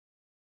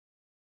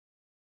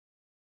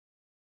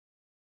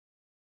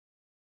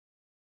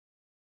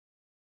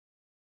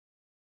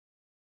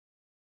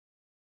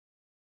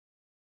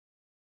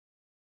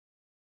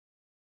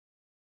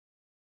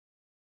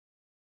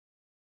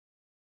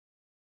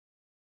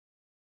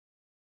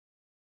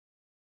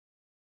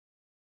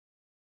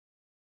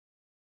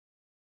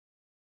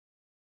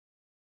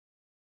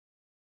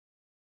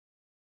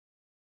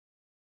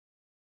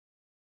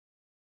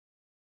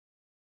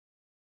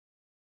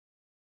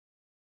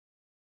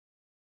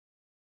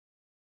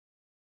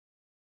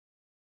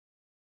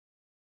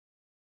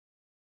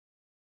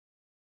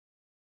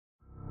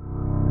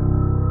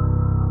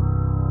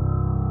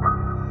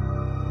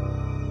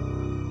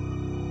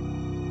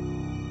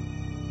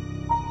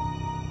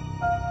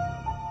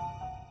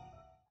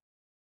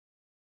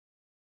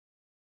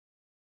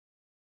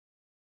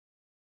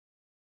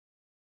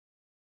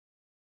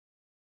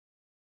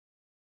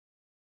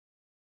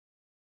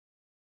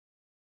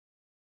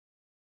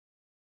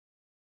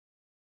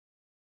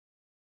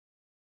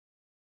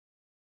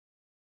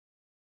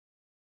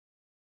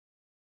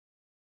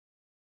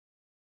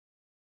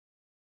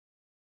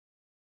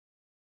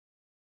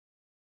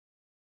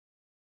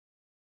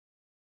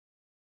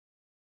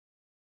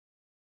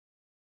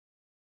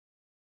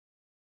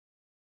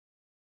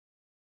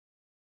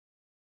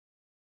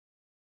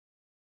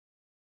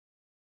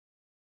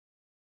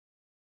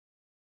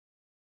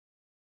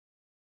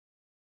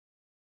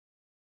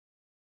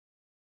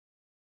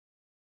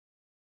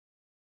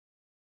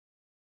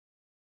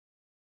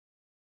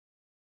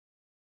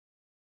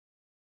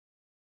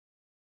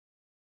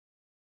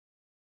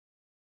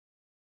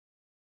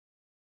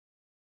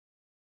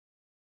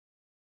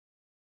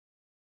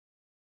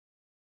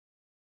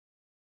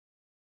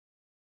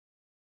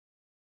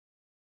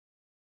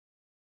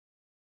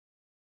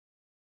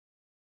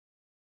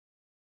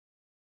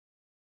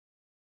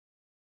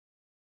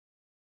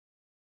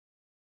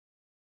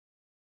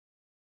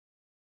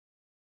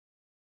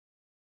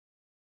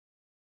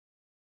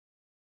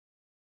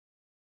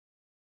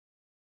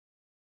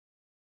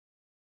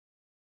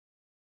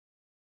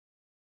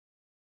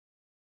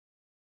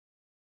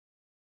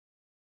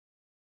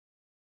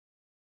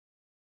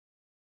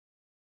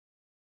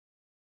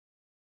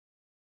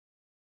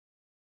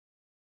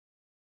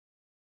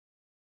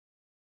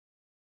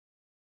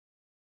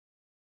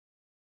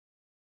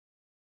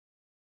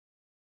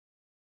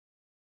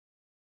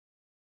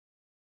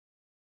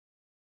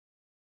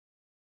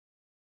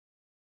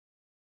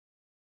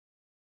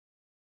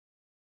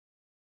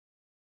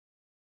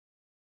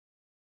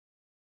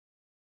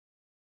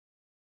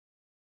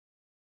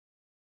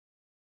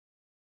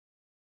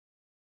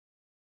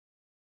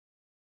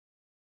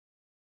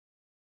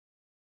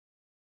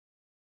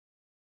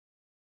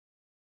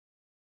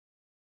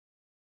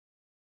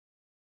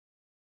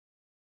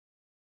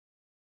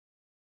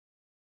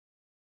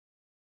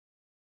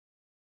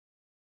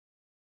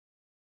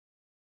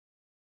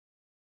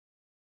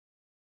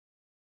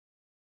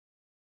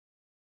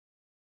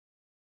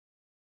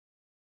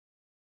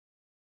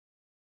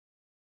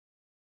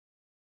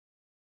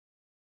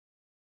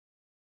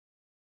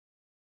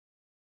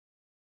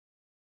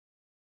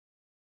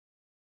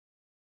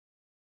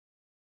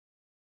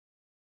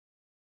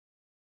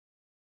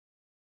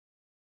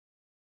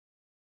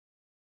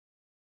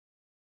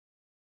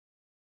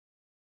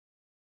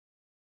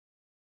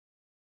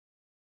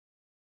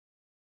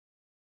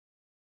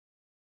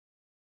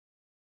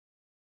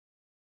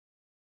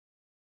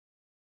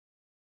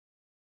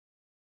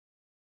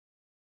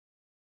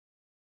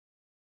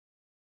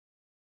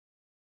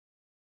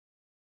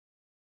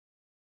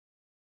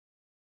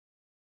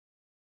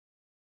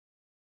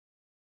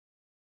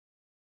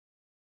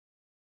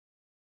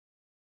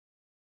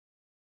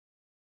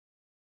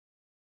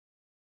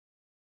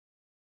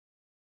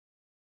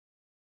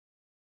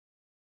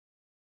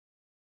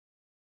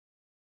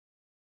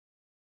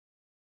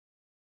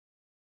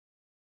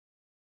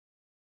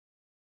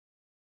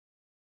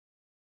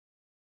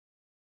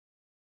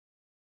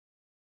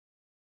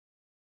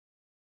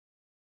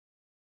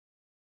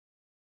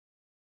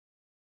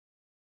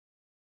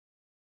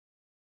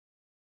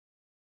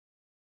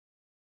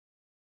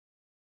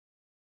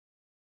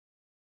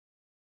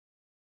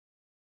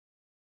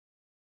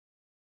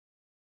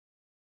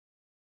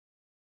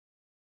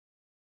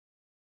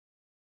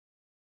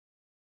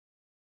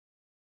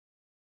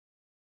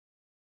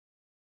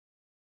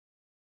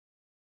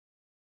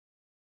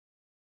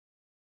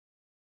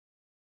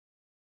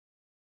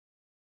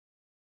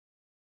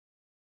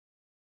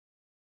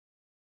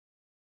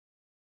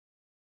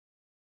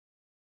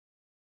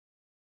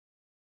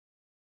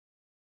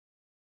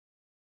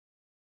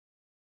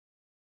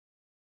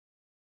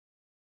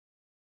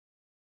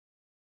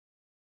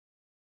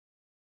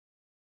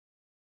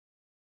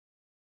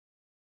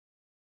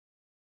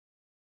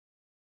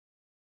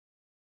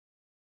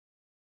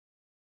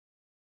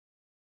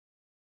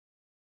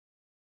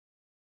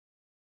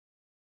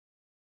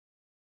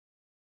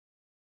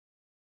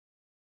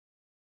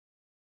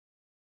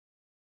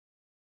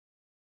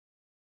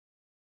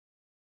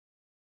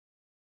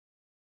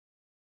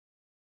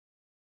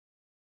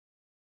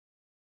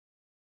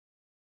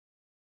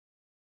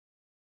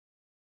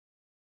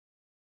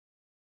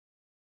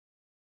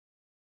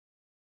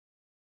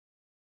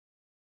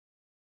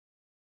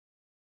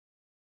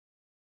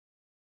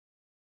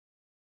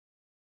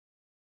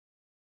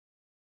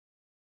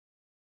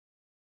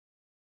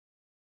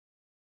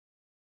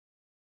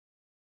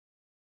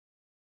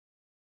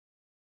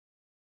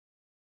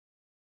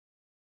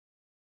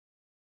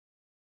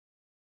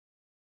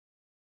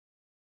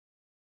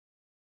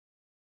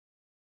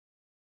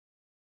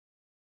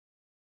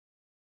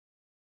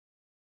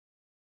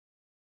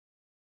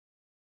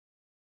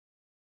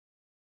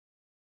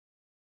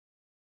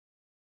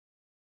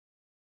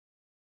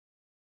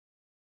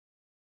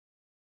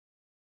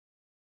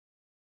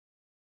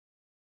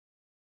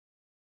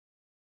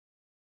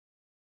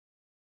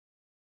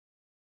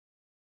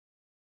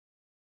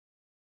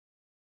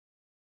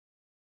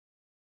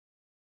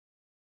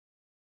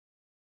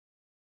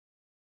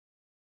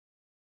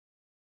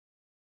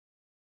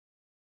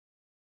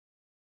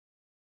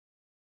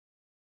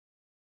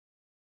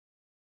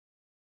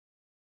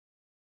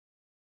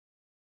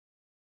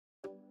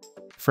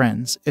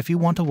Friends, if you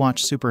want to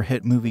watch super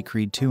hit movie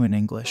Creed 2 in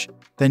English,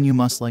 then you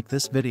must like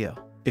this video.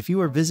 If you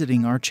are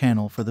visiting our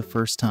channel for the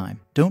first time,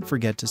 don't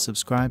forget to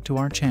subscribe to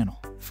our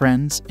channel.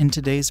 Friends, in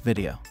today's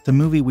video, the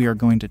movie we are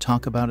going to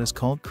talk about is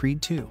called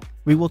Creed 2.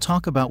 We will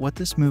talk about what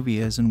this movie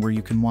is and where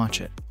you can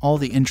watch it. All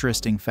the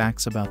interesting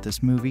facts about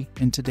this movie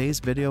in today's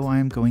video I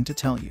am going to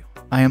tell you.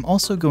 I am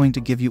also going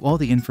to give you all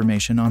the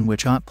information on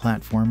which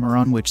platform or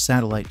on which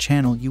satellite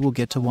channel you will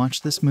get to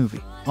watch this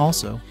movie.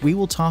 Also, we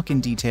will talk in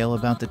detail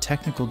about the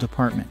technical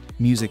department,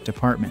 music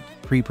department,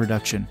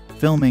 pre-production,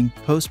 filming,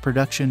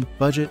 post-production,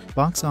 budget,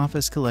 box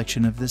office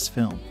collection of this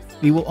film.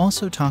 We will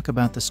also talk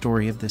about the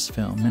story of this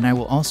film, and I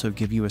will also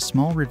give you a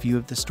small review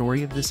of the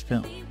story of this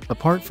film.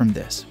 Apart from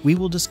this, we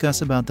will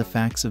discuss about the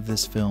facts of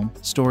this film,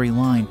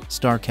 storyline,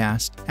 star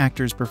cast,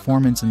 actors'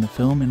 performance in the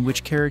film, and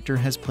which character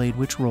has played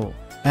which role.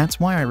 That's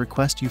why I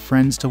request you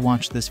friends to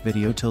watch this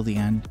video till the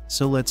end,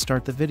 so let's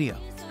start the video.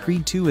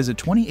 Creed 2 is a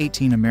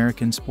 2018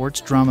 American sports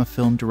drama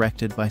film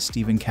directed by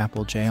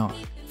Caple Jr.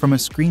 from a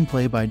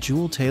screenplay by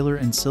Jewel Taylor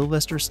and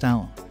Sylvester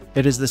Stallone.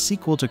 It is the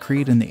sequel to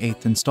Creed and the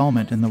 8th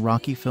installment in the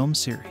Rocky film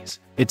series.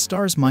 It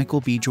stars Michael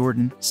B.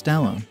 Jordan,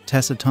 Stallone,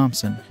 Tessa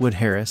Thompson, Wood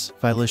Harris,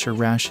 Phylicia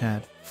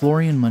Rashad,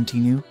 Florian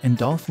Munteanu, and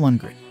Dolph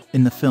Lundgren.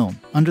 In the film,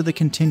 under the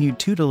continued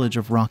tutelage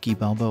of Rocky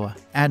Balboa,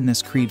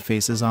 Adonis Creed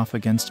faces off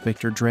against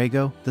Victor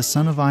Drago, the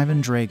son of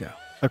Ivan Drago.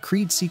 A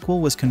Creed sequel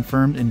was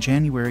confirmed in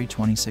January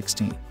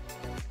 2016,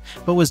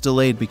 but was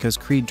delayed because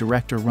Creed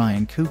director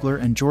Ryan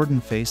Coogler and Jordan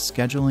faced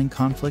scheduling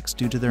conflicts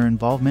due to their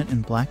involvement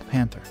in Black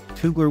Panther.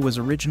 Coogler was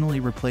originally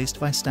replaced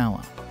by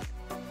Stallone,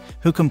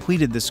 who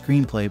completed the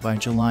screenplay by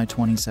July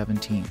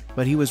 2017,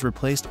 but he was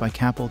replaced by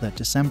Caple that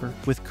December,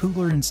 with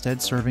Coogler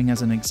instead serving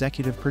as an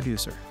executive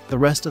producer. The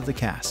rest of the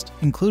cast,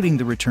 including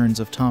the returns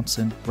of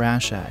Thompson,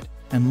 Rashad,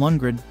 and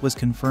Lundgren, was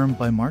confirmed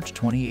by March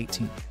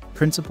 2018.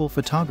 Principal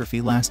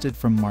photography lasted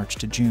from March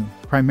to June,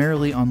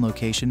 primarily on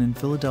location in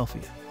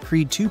Philadelphia.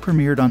 Creed 2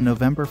 premiered on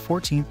November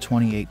 14,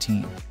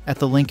 2018, at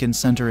the Lincoln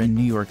Center in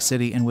New York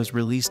City and was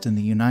released in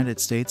the United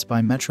States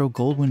by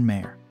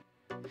Metro-Goldwyn-Mayer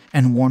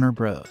and Warner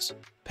Bros.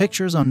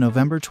 Pictures on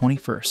November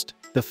 21st.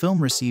 The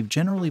film received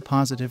generally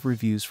positive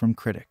reviews from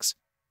critics,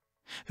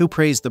 who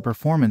praised the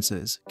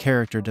performances,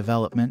 character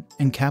development,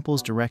 and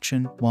Caple's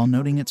direction while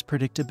noting its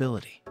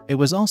predictability. It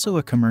was also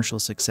a commercial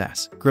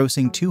success,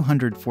 grossing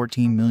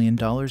 $214 million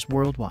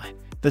worldwide.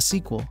 The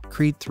sequel,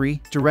 Creed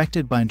 3,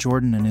 directed by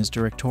Jordan and his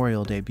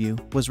directorial debut,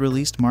 was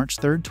released March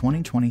 3,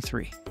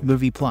 2023.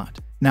 Movie plot.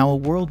 Now a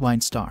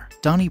worldwide star,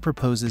 Donnie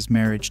proposes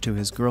marriage to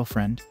his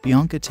girlfriend,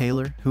 Bianca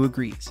Taylor, who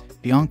agrees.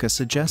 Bianca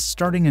suggests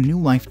starting a new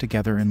life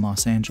together in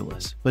Los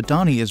Angeles, but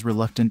Donnie is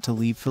reluctant to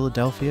leave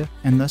Philadelphia,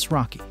 and thus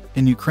Rocky.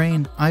 In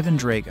Ukraine, Ivan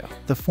Drago,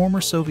 the former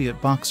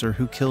Soviet boxer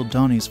who killed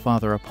Donnie's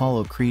father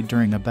Apollo Creed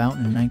during a bout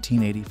in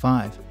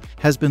 1985,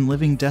 has been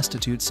living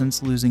destitute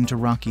since losing to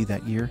Rocky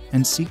that year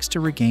and seeks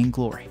to regain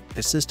glory.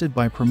 Assisted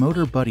by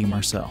promoter Buddy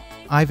Marcel,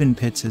 Ivan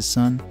pits his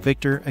son,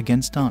 Victor,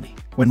 against Donnie.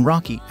 When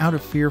Rocky, out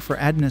of fear for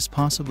Adonis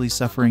possibly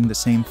suffering the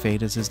same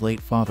fate as his late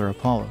father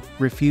Apollo,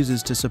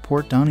 refuses to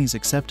support Donnie's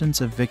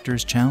acceptance of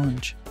Victor's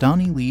challenge,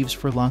 Donnie leaves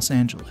for Los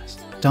Angeles.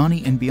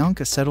 Donnie and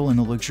Bianca settle in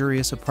a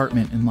luxurious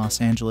apartment in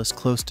Los Angeles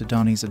close to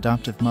Donnie's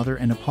adoptive mother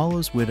and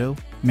Apollo's widow,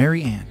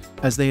 Mary Ann.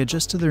 As they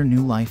adjust to their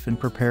new life and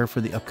prepare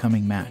for the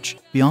upcoming match,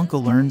 Bianca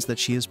learns that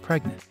she is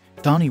pregnant.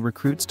 Donnie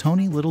recruits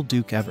Tony Little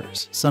Duke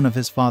Evers, son of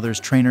his father's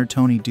trainer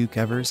Tony Duke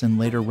Evers and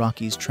later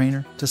Rocky's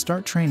trainer, to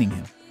start training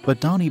him. But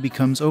Donnie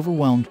becomes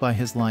overwhelmed by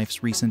his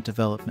life's recent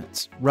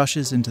developments,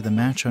 rushes into the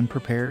match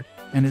unprepared,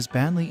 and is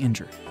badly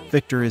injured.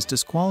 Victor is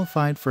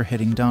disqualified for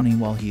hitting Donnie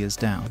while he is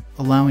down,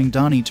 allowing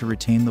Donnie to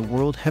retain the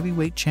World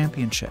Heavyweight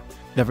Championship.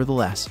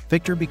 Nevertheless,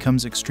 Victor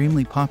becomes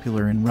extremely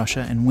popular in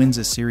Russia and wins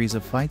a series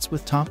of fights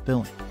with top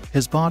billing.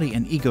 His body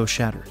and ego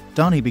shattered,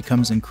 Donnie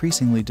becomes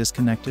increasingly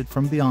disconnected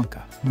from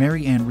Bianca.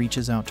 Mary Ann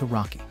reaches out to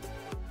Rocky,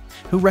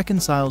 who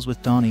reconciles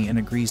with Donnie and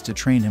agrees to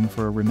train him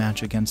for a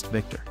rematch against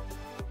Victor,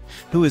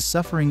 who is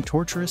suffering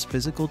torturous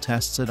physical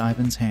tests at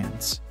Ivan's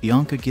hands.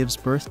 Bianca gives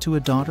birth to a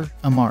daughter,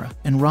 Amara,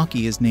 and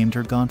Rocky is named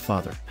her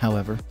godfather.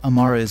 However,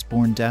 Amara is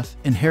born deaf,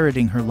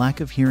 inheriting her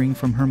lack of hearing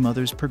from her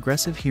mother's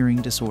progressive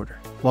hearing disorder.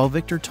 While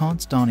Victor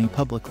taunts Donnie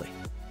publicly,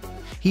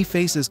 he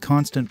faces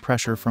constant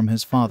pressure from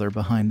his father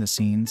behind the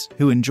scenes,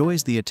 who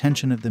enjoys the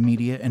attention of the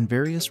media and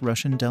various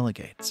Russian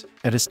delegates.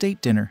 At a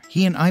state dinner,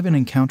 he and Ivan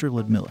encounter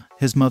Ludmila,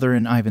 his mother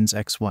and Ivan's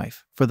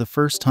ex-wife, for the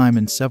first time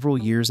in several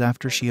years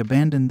after she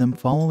abandoned them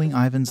following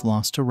Ivan's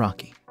loss to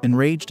Rocky.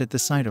 Enraged at the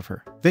sight of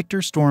her,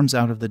 Victor storms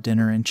out of the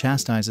dinner and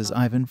chastises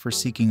Ivan for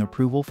seeking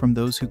approval from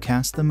those who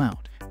cast them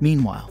out.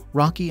 Meanwhile,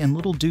 Rocky and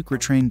Little Duke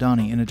retrain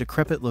Donnie in a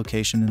decrepit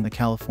location in the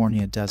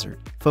California desert,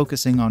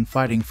 focusing on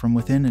fighting from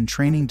within and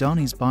training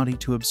Donnie's body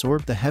to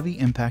absorb the heavy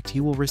impact he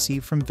will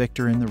receive from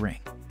Victor in the ring.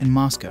 In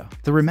Moscow,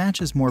 the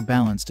rematch is more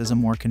balanced as a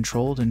more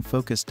controlled and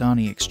focused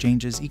Donnie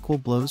exchanges equal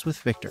blows with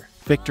Victor.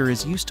 Victor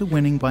is used to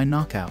winning by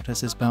knockout as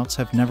his bouts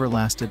have never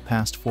lasted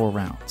past 4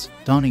 rounds.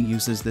 Donnie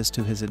uses this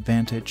to his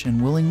advantage and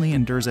willingly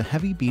endures a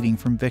heavy beating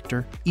from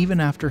Victor,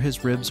 even after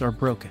his ribs are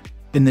broken.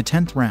 In the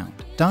 10th round,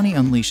 Donnie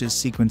unleashes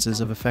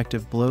sequences of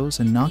effective blows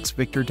and knocks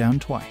Victor down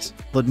twice.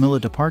 Ludmilla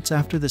departs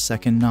after the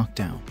second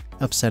knockdown,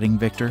 upsetting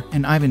Victor,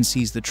 and Ivan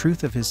sees the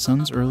truth of his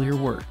son's earlier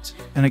words.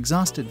 An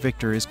exhausted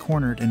Victor is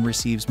cornered and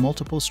receives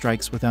multiple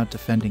strikes without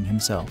defending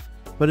himself,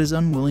 but is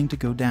unwilling to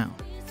go down.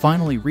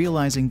 Finally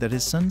realizing that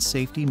his son's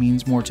safety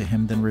means more to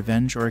him than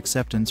revenge or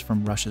acceptance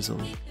from Russia's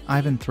elite,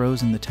 Ivan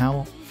throws in the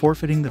towel,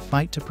 forfeiting the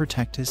fight to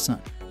protect his son.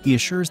 He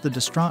assures the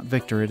distraught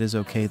Victor it is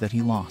okay that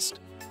he lost,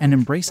 and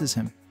embraces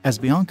him. As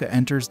Bianca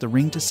enters the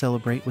ring to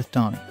celebrate with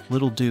Donnie,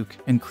 Little Duke,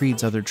 and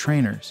Creed's other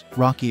trainers,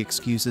 Rocky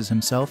excuses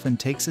himself and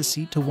takes a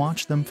seat to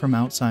watch them from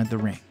outside the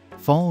ring.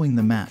 Following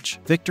the match,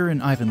 Victor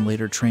and Ivan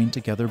later trained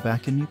together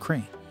back in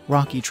Ukraine.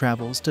 Rocky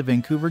travels to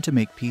Vancouver to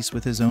make peace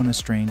with his own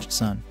estranged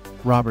son,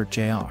 Robert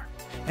Jr.,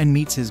 and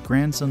meets his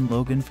grandson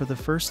Logan for the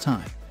first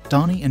time.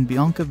 Donnie and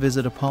Bianca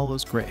visit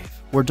Apollo's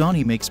grave, where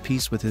Donnie makes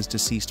peace with his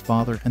deceased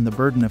father and the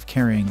burden of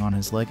carrying on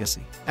his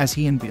legacy, as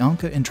he and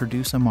Bianca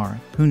introduce Amara,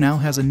 who now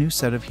has a new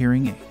set of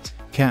hearing aids.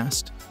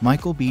 Cast: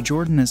 Michael B.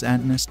 Jordan as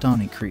Adonis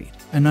Donnie Creed,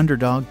 an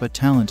underdog but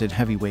talented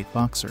heavyweight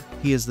boxer.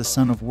 He is the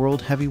son of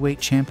world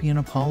heavyweight champion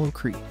Apollo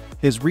Creed.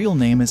 His real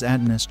name is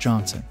Adonis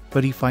Johnson,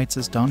 but he fights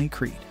as Donnie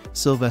Creed.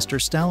 Sylvester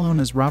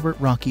Stallone as Robert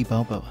Rocky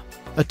Balboa,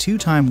 a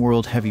two-time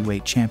world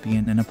heavyweight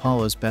champion and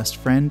Apollo's best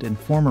friend and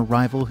former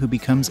rival who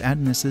becomes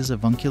Adonis's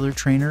avuncular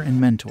trainer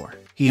and mentor.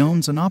 He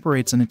owns and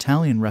operates an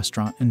Italian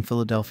restaurant in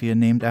Philadelphia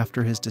named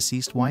after his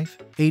deceased wife,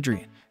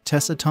 Adrian.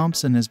 Tessa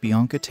Thompson as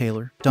Bianca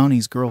Taylor,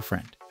 Donnie's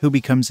girlfriend, who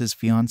becomes his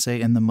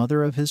fiancée and the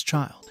mother of his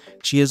child.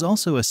 She is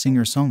also a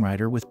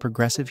singer-songwriter with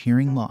progressive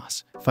hearing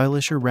loss.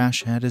 Felicia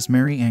Rashad as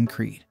Mary Ann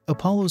Creed,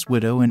 Apollo's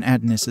widow and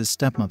Adonis's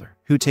stepmother,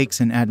 who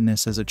takes in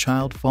Adonis as a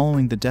child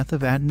following the death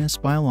of Adonis'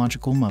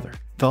 biological mother.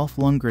 Dolph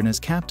Lundgren as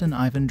Captain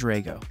Ivan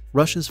Drago,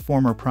 Russia's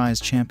former prize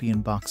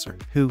champion boxer,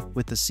 who,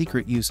 with the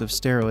secret use of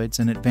steroids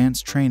and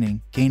advanced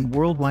training, gained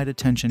worldwide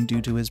attention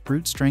due to his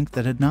brute strength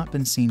that had not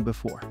been seen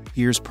before.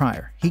 Years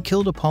prior, he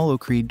killed Apollo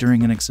Creed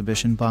during an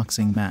exhibition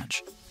boxing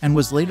match, and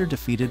was later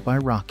defeated by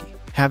Rocky.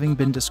 Having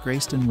been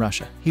disgraced in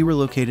Russia, he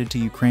relocated to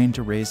Ukraine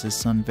to raise his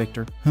son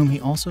Victor, whom he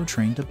also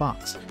trained to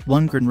box.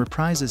 Lundgren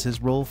reprises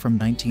his role from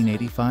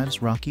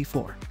 1985's Rocky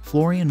IV.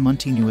 Florian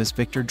Munteanu as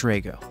Victor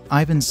Drago,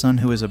 Ivan's son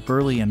who is a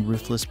burly and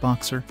ruthless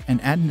boxer,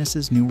 and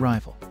Adonis's new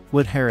rival.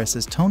 Wood Harris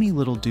as Tony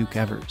Little Duke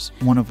Evers,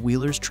 one of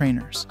Wheeler's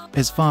trainers.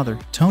 His father,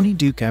 Tony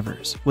Duke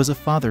Evers, was a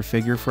father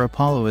figure for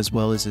Apollo as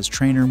well as his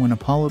trainer when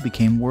Apollo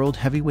became world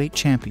heavyweight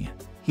champion.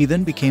 He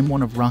then became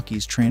one of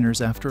Rocky's trainers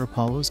after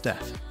Apollo's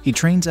death. He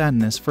trains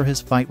Adonis for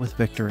his fight with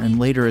Victor and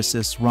later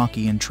assists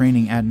Rocky in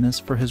training Adonis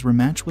for his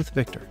rematch with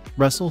Victor.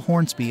 Russell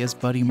Hornsby as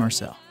Buddy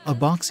Marcel, a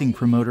boxing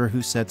promoter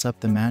who sets up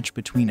the match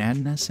between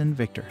Adonis and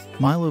Victor.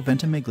 Milo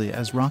Ventimiglia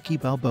as Rocky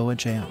Balboa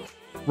Jr.,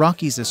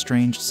 Rocky's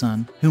estranged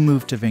son, who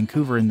moved to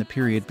Vancouver in the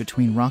period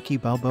between Rocky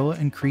Balboa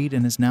and Creed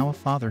and is now a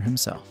father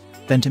himself.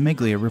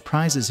 Ventimiglia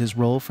reprises his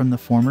role from the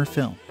former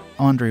film.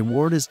 Andre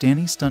Ward as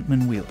Danny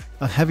Stuntman Wheeler,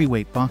 a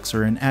heavyweight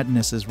boxer and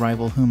Adonis's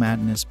rival whom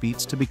Adonis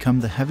beats to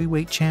become the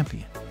heavyweight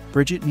champion.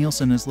 Bridget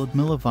Nielsen as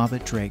Ludmilla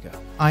Vovit Drago,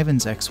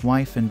 Ivan's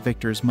ex-wife and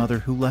Victor's mother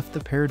who left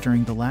the pair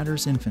during the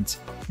latter's infancy.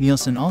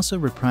 Nielsen also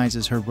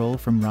reprises her role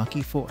from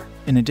Rocky IV.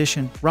 In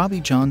addition, Robbie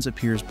Johns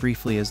appears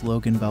briefly as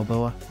Logan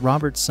Balboa,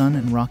 Robert's son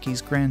and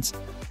Rocky's grandson.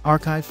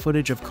 Archive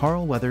footage of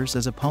Carl Weathers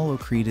as Apollo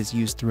Creed is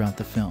used throughout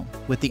the film,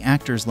 with the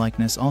actor's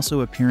likeness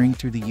also appearing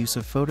through the use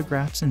of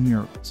photographs and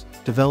murals.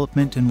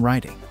 Development and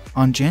writing.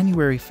 On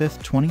January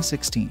 5,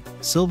 2016,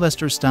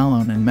 Sylvester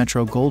Stallone and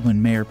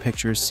Metro-Goldwyn-Mayer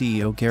Pictures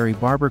CEO Gary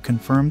Barber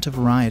confirmed to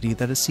Variety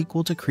that a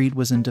sequel to Creed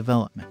was in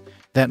development.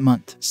 That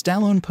month,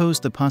 Stallone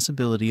posed the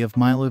possibility of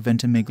Milo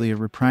Ventimiglia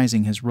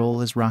reprising his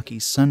role as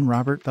Rocky's son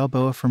Robert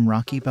Balboa from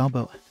Rocky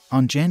Balboa.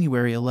 On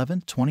January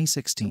 11,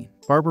 2016,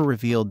 Barber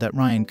revealed that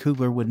Ryan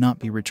Coogler would not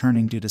be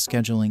returning due to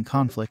scheduling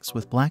conflicts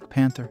with Black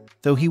Panther,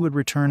 though he would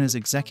return as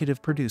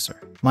executive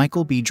producer.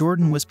 Michael B.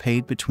 Jordan was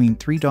paid between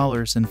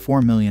 $3 and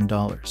 $4 million,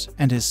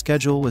 and his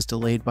schedule was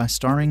delayed by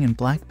starring in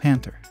Black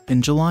Panther.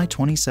 In July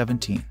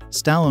 2017,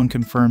 Stallone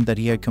confirmed that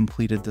he had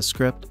completed the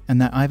script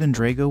and that Ivan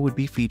Drago would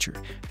be featured.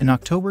 In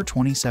October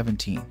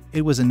 2017,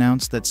 it was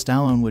announced that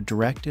Stallone would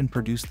direct and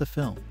produce the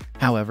film.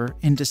 However,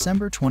 in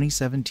December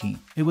 2017,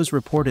 it was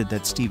reported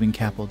that Stephen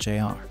Caple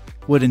Jr.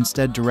 would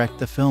instead direct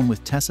the film,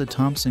 with Tessa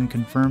Thompson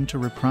confirmed to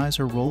reprise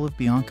her role of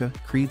Bianca,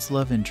 Creed's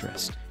love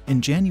interest.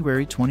 In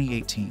January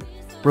 2018,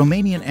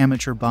 Romanian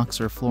amateur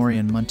boxer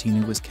Florian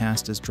Munteanu was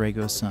cast as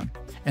Drago's son,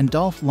 and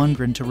Dolph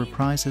Lundgren to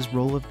reprise his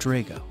role of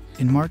Drago.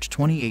 In March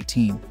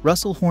 2018,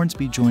 Russell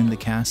Hornsby joined the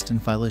cast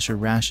and Felicia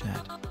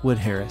Rashad, Wood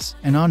Harris,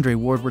 and Andre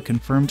Ward were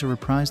confirmed to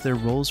reprise their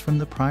roles from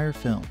the prior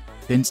film.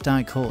 Vince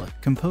DiCola,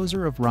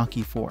 composer of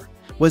Rocky IV,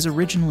 was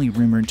originally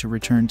rumored to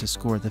return to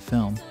score the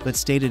film, but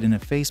stated in a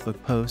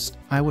Facebook post,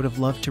 "I would have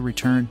loved to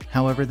return,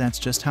 however that's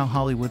just how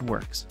Hollywood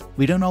works.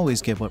 We don't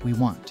always get what we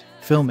want."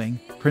 Filming,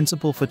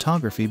 principal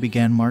photography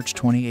began March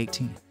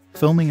 2018.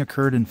 Filming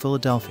occurred in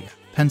Philadelphia,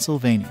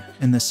 Pennsylvania,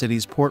 in the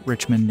city's Port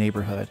Richmond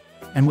neighborhood,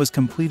 and was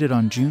completed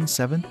on June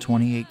 7,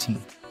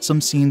 2018. Some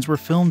scenes were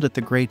filmed at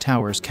the Grey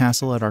Towers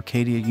Castle at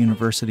Arcadia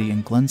University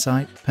in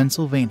Glenside,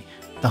 Pennsylvania.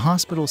 The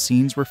hospital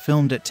scenes were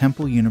filmed at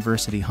Temple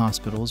University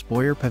Hospital's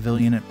Boyer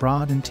Pavilion at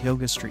Broad and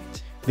Tioga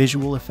Street.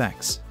 Visual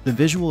effects. The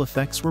visual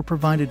effects were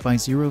provided by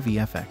Zero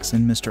VFX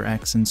and Mr.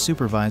 X and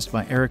supervised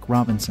by Eric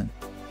Robinson,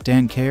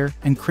 Dan Kerr,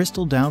 and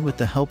Crystal Dowd with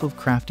the help of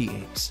Crafty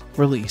Apes.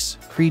 Release.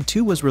 Creed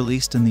 2 was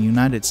released in the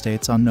United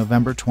States on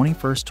November 21,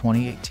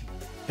 2018.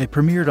 It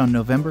premiered on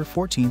November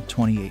 14,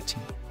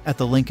 2018, at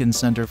the Lincoln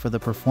Center for the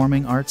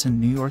Performing Arts in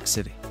New York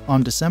City.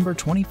 On December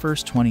 21,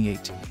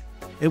 2018,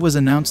 it was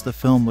announced the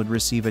film would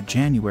receive a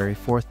January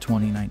 4,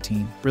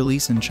 2019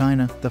 release in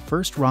China, the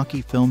first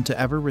Rocky film to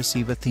ever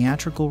receive a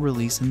theatrical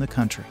release in the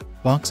country.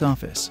 Box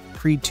office.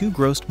 Creed 2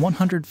 grossed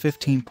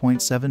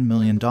 $115.7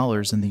 million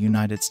in the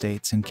United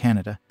States and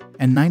Canada,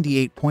 and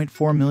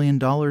 $98.4 million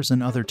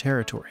in other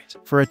territories,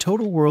 for a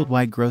total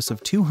worldwide gross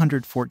of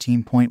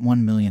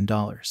 $214.1 million,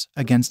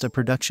 against a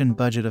production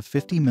budget of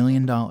 $50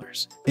 million.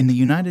 In the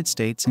United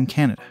States and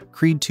Canada,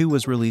 Creed 2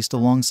 was released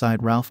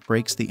alongside Ralph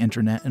Breaks the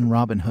Internet and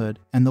Robin Hood,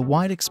 and the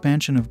wide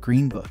expansion of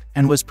Green Book,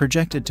 and was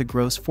projected to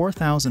gross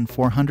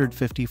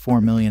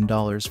 $4,454 million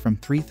from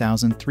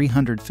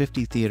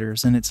 3,350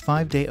 theaters in its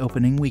 5-day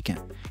opening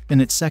weekend. In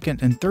its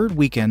second and third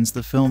weekends,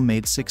 the film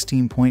made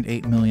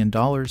 $16.8 million and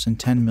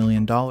 $10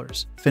 million,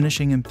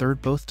 finishing in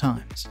third both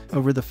times.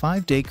 Over the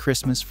 5-day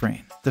Christmas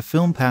frame, the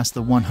film passed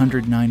the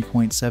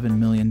 $109.7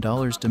 million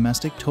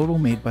domestic total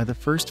made by the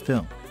first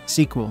film.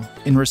 Sequel.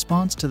 In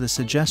response to the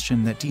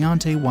suggestion that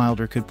Deontay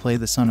Wilder could play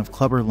the son of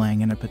Clubber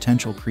Lang in a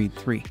potential Creed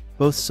 3,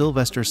 both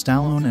Sylvester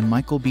Stallone and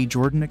Michael B.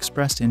 Jordan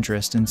expressed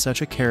interest in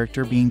such a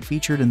character being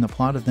featured in the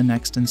plot of the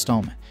next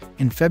installment.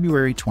 In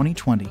February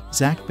 2020,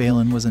 Zach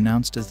Balan was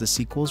announced as the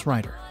sequel's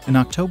writer. In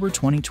October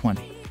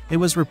 2020, it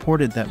was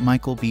reported that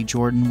Michael B.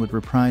 Jordan would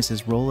reprise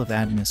his role of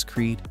Adonis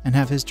Creed and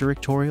have his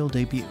directorial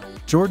debut.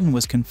 Jordan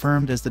was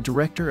confirmed as the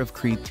director of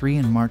Creed 3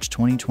 in March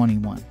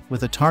 2021,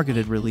 with a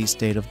targeted release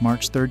date of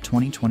March 3,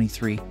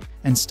 2023,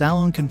 and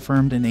Stallone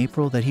confirmed in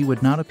April that he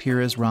would not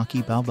appear as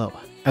Rocky Balboa.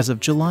 As of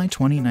July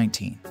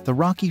 2019, the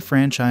Rocky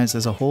franchise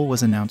as a whole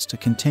was announced to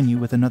continue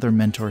with another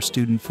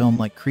mentor-student film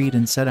like Creed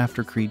and set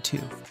after Creed 2,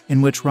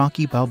 in which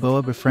Rocky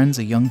Balboa befriends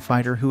a young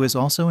fighter who is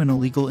also an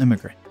illegal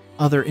immigrant.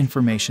 Other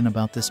information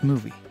about this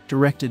movie.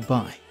 Directed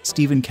by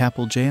Stephen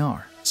Caple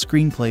Jr.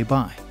 Screenplay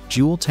by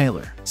Jewel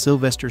Taylor,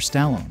 Sylvester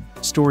Stallone.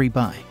 Story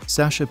by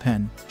Sascha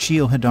Penn,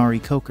 Cheo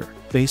Hodari Coker.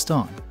 Based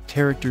on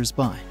characters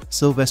by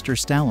Sylvester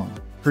Stallone.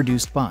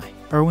 Produced by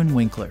Irwin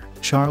Winkler,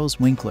 Charles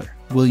Winkler,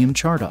 William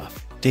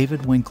Chartoff,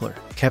 David Winkler,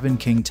 Kevin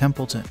King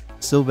Templeton,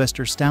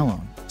 Sylvester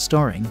Stallone.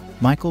 Starring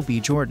Michael B.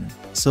 Jordan,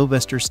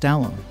 Sylvester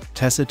Stallone,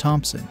 Tessa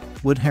Thompson,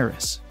 Wood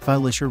Harris,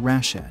 Felicia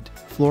Rashad,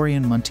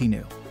 Florian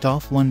Munteanu,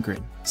 Dolph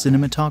Lundgren.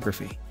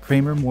 Cinematography,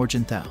 Kramer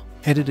Morgenthau.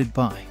 Edited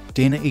by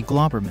Dana E.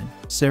 Glauberman,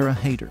 Sarah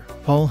Hayter,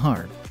 Paul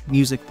Harb.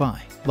 Music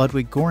by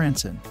Ludwig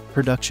Göransson.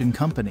 Production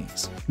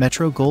companies,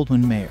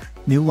 Metro-Goldwyn-Mayer,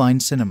 New Line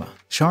Cinema,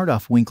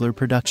 Chartoff Winkler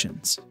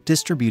Productions.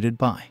 Distributed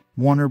by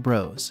Warner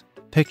Bros.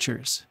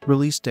 Pictures.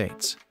 Release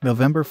dates,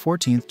 November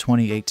 14,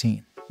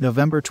 2018,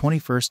 November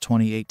 21,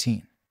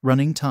 2018.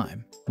 Running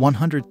time,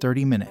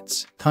 130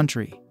 minutes.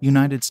 Country,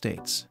 United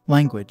States.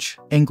 Language,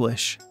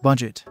 English.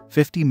 Budget,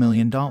 $50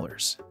 million.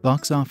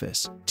 Box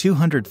office,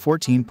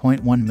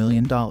 $214.1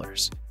 million.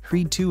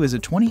 Creed 2 is a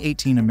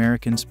 2018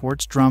 American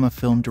sports drama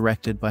film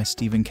directed by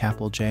Stephen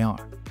Caple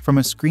Jr. from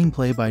a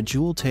screenplay by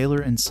Jewel Taylor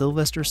and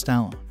Sylvester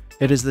Stallone.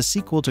 It is the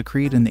sequel to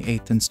Creed and the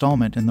 8th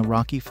installment in the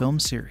Rocky film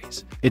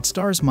series. It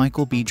stars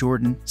Michael B.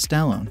 Jordan,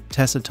 Stallone,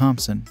 Tessa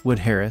Thompson, Wood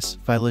Harris,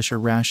 Felicia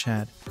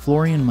Rashad,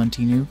 Florian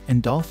Munteanu,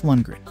 and Dolph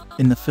Lundgren.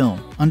 In the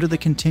film, under the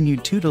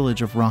continued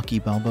tutelage of Rocky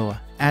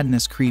Balboa,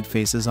 Adonis Creed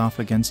faces off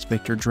against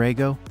Victor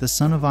Drago, the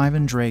son of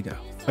Ivan Drago.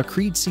 A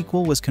Creed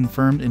sequel was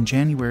confirmed in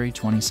January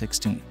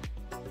 2016,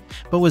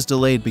 but was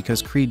delayed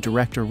because Creed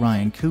director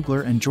Ryan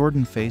Coogler and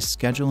Jordan faced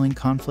scheduling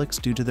conflicts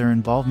due to their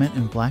involvement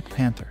in Black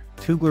Panther.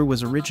 Coogler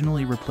was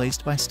originally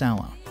replaced by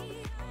Stallone,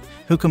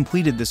 who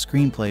completed the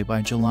screenplay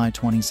by July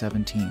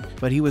 2017,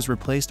 but he was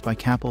replaced by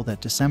Caple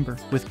that December,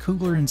 with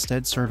Coogler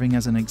instead serving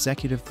as an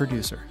executive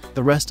producer.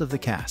 The rest of the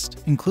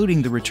cast,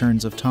 including the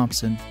returns of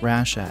Thompson,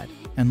 Rashad,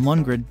 and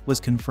Lundgren,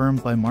 was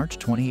confirmed by March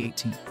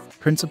 2018.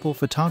 Principal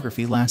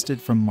photography lasted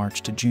from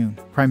March to June,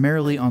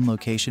 primarily on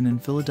location in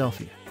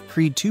Philadelphia.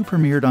 Creed 2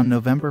 premiered on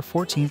November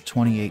 14,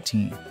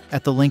 2018,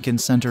 at the Lincoln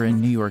Center in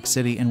New York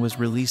City and was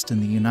released in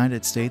the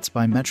United States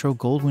by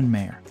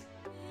Metro-Goldwyn-Mayer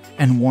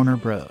and Warner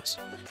Bros.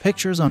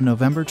 Pictures on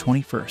November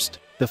 21st.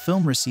 The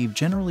film received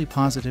generally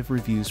positive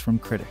reviews from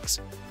critics,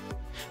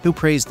 who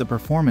praised the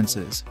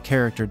performances,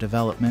 character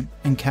development,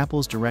 and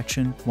Caple's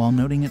direction while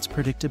noting its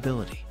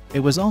predictability.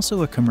 It was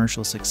also a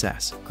commercial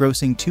success,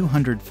 grossing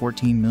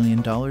 $214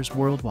 million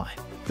worldwide.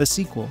 The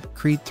sequel,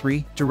 Creed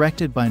 3,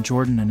 directed by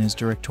Jordan and his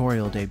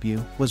directorial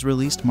debut, was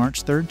released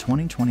March 3,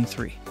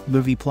 2023.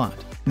 Movie plot.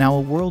 Now a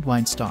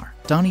worldwide star,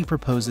 Donnie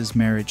proposes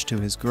marriage to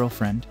his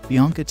girlfriend,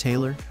 Bianca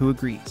Taylor, who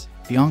agrees.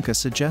 Bianca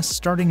suggests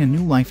starting a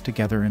new life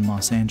together in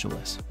Los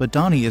Angeles, but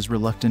Donnie is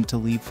reluctant to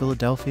leave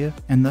Philadelphia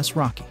and thus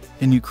Rocky.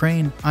 In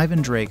Ukraine,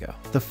 Ivan Drago,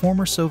 the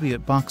former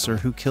Soviet boxer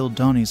who killed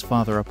Donnie's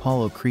father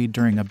Apollo Creed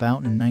during a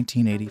bout in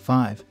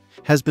 1985,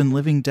 has been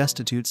living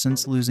destitute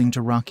since losing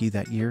to Rocky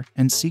that year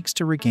and seeks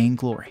to regain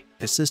glory.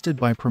 Assisted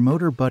by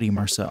promoter Buddy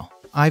Marcel,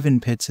 Ivan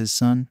pits his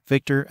son,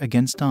 Victor,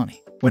 against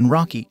Donnie. When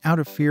Rocky, out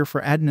of fear for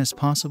Adonis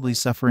possibly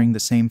suffering the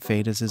same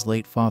fate as his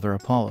late father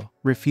Apollo,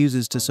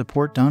 refuses to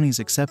support Donnie's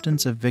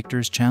acceptance of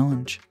Victor's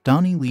challenge,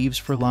 Donnie leaves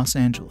for Los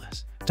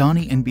Angeles.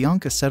 Donnie and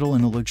Bianca settle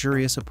in a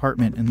luxurious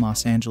apartment in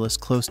Los Angeles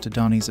close to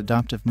Donnie's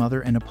adoptive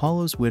mother and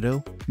Apollo's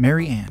widow,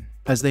 Mary Ann.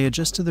 As they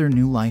adjust to their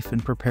new life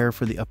and prepare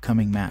for the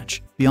upcoming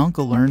match,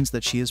 Bianca learns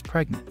that she is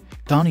pregnant.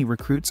 Donnie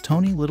recruits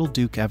Tony Little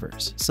Duke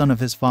Evers, son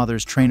of his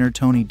father's trainer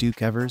Tony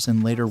Duke Evers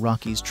and later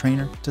Rocky's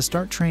trainer, to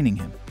start training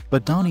him.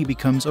 But Donnie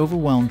becomes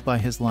overwhelmed by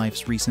his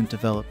life's recent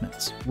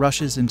developments,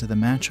 rushes into the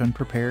match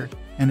unprepared,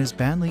 and is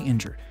badly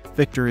injured.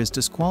 Victor is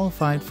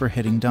disqualified for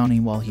hitting Donnie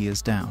while he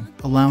is down,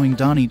 allowing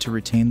Donnie to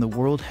retain the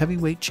World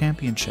Heavyweight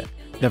Championship.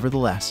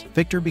 Nevertheless,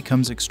 Victor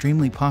becomes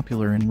extremely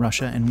popular in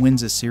Russia and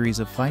wins a series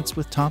of fights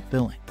with top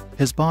billing.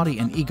 His body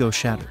and ego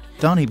shattered,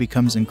 Donnie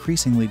becomes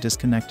increasingly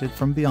disconnected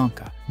from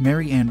Bianca.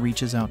 Mary Ann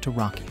reaches out to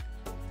Rocky,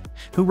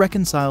 who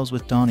reconciles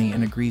with Donnie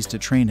and agrees to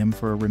train him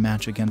for a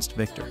rematch against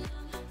Victor,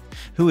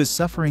 who is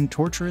suffering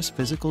torturous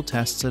physical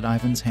tests at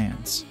Ivan's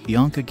hands.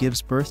 Bianca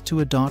gives birth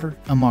to a daughter,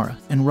 Amara,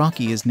 and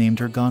Rocky is named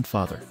her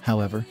godfather.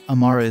 However,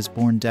 Amara is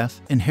born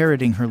deaf,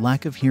 inheriting her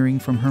lack of hearing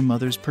from her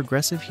mother's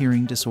progressive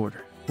hearing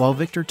disorder. While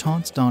Victor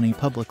taunts Donnie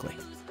publicly,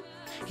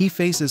 he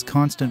faces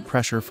constant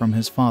pressure from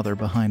his father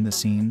behind the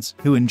scenes,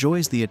 who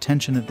enjoys the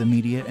attention of the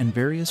media and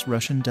various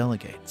Russian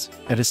delegates.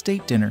 At a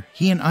state dinner,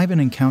 he and Ivan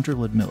encounter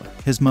Ludmila,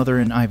 his mother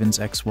and Ivan's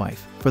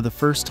ex-wife, for the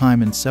first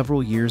time in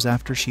several years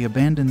after she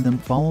abandoned them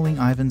following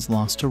Ivan's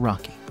loss to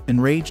Rocky.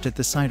 Enraged at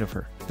the sight of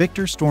her,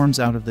 Victor storms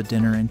out of the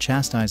dinner and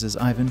chastises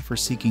Ivan for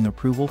seeking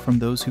approval from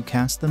those who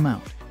cast them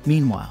out.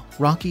 Meanwhile,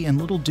 Rocky and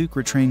Little Duke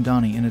retrain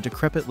Donnie in a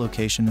decrepit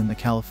location in the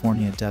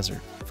California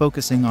desert,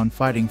 focusing on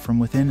fighting from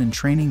within and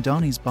training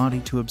Donnie's body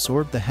to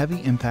absorb the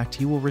heavy impact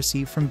he will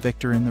receive from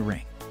Victor in the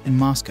ring. In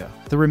Moscow,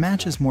 the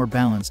rematch is more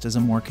balanced as a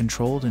more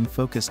controlled and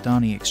focused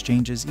Donnie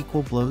exchanges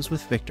equal blows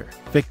with Victor.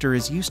 Victor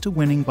is used to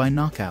winning by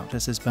knockout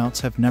as his bouts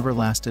have never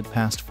lasted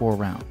past 4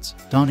 rounds.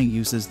 Donnie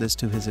uses this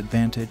to his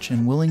advantage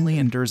and willingly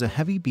endures a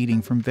heavy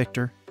beating from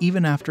Victor,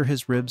 even after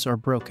his ribs are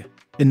broken.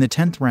 In the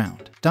 10th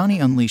round, Donnie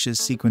unleashes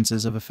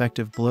sequences of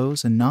effective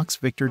blows and knocks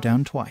Victor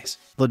down twice.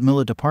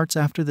 Ludmila departs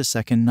after the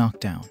second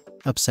knockdown,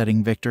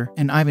 upsetting Victor,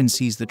 and Ivan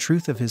sees the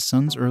truth of his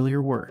son's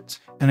earlier words.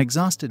 An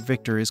exhausted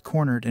Victor is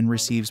cornered and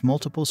receives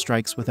multiple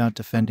strikes without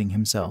defending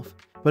himself,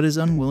 but is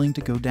unwilling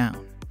to go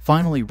down.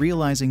 Finally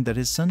realizing that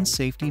his son's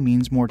safety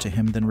means more to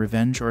him than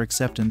revenge or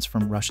acceptance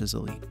from Russia's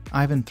elite,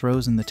 Ivan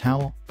throws in the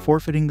towel,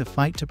 forfeiting the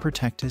fight to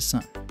protect his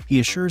son. He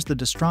assures the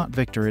distraught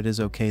Victor it is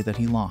okay that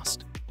he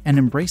lost, and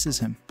embraces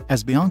him.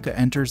 As Bianca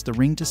enters the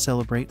ring to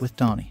celebrate with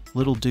Donnie,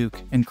 Little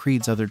Duke, and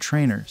Creed's other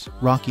trainers,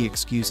 Rocky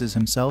excuses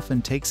himself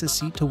and takes a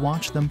seat to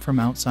watch them from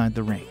outside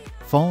the ring.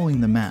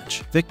 Following the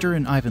match, Victor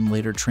and Ivan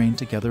later train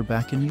together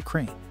back in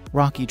Ukraine.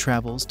 Rocky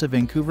travels to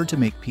Vancouver to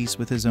make peace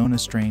with his own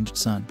estranged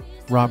son,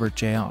 Robert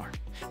Jr.,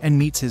 and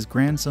meets his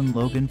grandson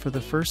Logan for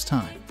the first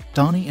time.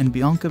 Donnie and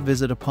Bianca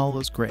visit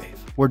Apollo's grave,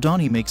 where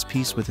Donnie makes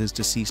peace with his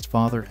deceased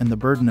father and the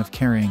burden of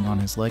carrying on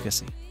his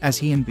legacy, as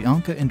he and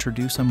Bianca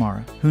introduce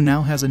Amara, who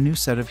now has a new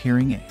set of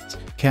hearing aids.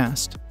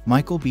 Cast: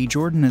 Michael B.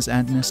 Jordan as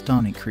Adonis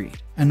Donnie Creed.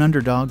 An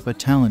underdog but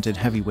talented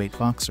heavyweight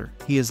boxer,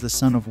 he is the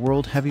son of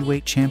world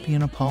heavyweight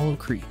champion Apollo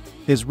Creed.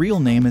 His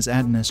real name is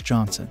Adonis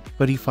Johnson,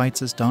 but he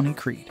fights as Donnie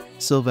Creed.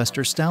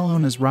 Sylvester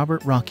Stallone as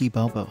Robert Rocky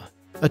Balboa,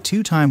 a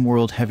 2-time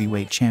world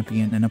heavyweight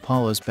champion and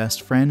Apollo's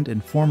best friend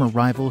and former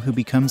rival who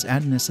becomes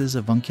Adonis's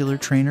avuncular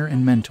trainer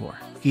and mentor.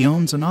 He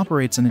owns and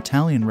operates an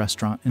Italian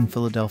restaurant in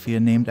Philadelphia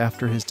named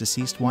after his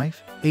deceased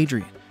wife,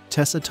 Adrian.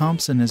 Tessa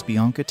Thompson as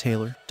Bianca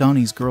Taylor,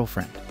 Donnie's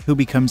girlfriend, who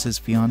becomes his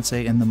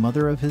fiancée and the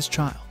mother of his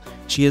child.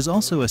 She is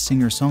also a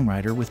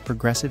singer-songwriter with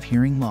progressive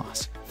hearing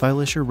loss.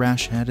 Felicia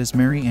Rashad as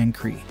Mary Ann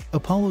Creed,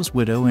 Apollo's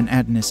widow and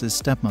Adonis's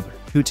stepmother,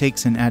 who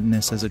takes in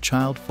Adonis as a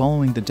child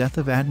following the death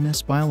of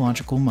Adonis'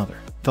 biological mother.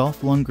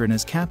 Dolph Lundgren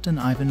as Captain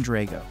Ivan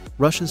Drago,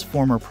 Russia's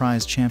former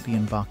prize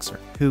champion boxer,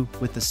 who,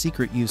 with the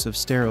secret use of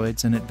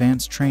steroids and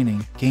advanced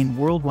training, gained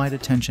worldwide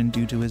attention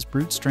due to his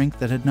brute strength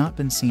that had not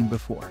been seen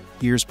before.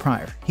 Years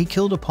prior, he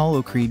killed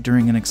Apollo Creed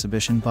during an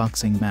exhibition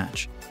boxing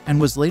match, and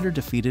was later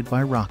defeated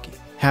by Rocky.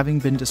 Having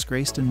been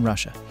disgraced in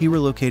Russia, he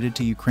relocated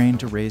to Ukraine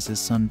to raise his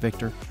son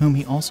Victor, whom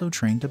he also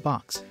trained to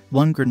box.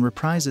 Lundgren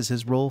reprises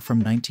his role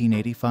from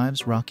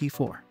 1985's Rocky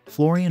IV.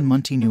 Florian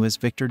Munteanu as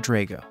Victor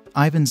Drago,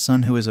 Ivan's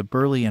son who is a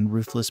burly and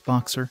ruthless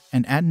boxer,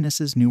 and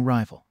Adonis's new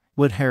rival.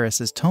 Wood Harris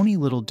as Tony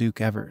Little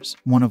Duke Evers,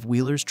 one of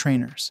Wheeler's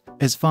trainers.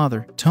 His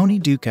father, Tony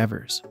Duke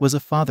Evers, was a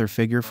father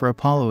figure for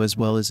Apollo as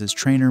well as his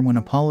trainer when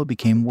Apollo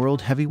became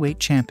world heavyweight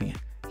champion.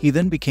 He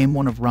then became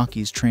one of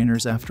Rocky's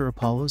trainers after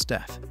Apollo's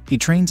death. He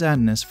trains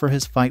Adonis for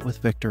his fight with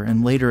Victor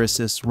and later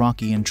assists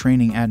Rocky in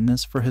training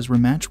Adonis for his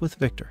rematch with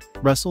Victor.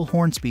 Russell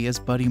Hornsby as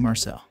Buddy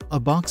Marcel,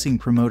 a boxing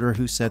promoter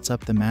who sets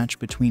up the match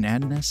between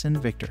Adonis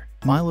and Victor.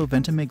 Milo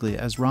Ventimiglia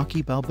as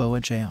Rocky Balboa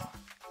Jr.,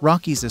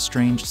 Rocky's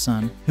estranged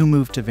son, who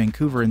moved to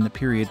Vancouver in the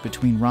period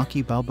between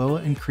Rocky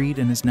Balboa and Creed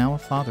and is now a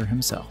father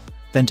himself.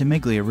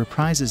 Ventimiglia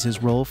reprises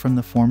his role from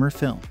the former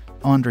film.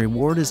 Andre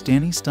Ward as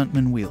Danny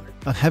Stuntman Wheeler,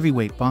 a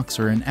heavyweight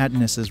boxer and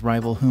Adonis's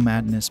rival whom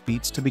Adonis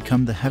beats to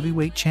become the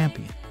heavyweight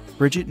champion.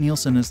 Bridget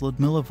Nielsen as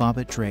Ludmila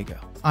Vobit Drago,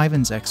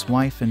 Ivan's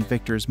ex-wife and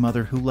Victor's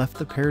mother who left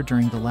the pair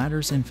during the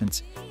latter's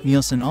infancy.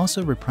 Nielsen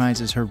also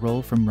reprises her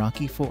role from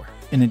Rocky IV.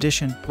 In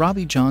addition,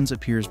 Robbie Johns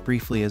appears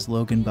briefly as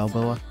Logan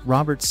Balboa,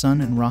 Robert's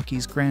son and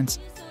Rocky's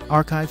grandson.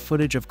 Archive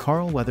footage of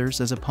Carl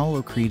Weathers as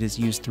Apollo Creed is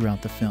used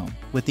throughout the film,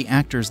 with the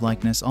actor's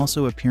likeness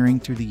also appearing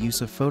through the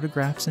use of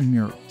photographs and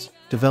murals.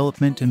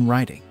 Development and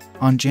writing.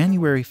 On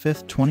January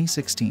 5,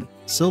 2016,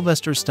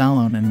 Sylvester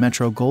Stallone and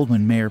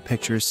Metro-Goldwyn-Mayer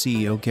Pictures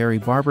CEO Gary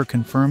Barber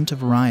confirmed to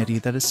Variety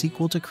that a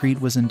sequel to Creed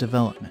was in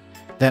development.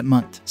 That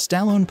month,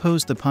 Stallone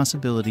posed the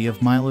possibility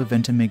of Milo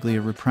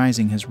Ventimiglia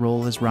reprising his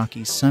role as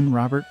Rocky's son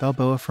Robert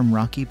Balboa from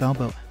Rocky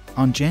Balboa.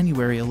 On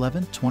January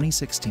 11,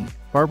 2016,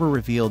 Barber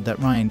revealed that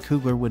Ryan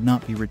Coogler would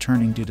not be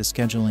returning due to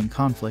scheduling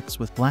conflicts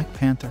with Black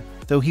Panther,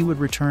 though he would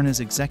return as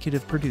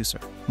executive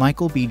producer.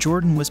 Michael B.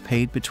 Jordan was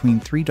paid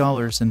between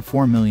 $3 and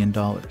 $4 million,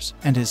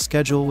 and his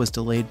schedule was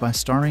delayed by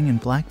starring in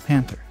Black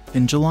Panther.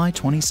 In July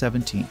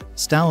 2017,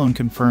 Stallone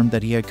confirmed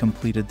that he had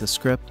completed the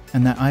script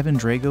and that Ivan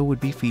Drago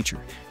would be featured.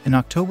 In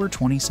October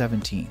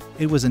 2017,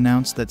 it was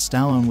announced that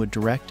Stallone would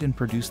direct and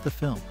produce the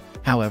film.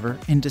 However,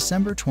 in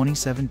December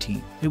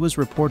 2017, it was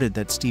reported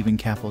that Stephen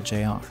Caple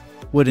Jr.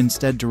 would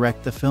instead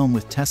direct the film,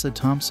 with Tessa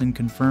Thompson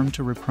confirmed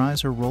to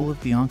reprise her role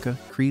of Bianca,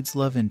 Creed's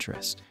love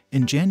interest.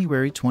 In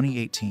January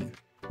 2018,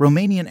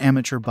 Romanian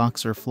amateur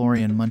boxer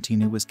Florian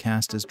Munteanu was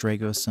cast as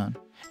Drago's son,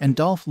 and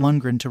Dolph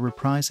Lundgren to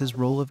reprise his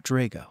role of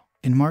Drago.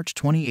 In March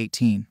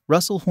 2018,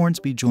 Russell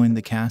Hornsby joined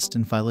the cast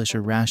and Felicia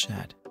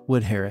Rashad,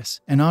 Wood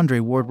Harris, and Andre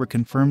Ward were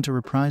confirmed to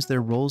reprise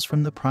their roles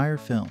from the prior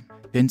film.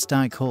 Vince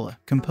Dicola,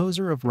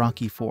 composer of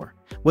Rocky IV,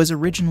 was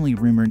originally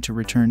rumored to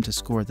return to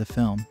score the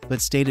film,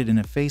 but stated in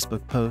a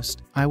Facebook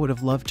post, "I would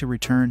have loved to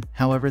return,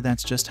 however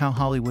that's just how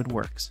Hollywood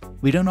works.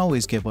 We don't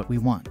always get what we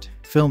want."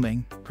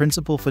 Filming,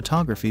 principal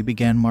photography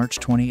began March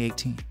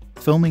 2018.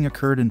 Filming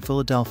occurred in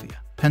Philadelphia,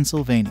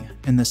 Pennsylvania,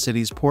 in the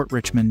city's Port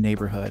Richmond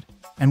neighborhood,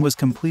 and was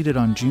completed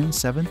on June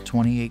 7,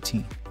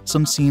 2018.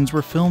 Some scenes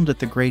were filmed at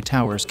the Gray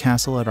Towers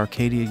Castle at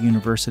Arcadia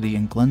University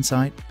in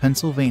Glenside,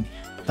 Pennsylvania.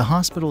 The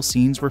hospital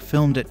scenes were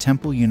filmed at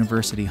Temple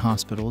University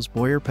Hospital's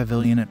Boyer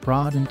Pavilion at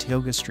Broad and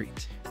Tioga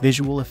Street.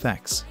 Visual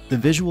effects. The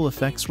visual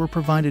effects were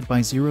provided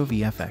by Zero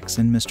VFX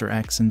and Mr.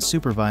 X and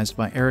supervised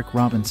by Eric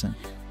Robinson,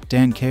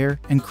 Dan Kerr,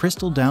 and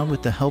Crystal Dowd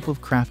with the help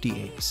of Crafty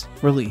Apes.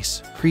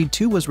 Release. Creed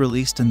II was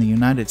released in the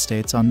United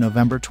States on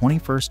November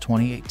 21,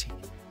 2018.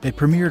 It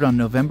premiered on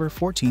November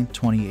 14,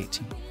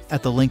 2018,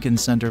 at the Lincoln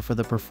Center for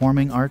the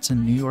Performing Arts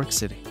in New York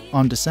City.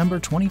 On December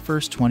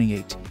 21,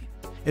 2018,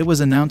 it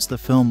was announced the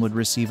film would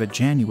receive a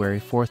January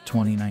 4,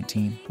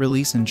 2019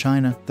 release in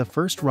China, the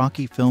first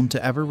Rocky film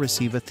to ever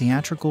receive a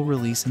theatrical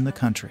release in the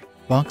country.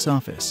 Box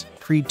office.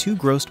 Creed II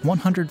grossed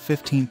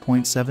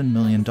 $115.7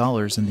 million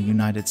in the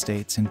United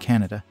States and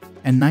Canada,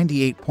 and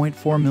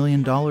 $98.4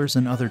 million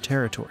in other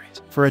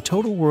territories, for a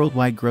total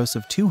worldwide gross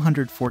of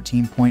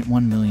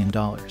 $214.1 million,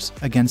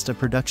 against a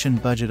production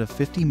budget of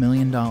 $50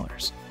 million.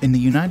 In the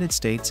United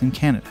States and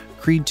Canada,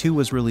 Creed II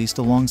was released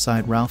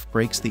alongside Ralph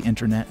Breaks the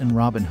Internet and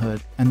Robin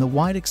Hood and the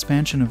wide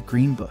expansion of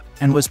Green Book,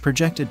 and was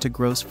projected to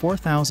gross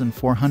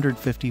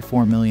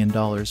 $4,454 million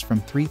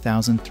from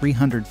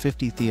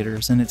 3,350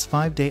 theaters in its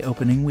 5-day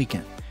opening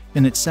weekend.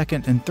 In its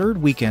second and third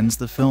weekends,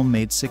 the film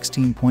made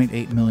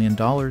 $16.8 million and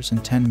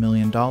 $10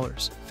 million,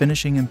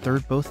 finishing in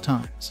third both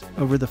times.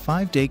 Over the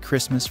 5-day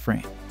Christmas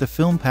frame, the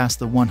film passed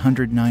the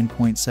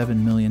 $109.7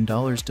 million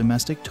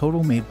domestic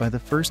total made by the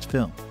first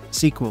film.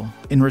 Sequel.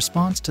 In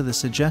response to the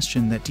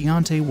suggestion that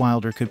Deontay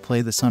Wilder could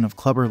play the son of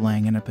Clubber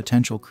Lang in a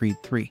potential Creed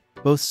III,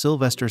 both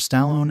Sylvester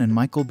Stallone and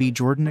Michael B.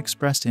 Jordan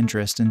expressed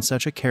interest in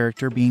such a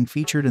character being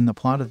featured in the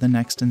plot of the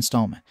next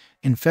installment.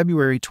 In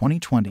February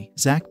 2020,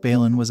 Zach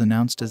Balan was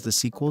announced as the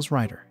sequel's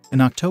writer. In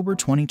October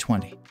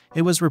 2020,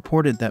 it was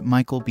reported that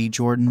Michael B.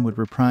 Jordan would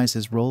reprise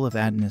his role of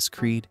Adonis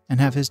Creed and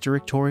have his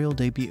directorial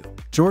debut.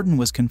 Jordan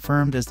was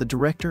confirmed as the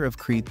director of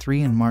Creed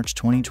III in March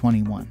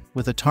 2021,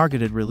 with a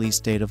targeted release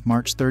date of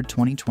March 3,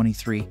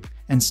 2023,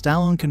 and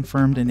Stallone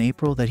confirmed in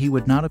April that he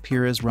would not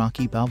appear as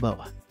Rocky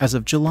Balboa. As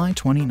of July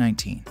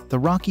 2019, the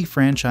Rocky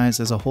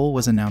franchise as a whole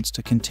was announced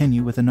to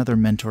continue with another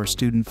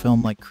mentor-student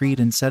film like Creed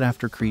and set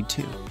after Creed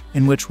II,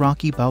 in which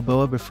Rocky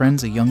Balboa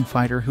befriends a young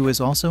fighter who is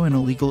also an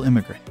illegal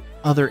immigrant.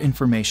 Other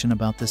information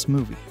about this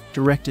movie.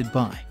 Directed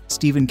by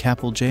Stephen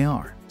Caple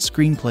Jr.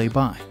 Screenplay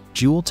by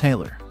Jewel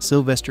Taylor,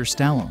 Sylvester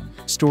Stallone.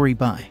 Story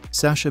by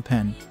Sascha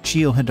Penn,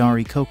 Cheo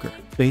Hodari Coker.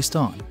 Based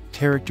on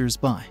characters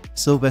by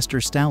Sylvester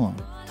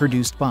Stallone.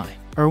 Produced by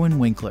Irwin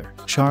Winkler,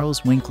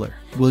 Charles Winkler,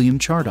 William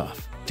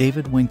Chartoff,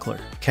 David Winkler,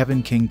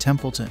 Kevin King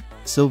Templeton,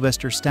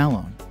 Sylvester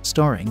Stallone,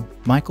 starring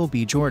Michael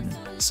B. Jordan,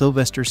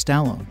 Sylvester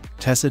Stallone,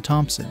 Tessa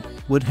Thompson,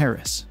 Wood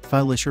Harris,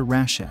 Felicia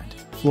Rashad,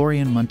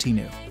 Florian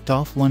Munteanu,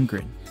 Dolph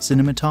Lundgren,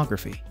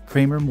 cinematography,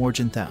 Kramer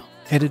Morgenthau,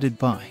 edited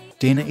by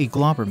Dana E.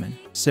 Glauberman,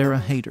 Sarah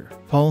Hayter,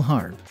 Paul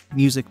Harb,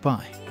 music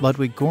by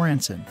Ludwig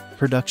Göransson,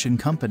 production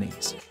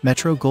companies,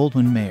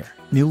 Metro-Goldwyn-Mayer,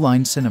 New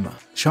Line Cinema,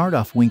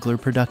 Chartoff Winkler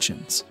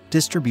Productions,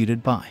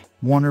 distributed by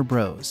Warner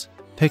Bros.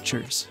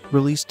 Pictures,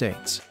 release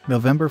dates,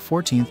 November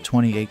 14,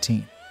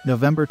 2018,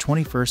 November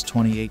 21,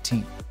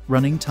 2018,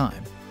 running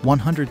time,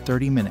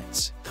 130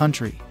 minutes,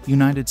 country,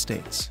 United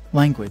States,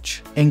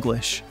 language,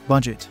 English,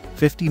 budget,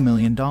 $50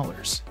 million,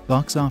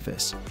 box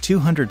office,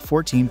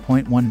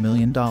 $214.1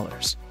 million.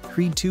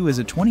 Creed 2 is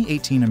a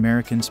 2018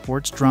 American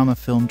sports drama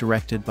film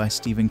directed by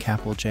Stephen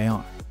Caple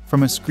Jr.,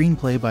 from a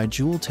screenplay by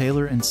Jewel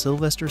Taylor and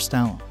Sylvester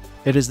Stallone.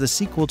 It is the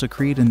sequel to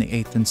Creed and the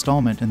 8th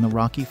installment in the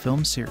Rocky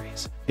film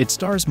series. It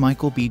stars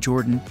Michael B.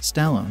 Jordan,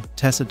 Stallone,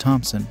 Tessa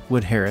Thompson,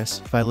 Wood Harris,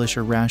 Felicia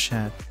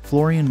Rashad,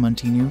 Florian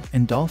Munteanu,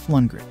 and Dolph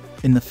Lundgren.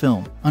 In the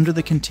film, under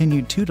the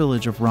continued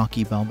tutelage of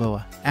Rocky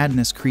Balboa,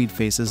 Adonis Creed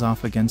faces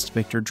off against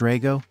Victor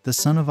Drago, the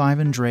son of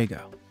Ivan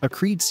Drago. A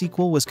Creed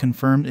sequel was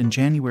confirmed in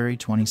January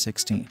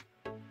 2016,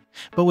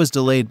 but was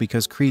delayed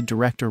because Creed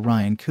director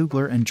Ryan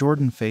Coogler and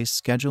Jordan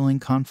faced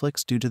scheduling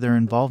conflicts due to their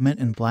involvement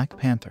in Black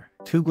Panther.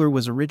 Coogler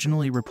was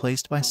originally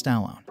replaced by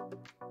Stallone,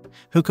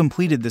 who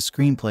completed the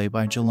screenplay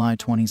by July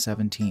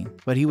 2017,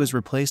 but he was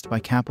replaced by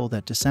Caple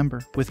that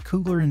December, with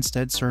Coogler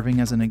instead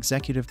serving as an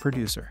executive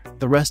producer.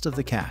 The rest of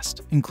the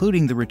cast,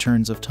 including the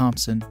returns of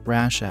Thompson,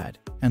 Rashad,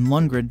 and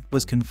Lundgren,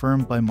 was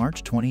confirmed by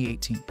March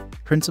 2018.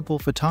 Principal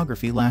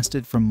photography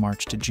lasted from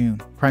March to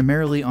June,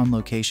 primarily on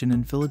location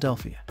in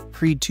Philadelphia.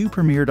 Creed 2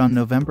 premiered on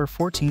November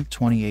 14,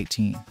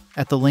 2018,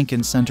 at the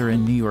Lincoln Center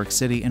in New York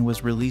City and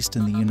was released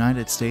in the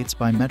United States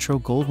by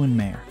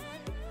Metro-Goldwyn-Mayer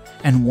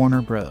and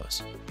Warner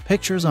Bros.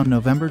 Pictures on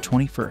November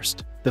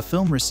 21st. The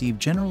film received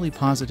generally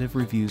positive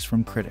reviews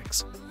from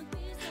critics,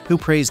 who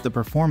praised the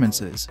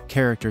performances,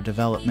 character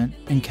development,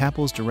 and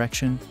Caple's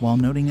direction while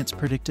noting its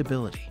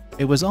predictability.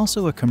 It was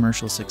also a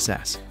commercial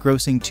success,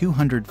 grossing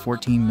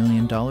 $214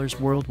 million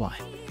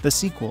worldwide. The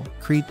sequel,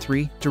 Creed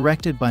 3,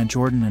 directed by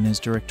Jordan in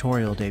his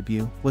directorial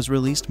debut, was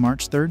released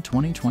March 3,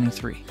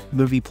 2023.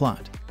 Movie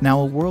plot. Now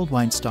a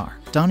worldwide star,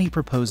 Donnie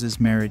proposes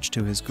marriage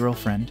to his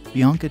girlfriend,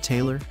 Bianca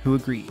Taylor, who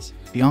agrees.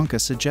 Bianca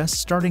suggests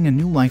starting a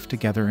new life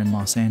together in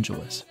Los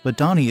Angeles, but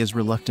Donnie is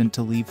reluctant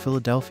to leave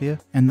Philadelphia,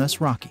 and thus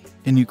Rocky.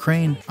 In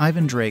Ukraine,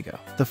 Ivan Drago,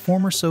 the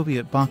former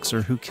Soviet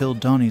boxer who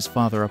killed Donnie's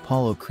father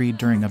Apollo Creed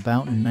during a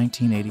bout in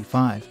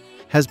 1985,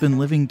 has been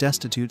living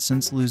destitute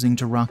since losing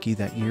to Rocky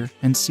that year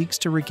and seeks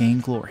to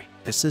regain glory.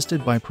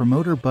 Assisted by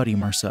promoter Buddy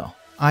Marcel,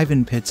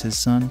 Ivan pits his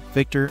son,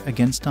 Victor,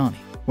 against Donnie.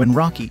 When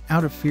Rocky,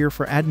 out of fear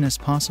for Adonis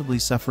possibly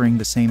suffering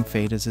the same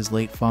fate as his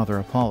late father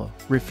Apollo,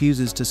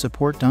 refuses to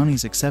support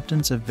Donnie's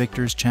acceptance of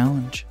Victor's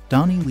challenge,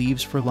 Donnie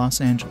leaves for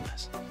Los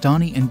Angeles.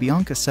 Donnie and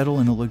Bianca settle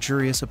in a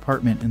luxurious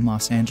apartment in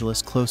Los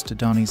Angeles close to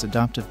Donnie's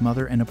adoptive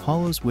mother and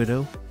Apollo's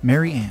widow,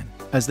 Mary Ann.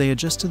 As they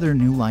adjust to their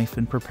new life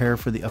and prepare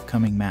for the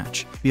upcoming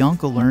match,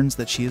 Bianca learns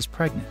that she is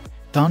pregnant.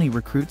 Donnie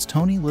recruits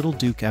Tony Little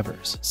Duke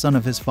Evers, son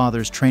of his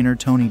father's trainer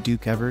Tony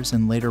Duke Evers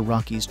and later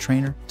Rocky's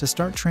trainer, to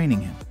start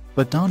training him.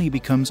 But Donnie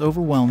becomes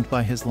overwhelmed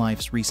by his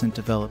life's recent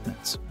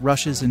developments,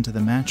 rushes into the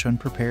match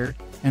unprepared,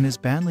 and is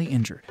badly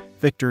injured.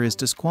 Victor is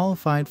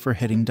disqualified for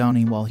hitting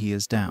Donnie while he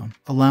is down,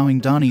 allowing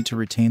Donnie to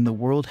retain the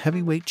World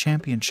Heavyweight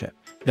Championship.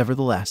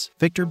 Nevertheless,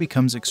 Victor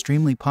becomes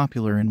extremely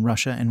popular in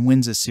Russia and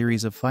wins a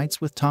series of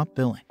fights with top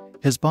billing.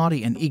 His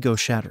body and ego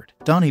shattered,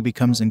 Donnie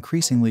becomes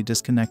increasingly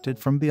disconnected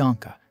from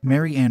Bianca.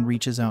 Mary Ann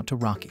reaches out to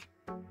Rocky,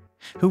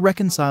 who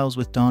reconciles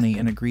with Donnie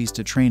and agrees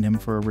to train him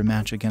for a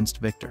rematch against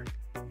Victor,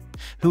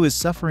 who is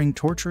suffering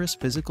torturous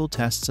physical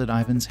tests at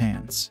Ivan's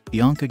hands.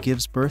 Bianca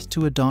gives birth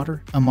to a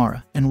daughter,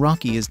 Amara, and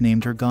Rocky is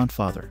named her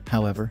godfather.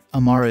 However,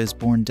 Amara is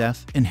born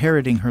deaf,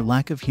 inheriting her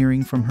lack of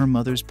hearing from her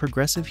mother's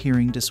progressive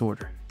hearing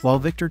disorder. While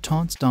Victor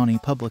taunts Donnie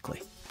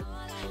publicly,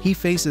 he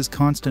faces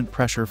constant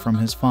pressure from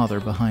his father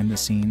behind the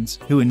scenes,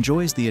 who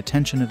enjoys the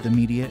attention of the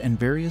media and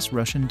various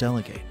Russian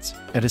delegates.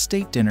 At a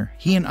state dinner,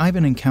 he and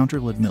Ivan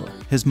encounter Ludmilla,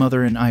 his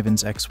mother and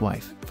Ivan's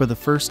ex-wife, for the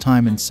first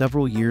time in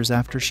several years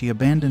after she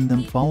abandoned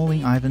them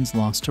following Ivan's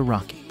loss to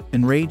Rocky.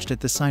 Enraged at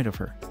the sight of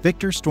her,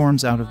 Victor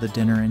storms out of the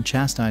dinner and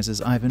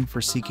chastises Ivan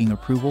for seeking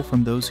approval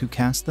from those who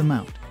cast them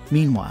out.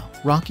 Meanwhile,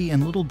 Rocky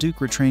and Little Duke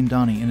retrain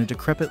Donnie in a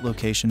decrepit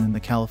location in the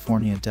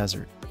California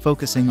desert,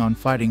 focusing on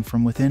fighting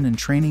from within and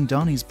training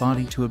Donnie's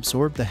body to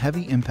absorb the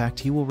heavy impact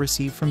he will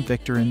receive from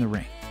Victor in the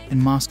ring. In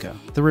Moscow,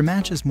 the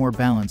rematch is more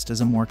balanced as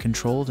a more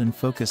controlled and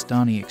focused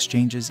Donnie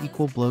exchanges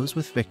equal blows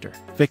with Victor.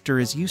 Victor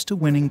is used to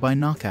winning by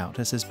knockout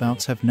as his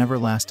bouts have never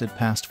lasted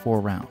past 4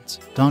 rounds.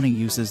 Donnie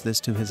uses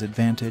this to his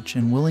advantage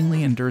and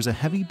willingly endures a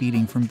heavy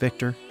beating from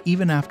Victor,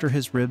 even after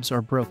his ribs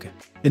are broken.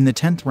 In the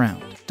 10th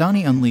round,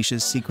 Donnie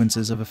unleashes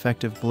sequences of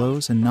effective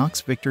blows and knocks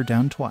Victor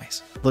down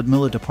twice.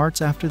 Ludmilla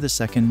departs after the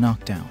second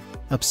knockdown,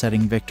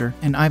 upsetting Victor,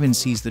 and Ivan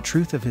sees the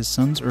truth of his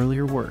son's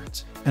earlier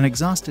words. An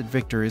exhausted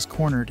Victor is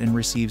cornered and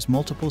receives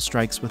multiple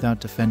strikes without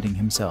defending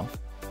himself,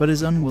 but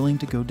is unwilling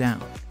to go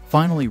down.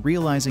 Finally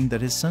realizing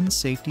that his son's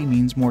safety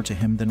means more to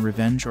him than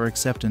revenge or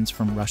acceptance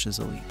from Russia's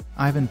elite,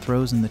 Ivan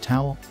throws in the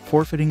towel,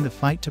 forfeiting the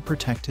fight to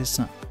protect his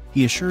son.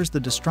 He assures the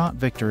distraught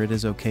Victor it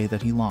is okay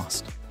that he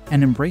lost,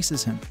 and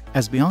embraces him.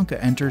 As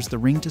Bianca enters the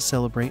ring to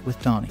celebrate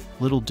with Donnie,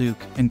 Little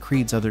Duke, and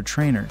Creed's other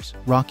trainers,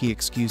 Rocky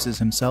excuses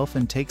himself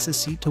and takes a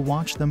seat to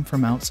watch them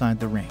from outside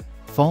the ring.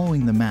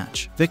 Following the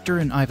match, Victor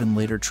and Ivan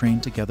later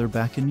trained together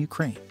back in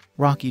Ukraine.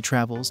 Rocky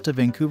travels to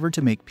Vancouver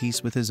to make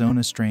peace with his own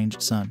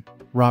estranged son,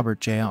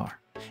 Robert Jr.,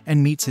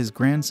 and meets his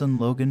grandson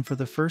Logan for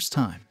the first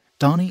time.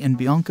 Donnie and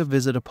Bianca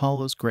visit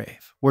Apollo's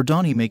grave, where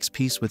Donnie makes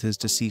peace with his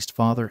deceased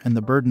father and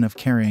the burden of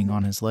carrying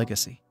on his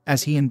legacy,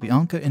 as he and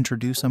Bianca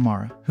introduce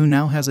Amara, who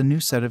now has a new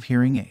set of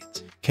hearing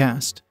aids.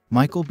 Cast: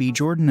 Michael B.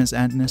 Jordan as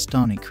Adonis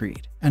Donnie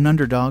Creed, an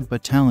underdog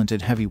but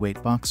talented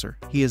heavyweight boxer.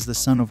 He is the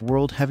son of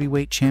world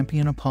heavyweight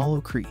champion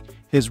Apollo Creed.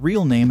 His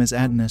real name is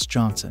Adonis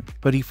Johnson,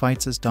 but he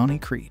fights as Donnie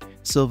Creed.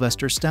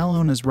 Sylvester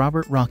Stallone as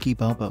Robert Rocky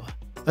Balboa,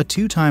 a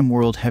two-time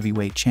world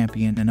heavyweight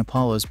champion and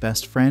Apollo's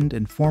best friend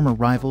and former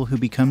rival who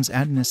becomes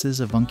Adonis's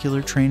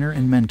avuncular trainer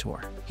and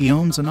mentor. He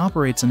owns and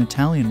operates an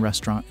Italian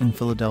restaurant in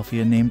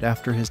Philadelphia named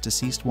after his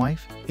deceased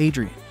wife,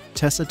 Adrian.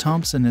 Tessa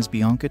Thompson as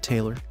Bianca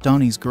Taylor,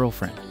 Donnie's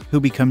girlfriend, who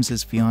becomes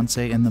his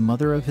fiancée and the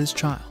mother of his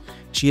child.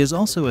 She is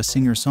also a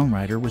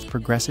singer-songwriter with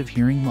progressive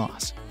hearing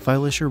loss.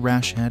 Felicia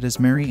Rashad as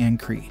Mary Ann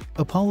Creed,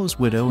 Apollo's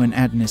widow and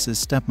Adonis's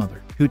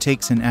stepmother, who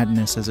takes in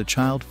Adonis as a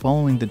child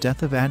following the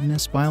death of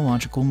Adonis'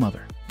 biological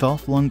mother.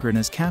 Dolph Lundgren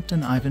as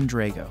Captain Ivan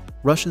Drago,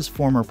 Russia's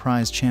former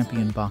prize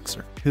champion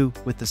boxer, who,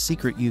 with the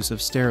secret use of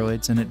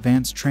steroids and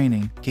advanced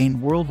training,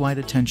 gained worldwide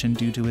attention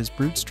due to his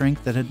brute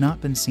strength that had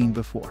not been seen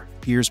before.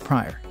 Years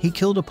prior, he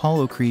killed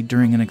Apollo Creed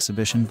during an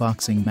exhibition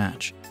boxing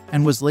match,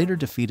 and was later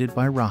defeated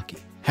by Rocky.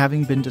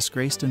 Having been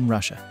disgraced in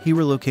Russia, he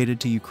relocated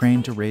to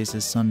Ukraine to raise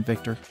his son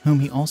Victor, whom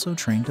he also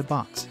trained to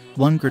box.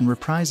 Lundgren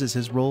reprises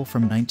his role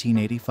from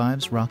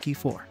 1985's Rocky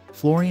IV.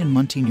 Florian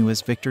Munteanu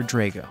as Victor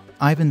Drago,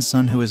 Ivan's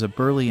son who is a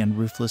burly and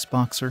ruthless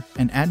boxer,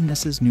 and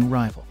Adonis's new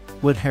rival.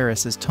 Wood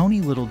Harris as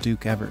Tony Little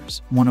Duke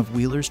Evers, one of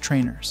Wheeler's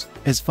trainers.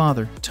 His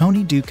father,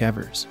 Tony Duke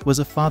Evers, was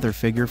a father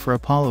figure for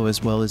Apollo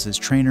as well as his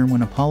trainer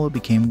when Apollo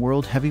became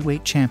world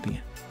heavyweight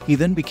champion. He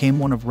then became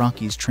one of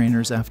Rocky's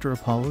trainers after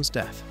Apollo's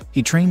death.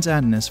 He trains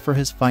Adonis for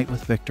his fight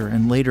with Victor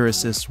and later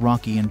assists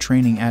Rocky in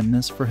training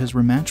Adonis for his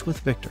rematch with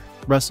Victor.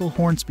 Russell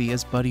Hornsby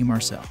as Buddy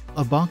Marcel,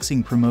 a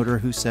boxing promoter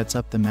who sets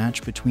up the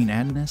match between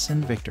Adonis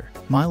and Victor.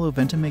 Milo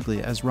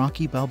Ventimiglia as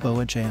Rocky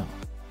Balboa Jr.,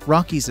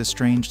 Rocky's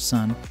estranged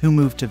son, who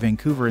moved to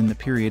Vancouver in the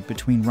period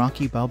between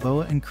Rocky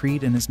Balboa and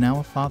Creed and is now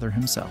a father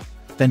himself.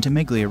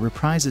 Ventimiglia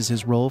reprises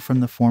his role from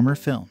the former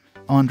film.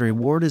 Andre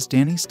Ward as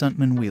Danny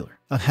Stuntman Wheeler,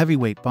 a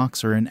heavyweight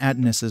boxer and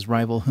Adonis's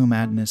rival whom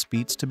Adonis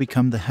beats to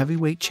become the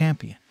heavyweight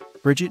champion.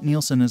 Bridget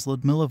Nielsen as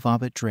Ludmila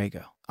Vovit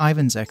Drago,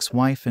 Ivan's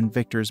ex-wife and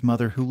Victor's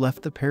mother who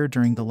left the pair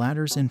during the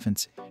latter's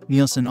infancy.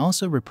 Nielsen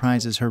also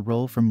reprises her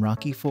role from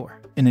Rocky IV.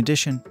 In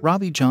addition,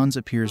 Robbie Johns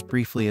appears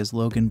briefly as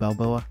Logan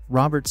Balboa,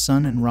 Robert's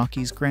son and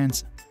Rocky's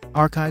grandson.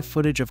 Archive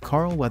footage of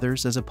Carl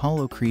Weathers as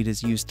Apollo Creed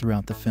is used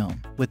throughout the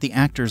film, with the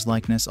actor's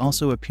likeness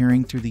also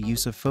appearing through the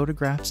use of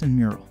photographs and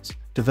murals.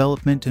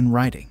 Development and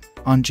writing.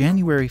 On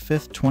January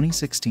 5,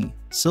 2016,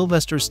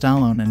 Sylvester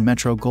Stallone and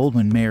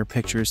Metro-Goldwyn-Mayer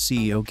Pictures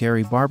CEO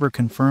Gary Barber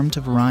confirmed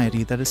to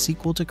Variety that a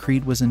sequel to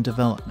Creed was in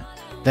development.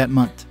 That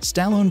month,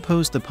 Stallone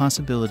posed the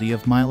possibility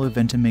of Milo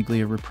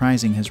Ventimiglia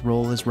reprising his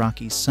role as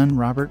Rocky's son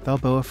Robert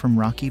Balboa from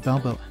Rocky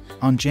Balboa.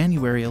 On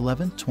January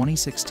 11,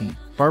 2016,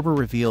 Barber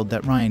revealed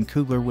that Ryan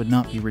Coogler would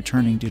not be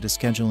returning due to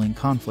scheduling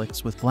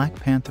conflicts with Black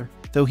Panther,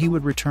 though he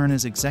would return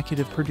as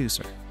executive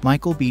producer.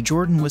 Michael B.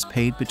 Jordan was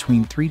paid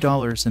between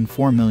 $3 and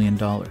 $4 million,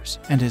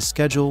 and his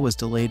schedule was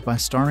delayed by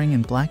starring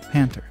in Black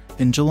Panther.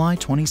 In July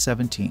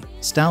 2017,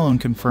 Stallone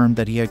confirmed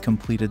that he had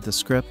completed the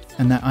script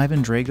and that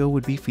Ivan Drago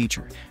would be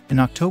featured. In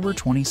October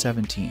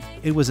 2017,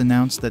 it was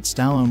announced that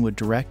Stallone would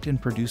direct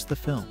and produce the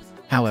film.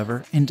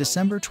 However, in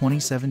December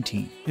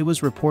 2017, it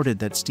was reported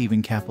that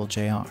Stephen Caple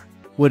Jr.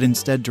 would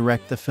instead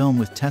direct the film,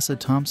 with Tessa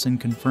Thompson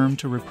confirmed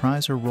to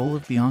reprise her role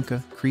of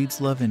Bianca, Creed's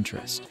love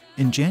interest.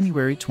 In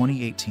January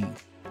 2018,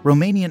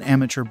 Romanian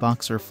amateur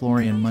boxer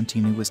Florian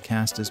Munteanu was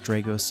cast as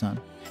Drago's son,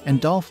 and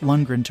Dolph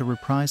Lundgren to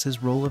reprise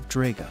his role of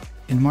Drago.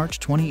 In March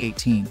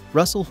 2018,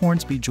 Russell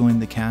Hornsby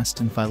joined the cast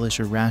and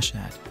Felicia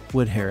Rashad,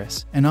 Wood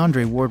Harris, and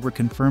Andre Ward were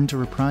confirmed to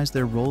reprise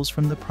their roles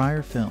from the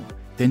prior film.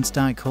 Vince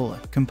Dicola,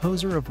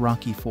 composer of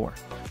Rocky IV,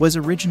 was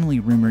originally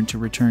rumored to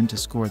return to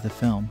score the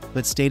film,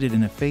 but stated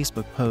in a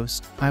Facebook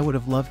post, "I would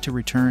have loved to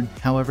return,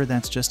 however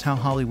that's just how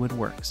Hollywood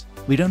works.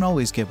 We don't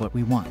always get what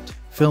we want."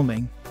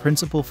 Filming,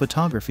 principal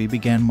photography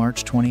began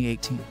March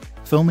 2018.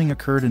 Filming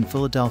occurred in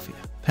Philadelphia,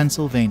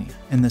 Pennsylvania,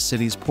 in the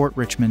city's Port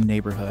Richmond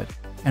neighborhood,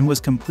 and was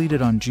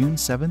completed on June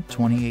 7,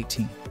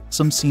 2018.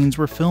 Some scenes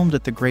were filmed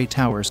at the Grey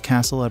Towers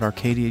Castle at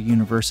Arcadia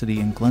University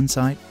in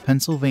Glenside,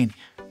 Pennsylvania.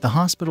 The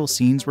hospital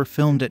scenes were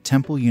filmed at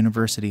Temple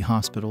University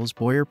Hospital's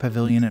Boyer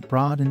Pavilion at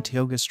Broad and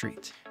Tioga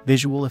Street.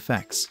 Visual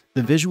effects.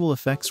 The visual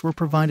effects were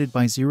provided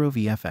by Zero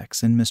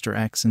VFX and Mr.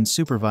 X and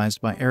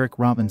supervised by Eric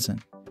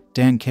Robinson,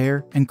 Dan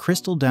Kerr, and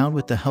Crystal Dowd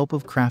with the help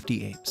of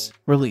Crafty Apes.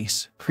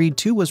 Release. Creed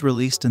 2 was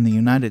released in the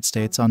United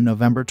States on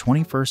November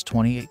 21,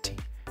 2018.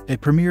 It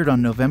premiered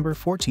on November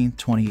 14,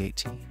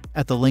 2018,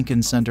 at the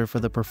Lincoln Center for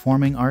the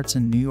Performing Arts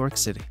in New York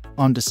City.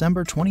 On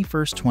December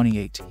 21,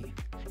 2018,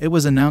 it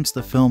was announced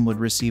the film would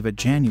receive a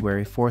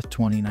January 4,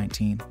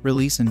 2019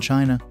 release in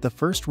China, the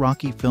first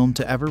Rocky film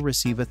to ever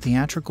receive a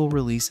theatrical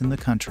release in the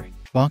country.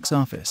 Box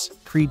office.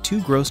 Creed 2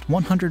 grossed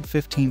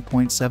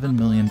 $115.7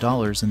 million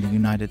in the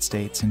United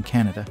States and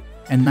Canada,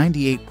 and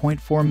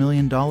 $98.4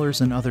 million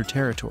in other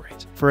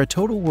territories, for a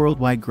total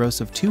worldwide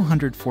gross of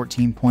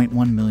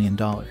 $214.1 million,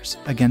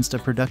 against a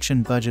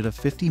production budget of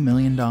 $50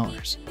 million.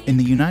 In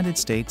the United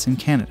States and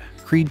Canada,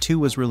 Creed 2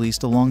 was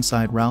released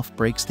alongside Ralph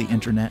Breaks the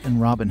Internet and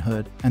Robin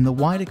Hood and the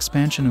wide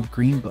expansion of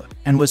Green Book,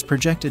 and was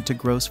projected to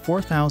gross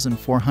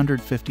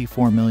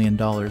 $4,454 million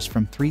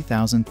from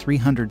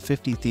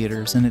 3,350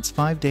 theaters in its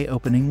 5-day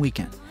opening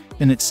weekend.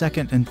 In its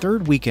second and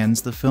third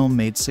weekends, the film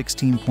made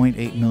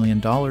 $16.8 million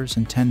and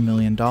 $10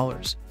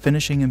 million,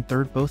 finishing in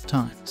third both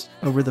times.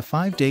 Over the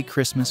 5-day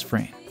Christmas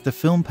frame, the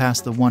film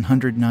passed the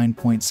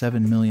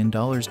 $109.7 million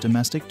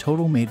domestic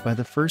total made by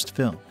the first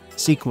film.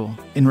 Sequel.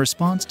 In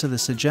response to the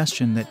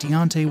suggestion that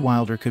Deontay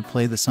Wilder could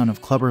play the son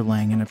of Clubber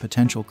Lang in a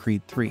potential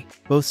Creed 3,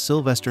 both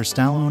Sylvester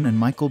Stallone and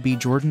Michael B.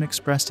 Jordan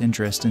expressed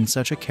interest in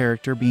such a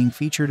character being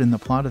featured in the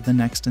plot of the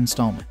next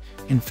installment.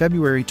 In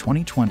February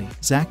 2020,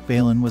 Zach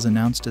Balan was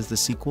announced as the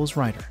sequel's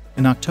writer.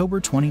 In October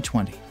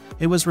 2020,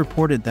 it was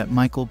reported that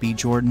Michael B.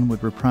 Jordan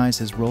would reprise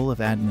his role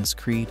of Adonis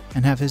Creed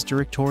and have his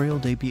directorial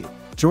debut.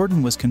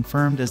 Jordan was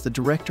confirmed as the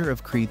director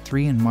of Creed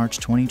 3 in March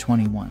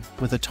 2021,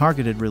 with a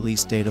targeted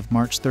release date of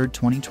March 3,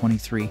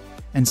 2023,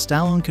 and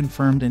Stallone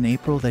confirmed in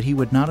April that he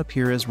would not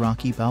appear as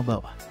Rocky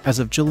Balboa. As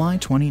of July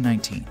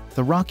 2019,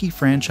 the Rocky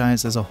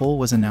franchise as a whole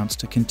was announced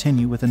to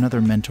continue with another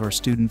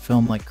mentor-student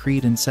film like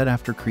Creed and set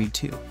after Creed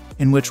 2,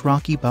 in which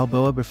Rocky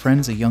Balboa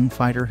befriends a young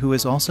fighter who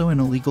is also an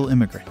illegal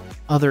immigrant.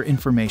 Other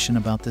information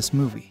about this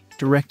movie.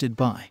 Directed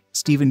by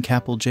Stephen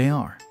Caple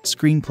Jr.,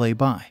 screenplay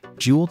by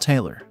Jewel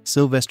Taylor,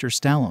 Sylvester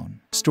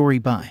Stallone, story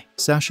by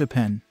Sascha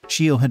Penn,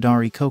 Cheo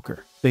Hodari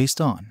Coker, based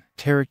on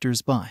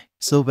characters by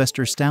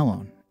Sylvester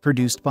Stallone,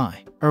 produced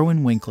by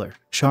Irwin Winkler,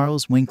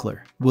 Charles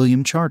Winkler,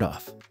 William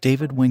Chartoff,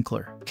 David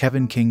Winkler,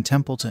 Kevin King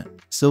Templeton,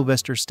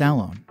 Sylvester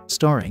Stallone,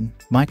 starring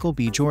Michael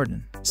B.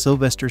 Jordan,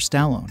 Sylvester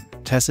Stallone,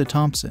 Tessa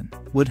Thompson,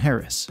 Wood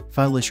Harris,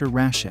 Felicia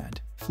Rashad,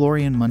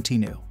 Florian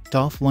Munteanu,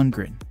 Dolph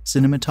Lundgren.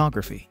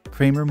 Cinematography,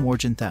 Kramer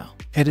Morgenthau.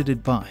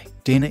 Edited by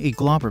Dana E.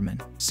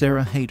 Glauberman,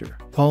 Sarah Hayter,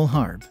 Paul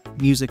Harb.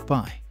 Music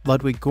by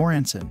Ludwig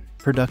Göransson.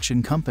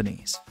 Production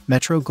companies,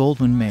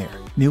 Metro-Goldwyn-Mayer,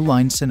 New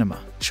Line Cinema,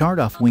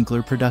 Chartoff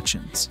Winkler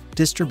Productions.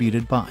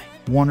 Distributed by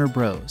Warner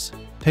Bros.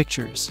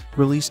 Pictures.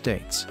 Release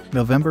dates,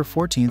 November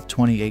 14,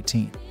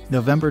 2018,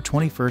 November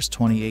 21,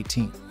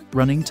 2018.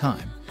 Running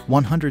time,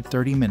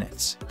 130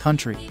 minutes.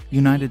 Country,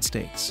 United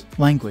States.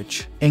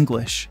 Language,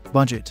 English.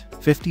 Budget,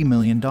 $50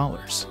 million.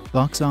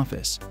 Box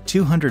office,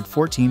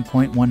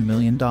 $214.1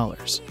 million.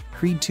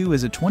 Creed 2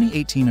 is a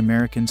 2018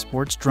 American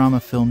sports drama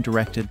film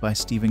directed by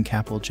Stephen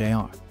Caple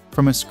Jr.,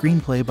 from a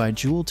screenplay by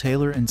Jewel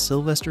Taylor and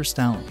Sylvester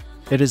Stallone.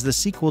 It is the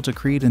sequel to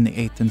Creed and the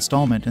 8th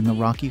installment in the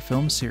Rocky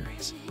film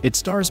series. It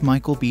stars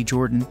Michael B.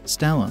 Jordan,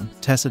 Stallone,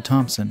 Tessa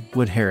Thompson,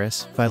 Wood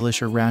Harris,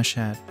 Felicia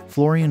Rashad,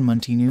 Florian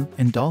Munteanu,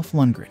 and Dolph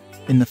Lundgren.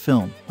 In the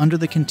film, under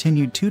the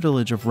continued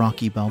tutelage of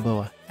Rocky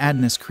Balboa,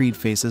 Adonis Creed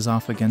faces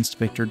off against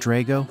Victor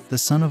Drago, the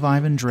son of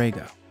Ivan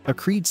Drago. A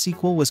Creed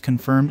sequel was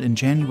confirmed in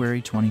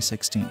January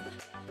 2016,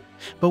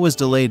 but was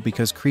delayed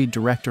because Creed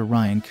director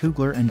Ryan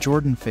Coogler and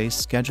Jordan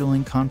faced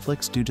scheduling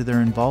conflicts due to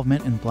their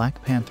involvement in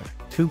Black Panther.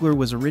 Coogler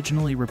was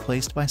originally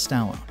replaced by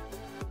Stallone,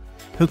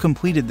 who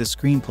completed the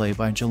screenplay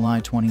by July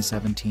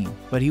 2017,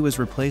 but he was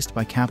replaced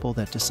by Caple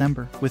that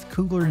December, with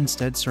Coogler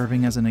instead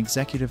serving as an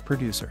executive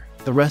producer.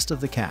 The rest of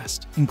the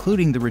cast,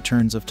 including the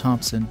returns of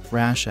Thompson,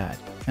 Rashad,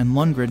 and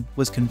Lundgren,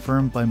 was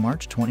confirmed by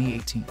March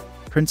 2018.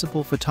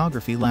 Principal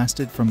photography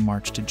lasted from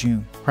March to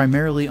June,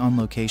 primarily on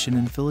location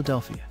in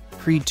Philadelphia.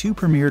 Creed 2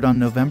 premiered on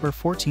November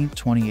 14,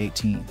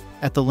 2018,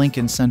 at the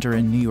Lincoln Center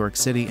in New York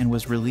City and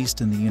was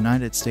released in the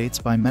United States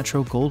by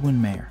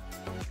Metro-Goldwyn-Mayer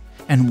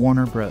and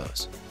Warner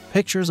Bros.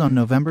 Pictures on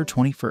November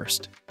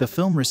 21st. The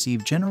film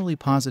received generally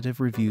positive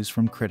reviews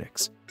from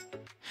critics,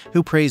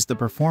 who praised the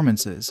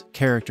performances,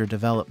 character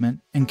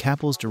development, and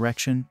Caple's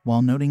direction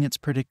while noting its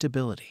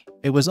predictability.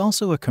 It was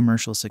also a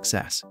commercial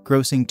success,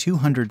 grossing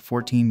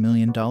 $214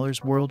 million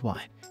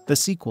worldwide. The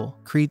sequel,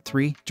 Creed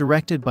 3,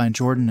 directed by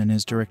Jordan in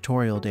his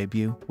directorial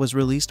debut, was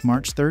released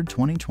March 3,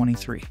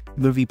 2023.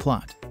 Movie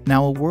plot.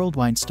 Now a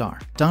worldwide star,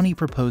 Donnie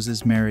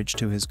proposes marriage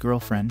to his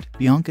girlfriend,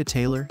 Bianca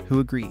Taylor, who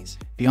agrees.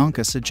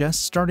 Bianca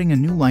suggests starting a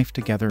new life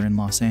together in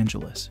Los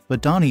Angeles,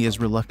 but Donnie is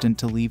reluctant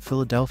to leave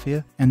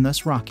Philadelphia, and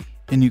thus Rocky,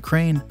 In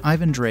Ukraine,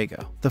 Ivan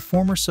Drago, the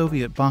former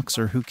Soviet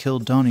boxer who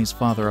killed Donnie's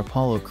father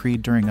Apollo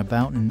Creed during a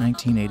bout in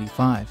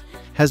 1985,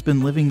 has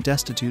been living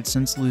destitute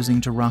since losing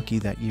to Rocky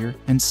that year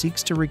and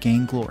seeks to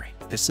regain glory.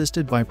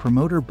 Assisted by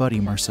promoter Buddy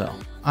Marcel,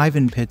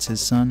 Ivan pits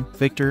his son,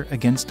 Victor,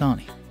 against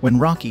Donnie. When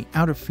Rocky,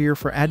 out of fear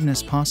for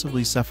Adonis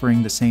possibly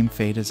suffering the same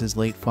fate as his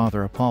late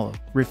father Apollo,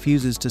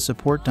 refuses to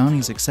support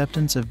Donnie's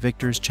acceptance of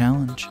Victor's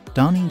challenge,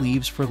 Donnie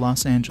leaves for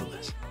Los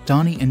Angeles.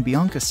 Donnie and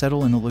Bianca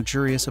settle in a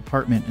luxurious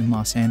apartment in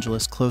Los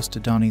Angeles close to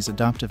Donnie's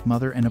adoptive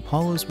mother and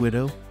Apollo's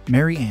widow,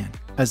 Mary Ann.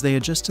 As they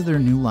adjust to their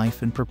new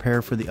life and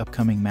prepare for the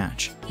upcoming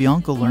match,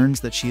 Bianca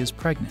learns that she is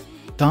pregnant.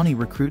 Donnie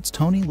recruits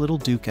Tony Little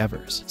Duke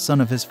Evers, son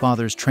of his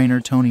father's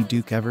trainer Tony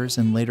Duke Evers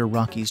and later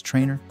Rocky's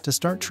trainer, to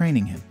start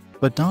training him.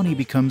 But Donnie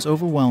becomes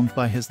overwhelmed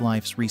by his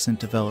life's recent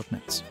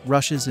developments,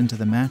 rushes into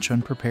the match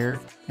unprepared,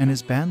 and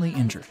is badly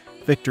injured.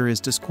 Victor is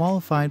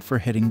disqualified for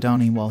hitting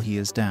Donnie while he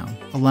is down,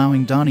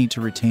 allowing Donnie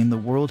to retain the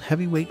World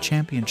Heavyweight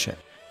Championship.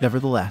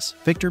 Nevertheless,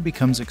 Victor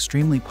becomes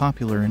extremely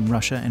popular in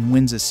Russia and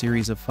wins a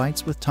series of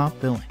fights with top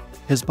billing.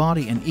 His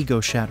body and ego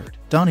shattered,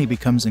 Donnie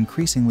becomes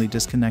increasingly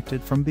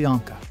disconnected from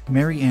Bianca.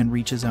 Mary Ann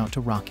reaches out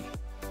to Rocky,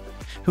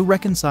 who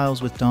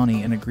reconciles with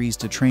Donnie and agrees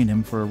to train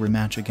him for a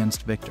rematch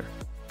against Victor,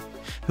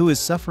 who is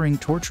suffering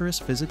torturous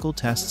physical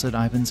tests at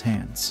Ivan's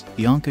hands.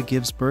 Bianca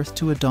gives birth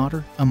to a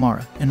daughter,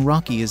 Amara, and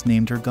Rocky is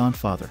named her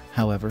godfather.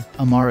 However,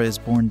 Amara is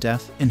born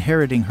deaf,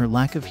 inheriting her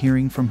lack of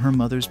hearing from her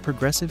mother's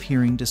progressive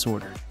hearing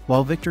disorder.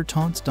 While Victor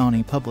taunts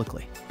Donnie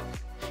publicly,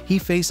 he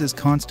faces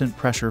constant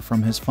pressure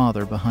from his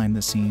father behind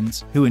the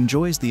scenes, who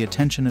enjoys the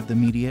attention of the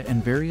media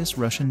and various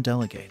Russian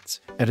delegates.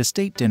 At a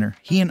state dinner,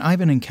 he and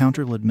Ivan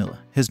encounter Ludmila,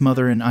 his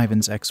mother and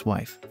Ivan's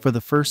ex-wife, for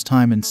the first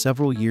time in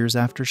several years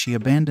after she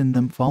abandoned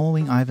them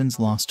following Ivan's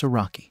loss to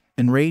Rocky.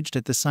 Enraged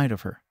at the sight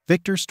of her,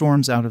 Victor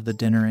storms out of the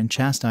dinner and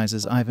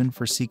chastises Ivan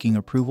for seeking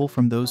approval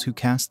from those who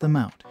cast them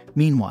out.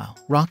 Meanwhile,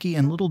 Rocky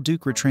and Little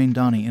Duke retrain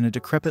Donnie in a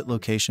decrepit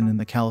location in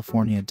the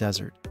California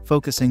desert,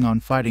 focusing on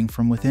fighting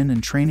from within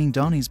and training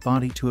Donnie's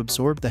body to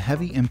absorb the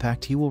heavy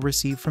impact he will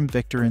receive from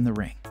Victor in the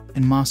ring.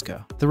 In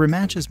Moscow, the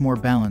rematch is more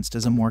balanced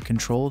as a more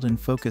controlled and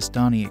focused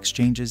Donnie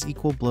exchanges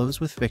equal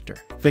blows with Victor.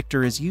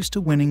 Victor is used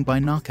to winning by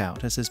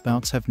knockout as his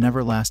bouts have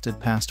never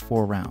lasted past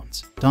 4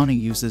 rounds. Donnie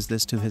uses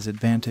this to his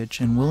advantage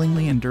and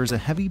willingly endures a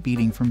heavy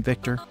beating from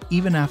Victor,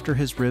 even after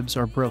his ribs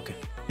are broken.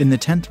 In the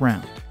 10th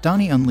round,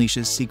 Donnie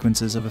unleashes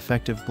sequences of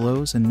effective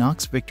blows and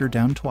knocks Victor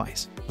down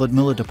twice.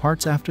 Ludmila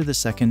departs after the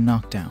second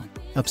knockdown,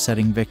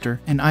 upsetting Victor,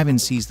 and Ivan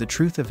sees the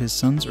truth of his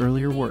son's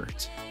earlier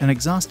words. An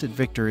exhausted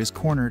Victor is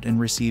cornered and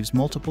receives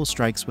multiple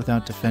strikes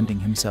without defending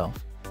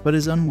himself, but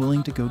is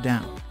unwilling to go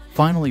down.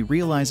 Finally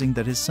realizing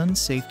that his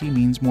son's safety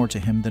means more to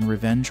him than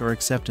revenge or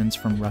acceptance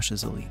from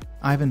Russia's elite,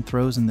 Ivan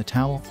throws in the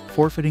towel,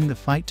 forfeiting the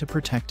fight to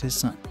protect his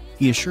son.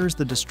 He assures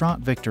the distraught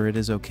Victor it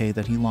is okay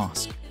that he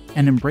lost,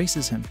 and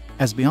embraces him.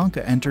 As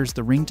Bianca enters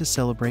the ring to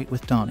celebrate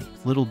with Donnie,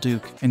 Little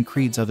Duke, and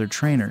Creed's other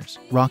trainers,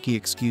 Rocky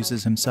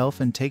excuses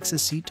himself and takes a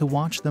seat to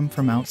watch them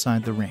from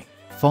outside the ring.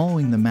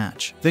 Following the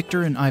match,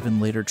 Victor and Ivan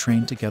later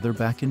train together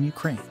back in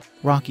Ukraine.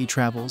 Rocky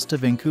travels to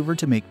Vancouver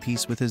to make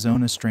peace with his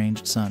own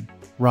estranged son,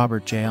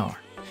 Robert Jr.,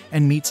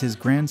 and meets his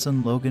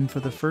grandson Logan for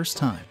the first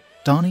time.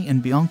 Donnie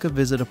and Bianca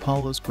visit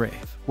Apollo's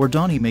grave, where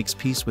Donnie makes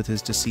peace with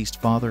his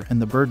deceased father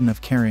and the burden of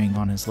carrying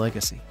on his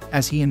legacy,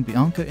 as he and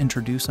Bianca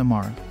introduce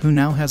Amara, who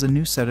now has a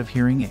new set of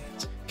hearing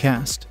aids.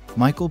 Cast: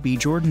 Michael B.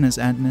 Jordan as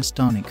Adonis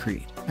Donnie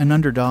Creed, an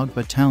underdog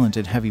but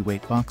talented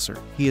heavyweight boxer.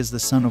 He is the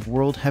son of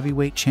world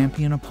heavyweight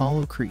champion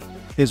Apollo Creed.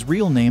 His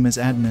real name is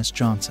Adonis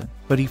Johnson,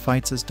 but he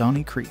fights as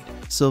Donnie Creed.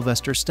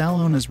 Sylvester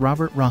Stallone as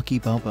Robert Rocky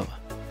Balboa,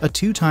 a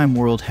 2-time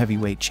world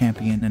heavyweight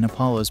champion and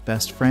Apollo's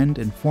best friend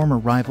and former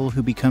rival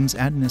who becomes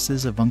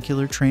Adonis's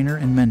avuncular trainer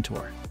and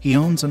mentor. He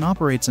owns and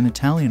operates an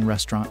Italian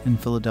restaurant in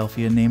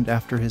Philadelphia named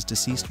after his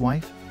deceased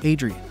wife,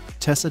 Adrian.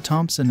 Tessa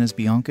Thompson as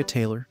Bianca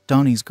Taylor,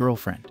 Donnie's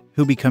girlfriend,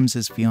 who becomes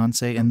his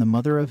fiancée and the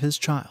mother of his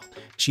child.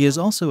 She is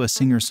also a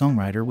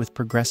singer-songwriter with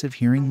progressive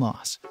hearing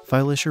loss.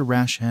 Felicia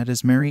Rashad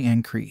as Mary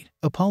Ann Creed,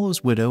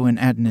 Apollo's widow and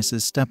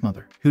Adonis's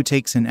stepmother, who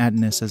takes in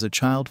Adonis as a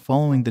child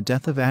following the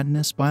death of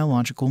Adonis'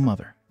 biological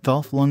mother.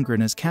 Dolph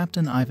Lundgren as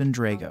Captain Ivan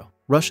Drago,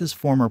 Russia's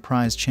former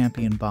prize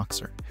champion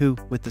boxer, who,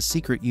 with the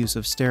secret use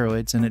of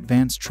steroids and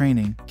advanced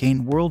training,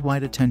 gained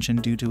worldwide attention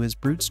due to his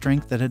brute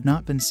strength that had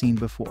not been seen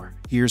before.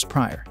 Years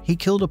prior, he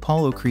killed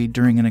Apollo Creed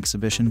during an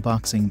exhibition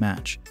boxing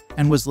match,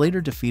 and was later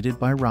defeated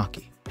by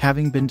Rocky.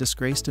 Having been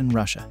disgraced in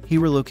Russia, he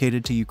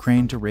relocated to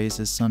Ukraine to raise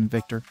his son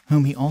Victor,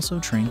 whom he also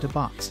trained to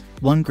box.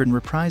 Lundgren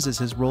reprises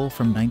his role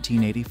from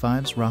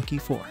 1985's Rocky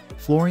IV.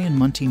 Florian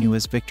Munteanu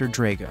as Victor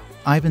Drago,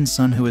 Ivan's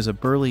son who is a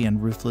burly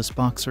and ruthless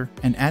boxer,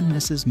 and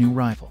Adonis's new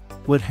rival.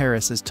 Wood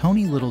Harris as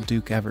Tony Little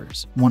Duke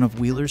Evers, one of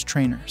Wheeler's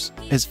trainers.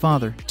 His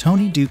father,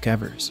 Tony Duke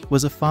Evers,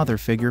 was a father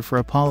figure for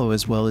Apollo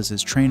as well as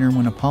his trainer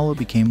when Apollo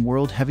became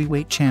world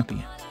heavyweight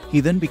champion. He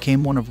then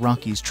became one of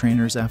Rocky's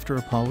trainers after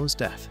Apollo's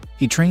death.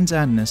 He trains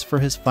Adonis for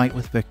his fight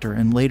with Victor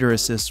and later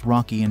assists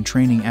Rocky in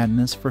training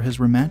Adonis for his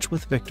rematch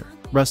with Victor.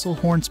 Russell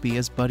Hornsby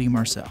as Buddy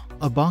Marcel,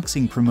 a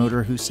boxing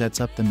promoter who sets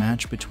up the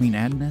match between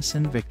Adonis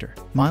and Victor.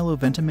 Milo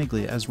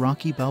Ventimiglia as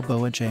Rocky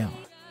Balboa Jr.,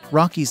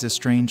 Rocky's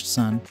estranged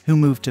son, who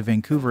moved to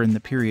Vancouver in the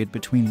period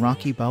between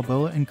Rocky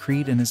Balboa and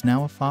Creed and is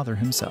now a father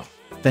himself.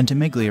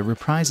 Ventimiglia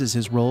reprises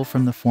his role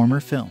from the former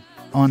film.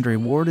 Andre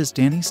Ward as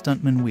Danny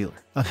Stuntman Wheeler,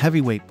 a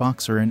heavyweight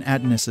boxer and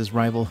Adonis's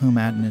rival whom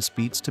Adonis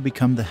beats to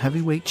become the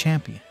heavyweight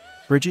champion.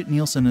 Bridget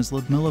Nielsen as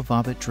Ludmila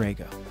Vovit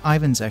Drago,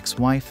 Ivan's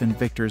ex-wife and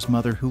Victor's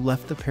mother who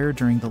left the pair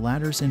during the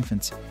latter's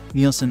infancy.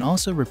 Nielsen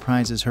also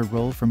reprises her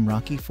role from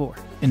Rocky IV.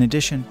 In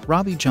addition,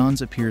 Robbie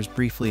Johns appears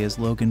briefly as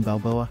Logan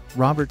Balboa,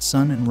 Robert's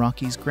son and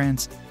Rocky's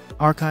grandson.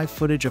 Archive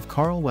footage of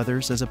Carl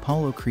Weathers as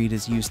Apollo Creed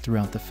is used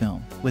throughout the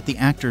film, with the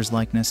actor's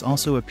likeness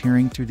also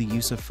appearing through the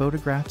use of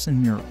photographs and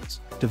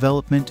murals.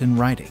 Development and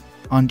writing.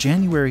 On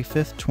January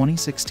 5,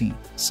 2016,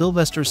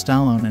 Sylvester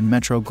Stallone and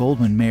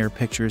Metro-Goldwyn-Mayer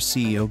Pictures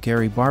CEO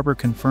Gary Barber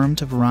confirmed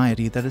to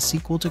Variety that a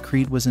sequel to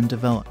Creed was in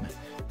development.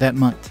 That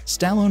month,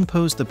 Stallone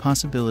posed the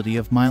possibility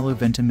of Milo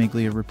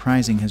Ventimiglia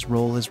reprising his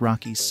role as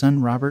Rocky's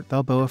son Robert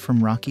Balboa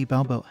from Rocky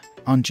Balboa.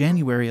 On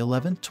January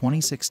 11,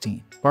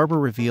 2016, Barber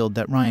revealed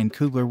that Ryan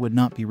Coogler would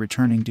not be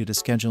returning due to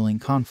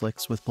scheduling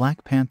conflicts with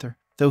Black Panther,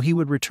 though he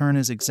would return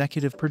as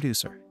executive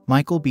producer.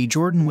 Michael B.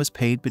 Jordan was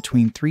paid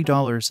between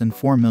 $3 and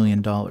 $4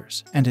 million,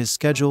 and his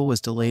schedule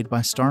was delayed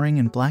by starring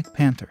in Black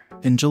Panther.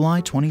 In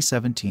July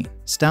 2017,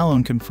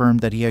 Stallone confirmed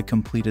that he had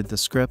completed the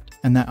script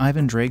and that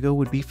Ivan Drago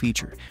would be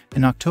featured.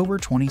 In October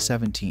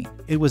 2017,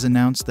 it was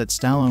announced that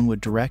Stallone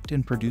would direct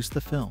and produce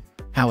the film.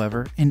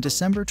 However, in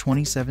December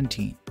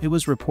 2017, it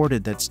was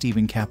reported that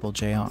Stephen Caple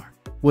Jr.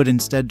 would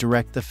instead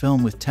direct the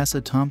film, with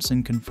Tessa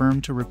Thompson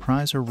confirmed to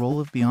reprise her role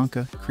of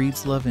Bianca,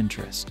 Creed's love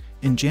interest.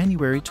 In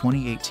January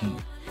 2018,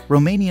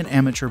 Romanian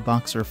amateur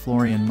boxer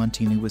Florian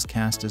Munteanu was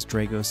cast as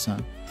Drago's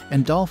son,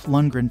 and Dolph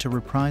Lundgren to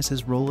reprise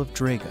his role of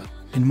Drago.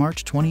 In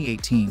March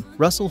 2018,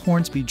 Russell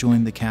Hornsby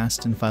joined the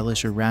cast and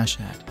Felicia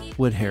Rashad,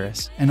 Wood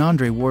Harris, and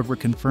Andre Ward were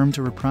confirmed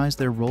to reprise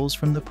their roles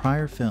from the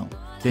prior film.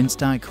 Vince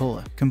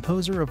Dicola,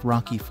 composer of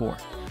Rocky IV,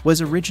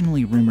 was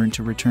originally rumored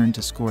to return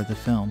to score the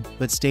film,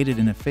 but stated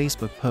in a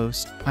Facebook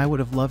post, "I would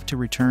have loved to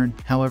return,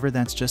 however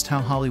that's just how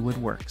Hollywood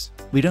works.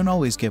 We don't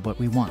always get what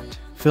we want."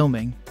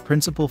 Filming,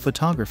 principal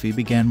photography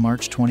began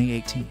March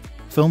 2018.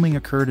 Filming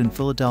occurred in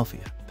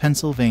Philadelphia,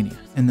 Pennsylvania,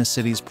 in the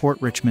city's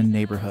Port Richmond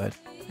neighborhood,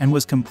 and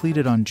was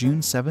completed on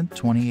June 7,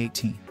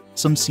 2018.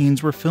 Some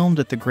scenes were filmed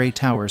at the Gray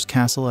Towers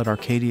Castle at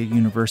Arcadia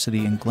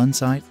University in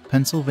Glenside,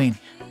 Pennsylvania.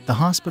 The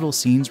hospital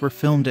scenes were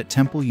filmed at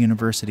Temple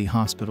University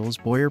Hospital's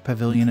Boyer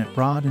Pavilion at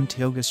Broad and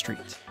Tioga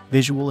Street.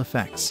 Visual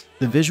effects.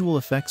 The visual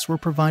effects were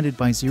provided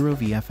by Zero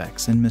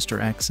VFX and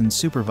Mr. X and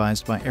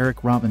supervised by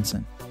Eric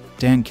Robinson,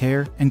 Dan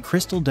Kerr, and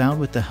Crystal Dowd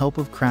with the help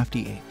of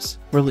Crafty Apes.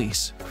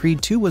 Release. Creed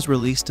II was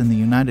released in the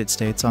United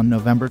States on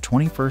November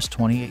 21,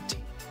 2018.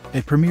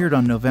 It premiered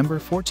on November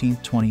 14,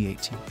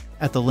 2018,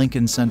 at the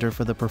Lincoln Center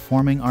for the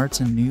Performing Arts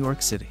in New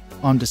York City.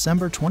 On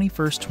December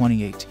 21,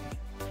 2018,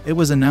 it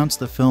was announced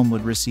the film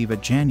would receive a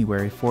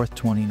January 4,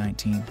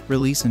 2019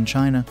 release in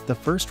China, the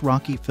first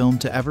Rocky film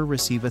to ever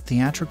receive a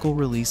theatrical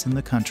release in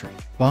the country.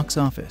 Box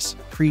office.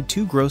 Creed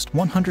II grossed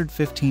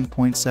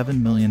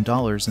 $115.7 million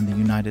in the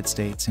United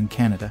States and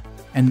Canada,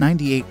 and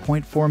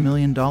 $98.4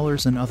 million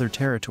in other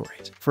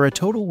territories, for a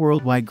total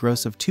worldwide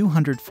gross of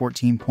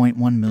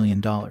 $214.1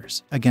 million,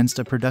 against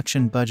a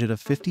production budget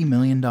of $50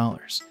 million.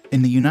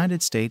 In the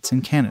United States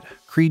and Canada,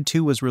 Creed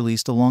II was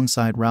released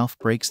alongside Ralph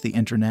Breaks the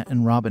Internet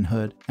and Robin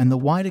Hood and the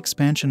wide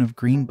expansion of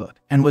Green Book,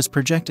 and was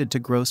projected to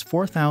gross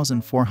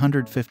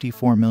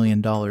 $4,454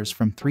 million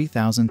from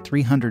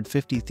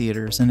 3,350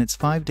 theaters in its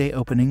 5-day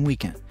opening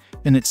weekend.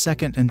 In its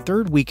second and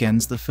third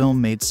weekends, the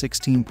film made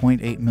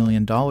 $16.8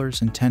 million and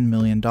 $10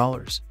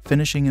 million,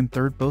 finishing in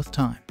third both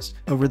times.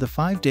 Over the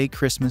 5-day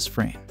Christmas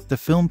frame, the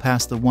film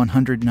passed the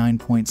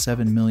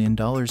 $109.7 million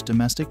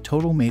domestic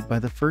total made by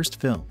the first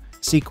film.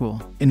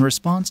 Sequel. In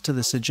response to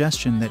the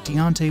suggestion that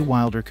Deontay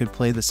Wilder could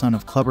play the son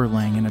of Clubber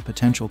Lang in a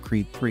potential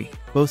Creed III,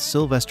 both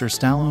Sylvester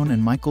Stallone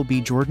and Michael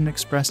B. Jordan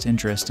expressed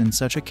interest in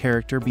such a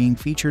character being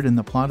featured in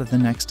the plot of the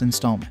next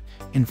installment.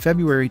 In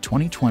February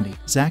 2020,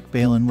 Zach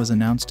Balan was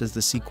announced as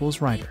the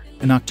sequel's writer.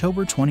 In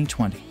October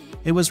 2020,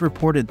 it was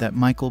reported that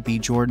Michael B.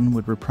 Jordan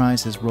would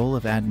reprise his role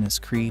of Adonis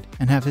Creed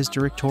and have his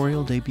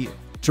directorial debut.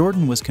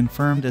 Jordan was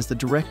confirmed as the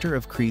director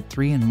of Creed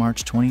III in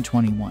March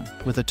 2021,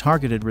 with a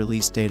targeted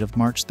release date of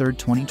March 3,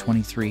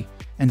 2023,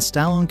 and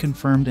Stallone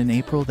confirmed in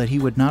April that he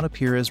would not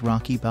appear as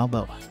Rocky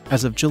Balboa.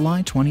 As of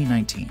July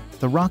 2019,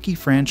 the Rocky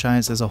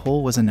franchise as a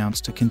whole was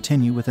announced to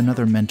continue with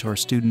another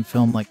mentor-student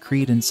film like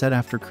Creed and set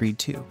after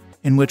Creed II,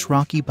 in which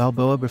Rocky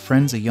Balboa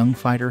befriends a young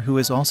fighter who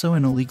is also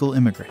an illegal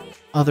immigrant.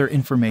 Other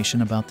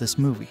information about this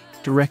movie.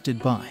 Directed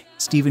by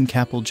Stephen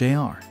Caple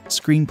Jr.,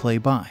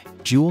 screenplay by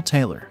Jewel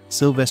Taylor,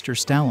 Sylvester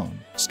Stallone,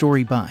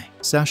 story by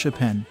Sascha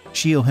Penn,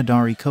 Cheo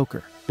Hodari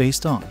Coker,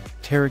 based on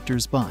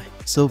characters by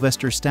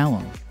Sylvester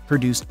Stallone,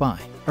 Produced by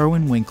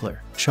Irwin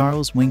Winkler,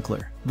 Charles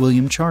Winkler,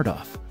 William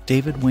Chartoff,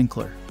 David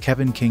Winkler,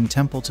 Kevin King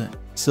Templeton,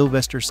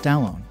 Sylvester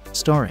Stallone,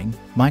 starring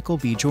Michael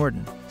B.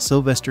 Jordan,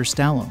 Sylvester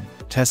Stallone,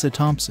 Tessa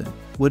Thompson,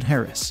 Wood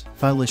Harris,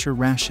 Felicia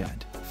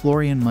Rashad,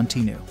 Florian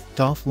Munteanu,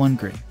 Dolph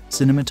Lundgren.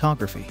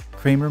 Cinematography,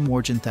 Kramer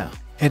Morgenthau.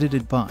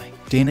 Edited by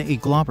Dana E.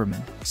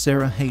 Glauberman,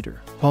 Sarah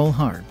Hayter, Paul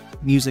Hard.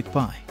 Music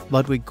by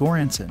Ludwig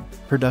Göransson.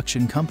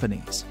 Production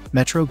companies,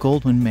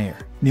 Metro-Goldwyn-Mayer,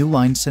 New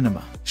Line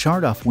Cinema,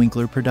 Chartoff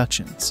Winkler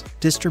Productions.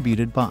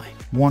 Distributed by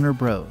Warner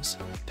Bros.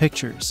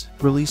 Pictures.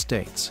 Release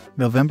dates,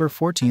 November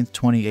 14,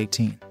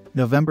 2018,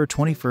 November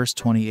 21,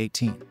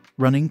 2018.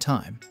 Running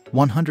time,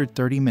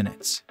 130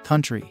 minutes.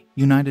 Country,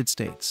 United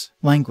States.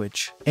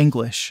 Language,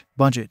 English.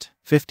 Budget,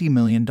 $50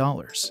 million.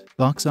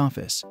 Box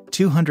office,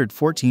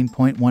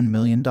 $214.1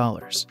 million.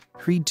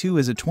 Creed II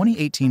is a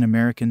 2018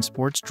 American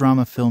sports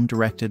drama film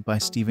directed by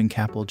Stephen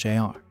Caple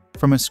Jr.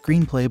 from a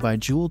screenplay by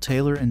Jewel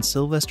Taylor and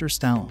Sylvester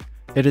Stallone.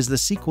 It is the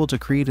sequel to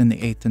Creed and the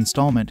 8th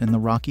installment in the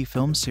Rocky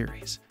film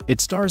series.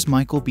 It stars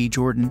Michael B.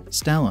 Jordan,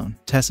 Stallone,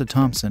 Tessa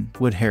Thompson,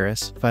 Wood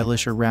Harris,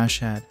 Felicia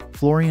Rashad,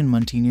 Florian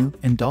Munteanu,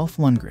 and Dolph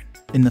Lundgren.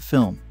 In the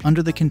film,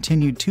 under the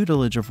continued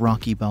tutelage of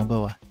Rocky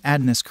Balboa,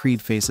 Adonis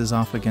Creed faces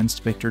off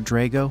against Victor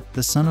Drago,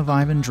 the son of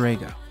Ivan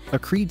Drago. A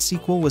Creed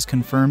sequel was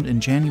confirmed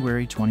in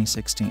January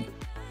 2016,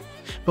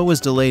 but was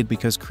delayed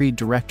because Creed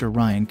director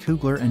Ryan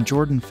Coogler and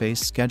Jordan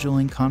faced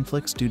scheduling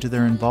conflicts due to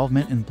their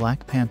involvement in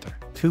Black Panther.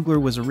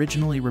 Coogler was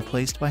originally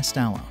replaced by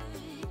Stallone,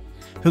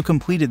 who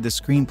completed the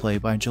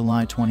screenplay by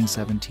July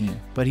 2017,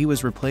 but he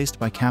was replaced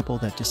by Caple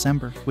that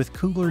December, with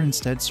Coogler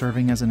instead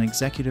serving as an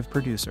executive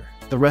producer.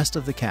 The rest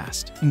of the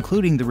cast,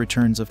 including the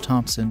returns of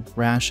Thompson,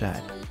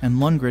 Rashad, and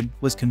Lundgren,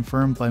 was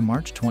confirmed by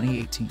March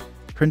 2018.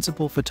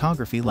 Principal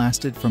photography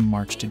lasted from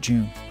March to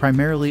June,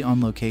 primarily on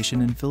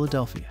location in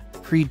Philadelphia.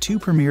 Creed II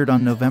premiered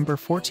on November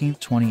 14,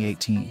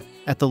 2018,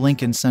 at the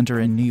Lincoln Center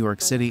in New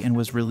York City and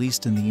was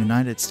released in the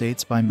United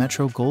States by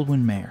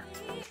Metro-Goldwyn-Mayer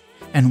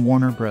and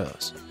Warner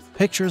Bros.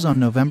 Pictures on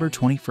November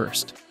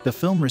 21st. The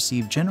film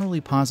received generally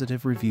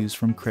positive reviews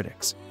from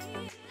critics,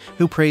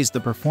 who praised the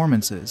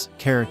performances,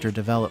 character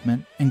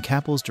development, and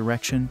Caple's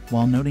direction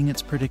while noting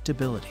its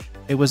predictability.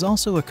 It was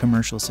also a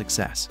commercial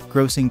success,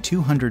 grossing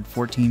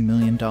 $214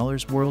 million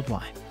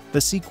worldwide.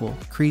 The sequel,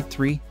 Creed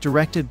III,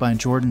 directed by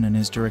Jordan in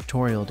his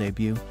directorial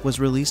debut, was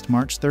released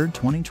March 3,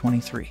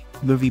 2023.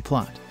 Movie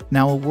plot.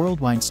 Now a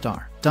worldwide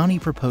star, Donnie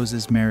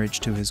proposes marriage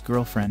to his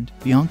girlfriend,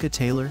 Bianca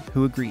Taylor,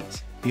 who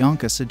agrees.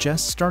 Bianca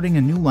suggests starting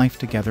a new life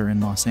together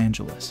in Los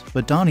Angeles,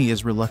 but Donnie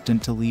is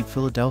reluctant to leave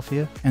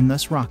Philadelphia and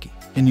thus Rocky.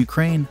 In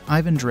Ukraine,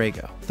 Ivan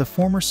Drago, the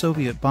former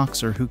Soviet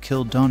boxer who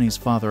killed Donnie's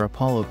father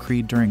Apollo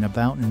Creed during a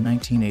bout in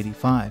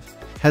 1985,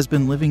 has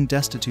been living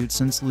destitute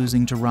since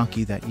losing to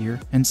Rocky that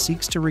year and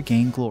seeks to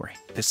regain glory.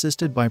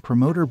 Assisted by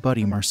promoter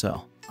Buddy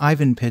Marcel,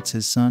 Ivan pits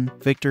his son,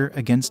 Victor,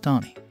 against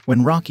Donnie.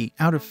 When Rocky,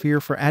 out of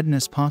fear for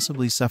Adonis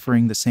possibly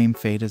suffering the same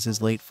fate as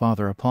his late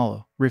father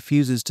Apollo,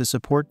 refuses to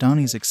support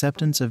Donnie's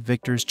acceptance of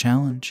Victor's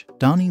challenge,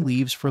 Donnie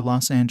leaves for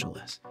Los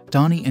Angeles.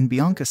 Donnie and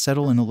Bianca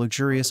settle in a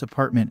luxurious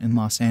apartment in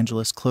Los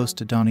Angeles close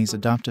to Donnie's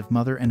adoptive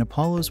mother and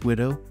Apollo's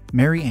widow,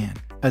 Mary Ann.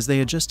 As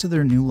they adjust to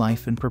their new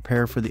life and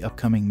prepare for the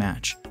upcoming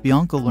match,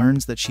 Bianca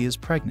learns that she is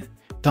pregnant.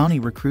 Donnie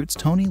recruits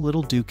Tony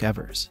Little Duke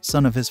Evers,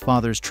 son of his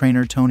father's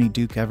trainer Tony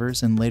Duke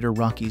Evers and later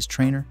Rocky's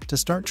trainer, to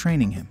start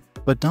training him.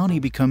 But Donnie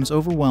becomes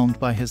overwhelmed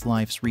by his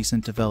life's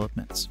recent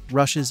developments,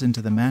 rushes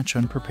into the match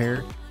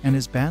unprepared, and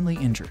is badly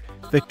injured.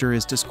 Victor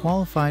is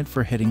disqualified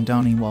for hitting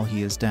Donnie while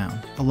he is down,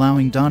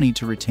 allowing Donnie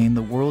to retain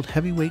the World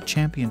Heavyweight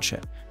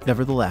Championship.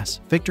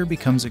 Nevertheless, Victor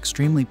becomes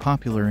extremely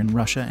popular in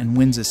Russia and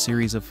wins a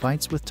series of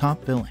fights with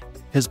top billing.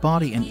 His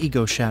body and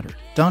ego shattered,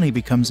 Donnie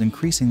becomes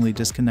increasingly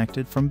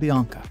disconnected from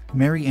Bianca.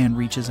 Mary Ann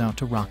reaches out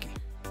to Rocky,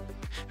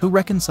 who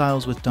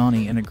reconciles with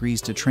Donnie and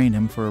agrees to train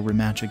him for a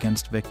rematch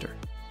against Victor,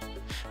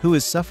 who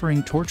is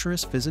suffering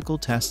torturous physical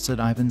tests at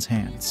Ivan's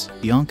hands.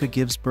 Bianca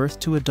gives birth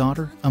to a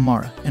daughter,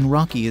 Amara, and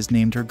Rocky is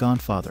named her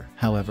godfather.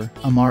 However,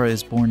 Amara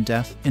is born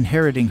deaf,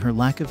 inheriting her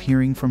lack of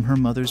hearing from her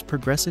mother's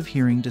progressive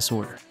hearing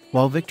disorder.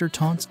 While Victor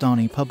taunts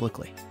Donnie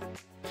publicly,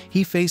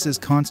 he faces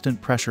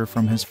constant pressure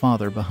from his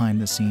father behind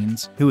the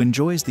scenes, who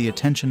enjoys the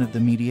attention of the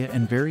media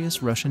and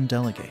various Russian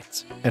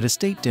delegates. At a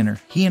state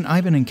dinner, he and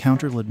Ivan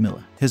encounter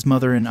Ludmila, his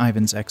mother and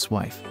Ivan's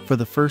ex-wife, for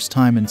the first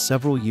time in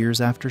several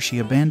years after she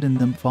abandoned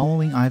them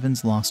following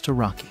Ivan's loss to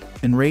Rocky.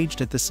 Enraged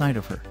at the sight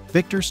of her,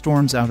 Victor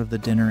storms out of the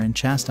dinner and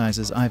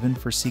chastises Ivan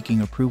for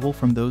seeking approval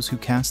from those who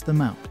cast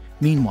them out.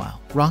 Meanwhile,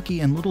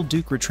 Rocky and Little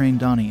Duke retrain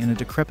Donnie in a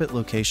decrepit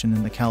location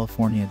in the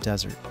California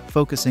desert,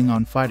 focusing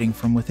on fighting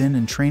from within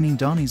and training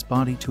Donnie's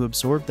body to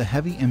absorb the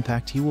heavy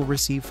impact he will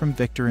receive from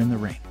Victor in the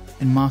ring.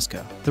 In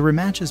Moscow, the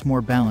rematch is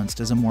more balanced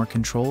as a more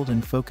controlled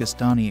and focused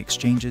Donnie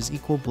exchanges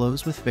equal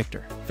blows with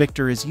Victor.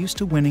 Victor is used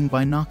to winning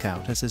by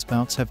knockout as his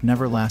bouts have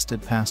never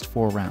lasted past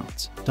 4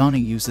 rounds. Donnie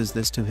uses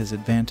this to his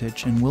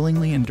advantage and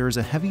willingly endures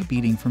a heavy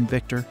beating from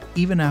Victor,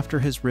 even after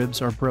his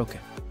ribs are broken.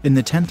 In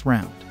the 10th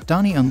round,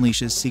 Donnie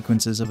unleashes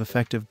sequences of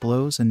effective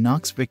blows and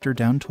knocks Victor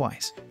down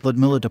twice.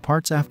 Ludmila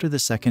departs after the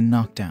second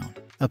knockdown.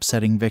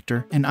 upsetting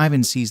Victor, and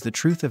Ivan sees the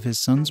truth of his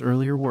son's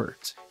earlier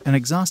words. An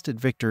exhausted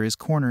Victor is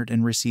cornered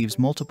and receives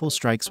multiple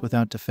strikes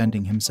without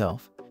defending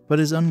himself, but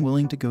is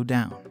unwilling to go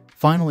down.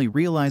 Finally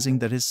realizing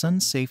that his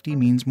son's safety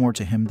means more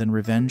to him than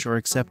revenge or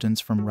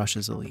acceptance from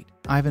Russia's elite,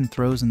 Ivan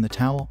throws in the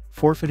towel,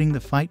 forfeiting the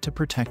fight to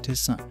protect his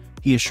son.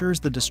 He assures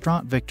the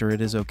distraught Victor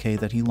it is okay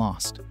that he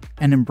lost,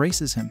 and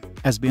embraces him.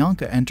 As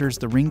Bianca enters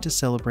the ring to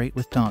celebrate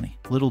with Donnie,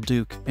 Little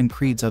Duke, and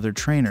Creed's other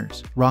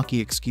trainers,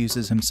 Rocky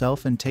excuses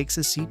himself and takes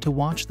a seat to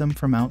watch them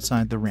from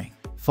outside the ring.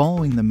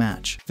 Following the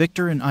match,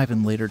 Victor and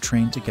Ivan later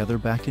train together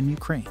back in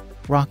Ukraine.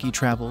 Rocky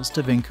travels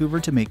to Vancouver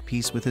to make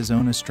peace with his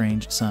own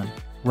estranged son,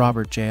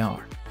 Robert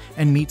Jr.,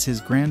 and meets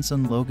his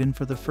grandson Logan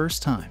for the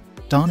first time.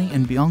 Donnie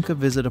and Bianca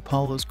visit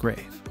Apollo's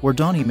grave, where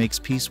Donnie makes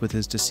peace with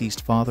his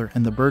deceased father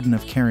and the burden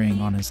of carrying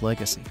on his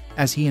legacy,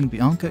 as he and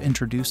Bianca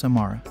introduce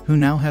Amara, who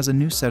now has a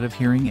new set of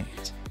hearing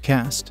aids.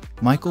 Cast: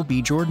 Michael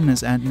B. Jordan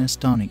as Adonis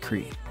Donnie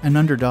Creed, an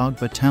underdog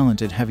but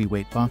talented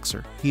heavyweight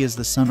boxer. He is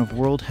the son of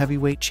world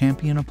heavyweight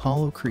champion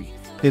Apollo Creed.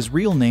 His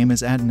real name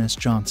is Adonis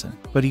Johnson,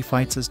 but he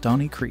fights as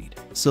Donnie Creed.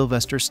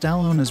 Sylvester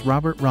Stallone as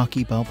Robert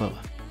Rocky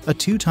Balboa, a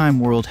two-time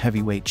world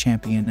heavyweight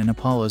champion and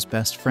Apollo's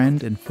best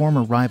friend and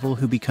former rival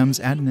who becomes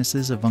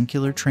Adonis's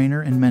avuncular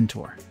trainer and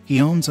mentor.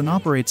 He owns and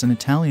operates an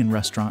Italian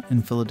restaurant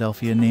in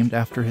Philadelphia named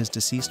after his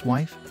deceased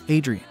wife,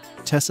 Adrian.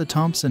 Tessa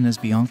Thompson as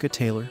Bianca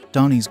Taylor,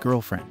 Donnie's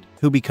girlfriend,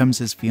 who becomes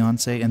his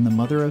fiancée and the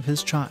mother of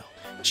his child.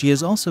 She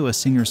is also a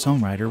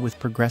singer-songwriter with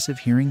progressive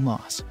hearing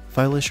loss.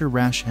 Felicia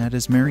Rashad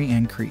as Mary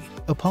Ann Creed,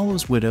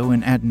 Apollo's widow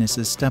and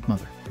Adonis's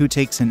stepmother, who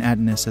takes in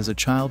Adonis as a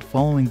child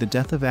following the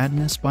death of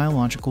Adonis'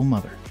 biological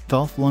mother.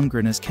 Dolph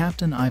Lundgren as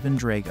Captain Ivan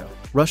Drago,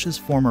 Russia's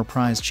former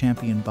prize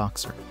champion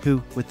boxer,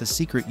 who, with the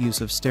secret use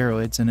of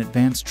steroids and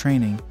advanced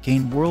training,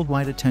 gained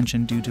worldwide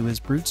attention due to his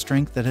brute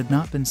strength that had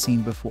not been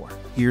seen before.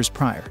 Years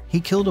prior, he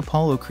killed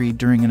Apollo Creed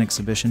during an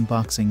exhibition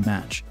boxing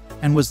match,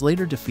 and was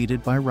later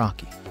defeated by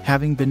Rocky.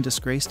 Having been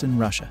disgraced in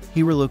Russia,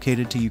 he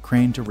relocated to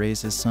Ukraine to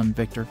raise his son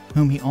Victor,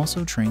 whom he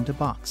also trained to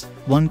box.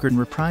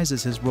 Lundgren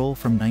reprises his role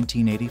from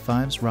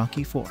 1985's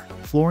Rocky IV.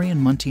 Florian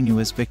Munteanu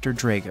as Victor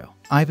Drago,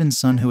 Ivan's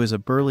son who is a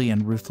burly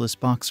and ruthless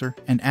boxer,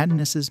 and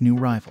Adonis's new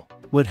rival.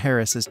 Wood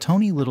Harris as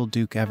Tony Little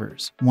Duke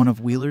Evers, one of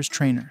Wheeler's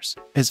trainers.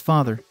 His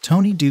father,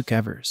 Tony Duke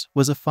Evers,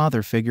 was a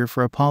father figure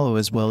for Apollo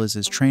as well as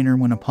his trainer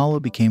when Apollo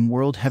became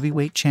world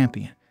heavyweight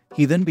champion.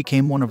 He then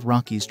became one of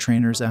Rocky's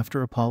trainers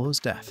after Apollo's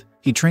death.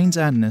 He trains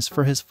Adonis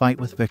for his fight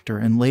with Victor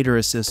and later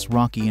assists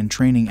Rocky in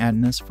training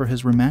Adonis for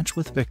his rematch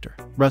with Victor.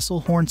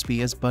 Russell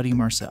Hornsby as Buddy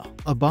Marcel,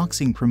 a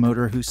boxing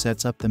promoter who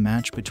sets up the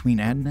match between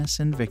Adonis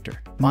and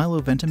Victor. Milo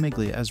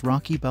Ventimiglia as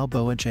Rocky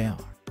Balboa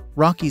Jr.,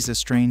 Rocky's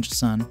estranged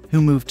son,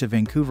 who moved to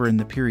Vancouver in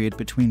the period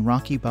between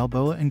Rocky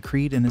Balboa and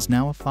Creed and is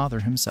now a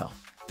father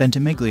himself.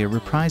 Ventimiglia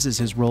reprises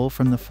his role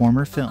from the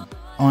former film.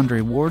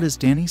 Andre Ward as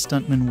Danny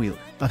Stuntman Wheeler,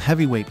 a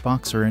heavyweight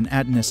boxer and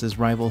Adonis's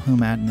rival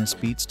whom Adonis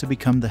beats to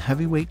become the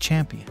heavyweight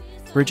champion.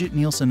 Bridget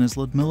Nielsen as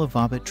Ludmila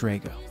Vobit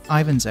Drago,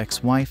 Ivan's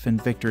ex-wife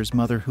and Victor's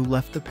mother who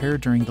left the pair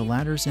during the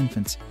latter's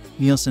infancy.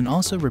 Nielsen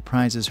also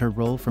reprises her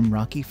role from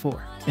Rocky IV.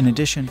 In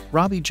addition,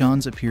 Robbie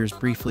Johns appears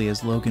briefly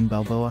as Logan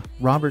Balboa,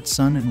 Robert's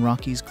son and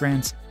Rocky's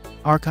grandson.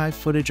 Archive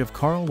footage of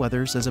Carl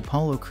Weathers as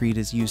Apollo Creed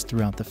is used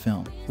throughout the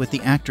film, with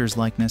the actor's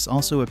likeness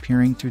also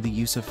appearing through the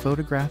use of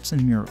photographs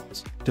and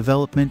murals.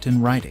 Development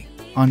and writing.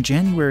 On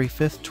January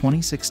 5,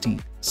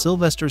 2016,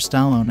 Sylvester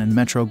Stallone and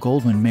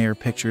Metro-Goldwyn-Mayer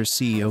Pictures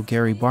CEO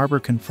Gary Barber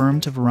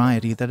confirmed to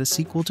Variety that a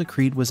sequel to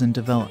Creed was in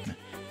development.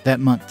 That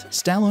month,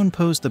 Stallone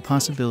posed the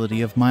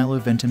possibility of Milo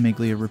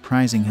Ventimiglia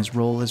reprising his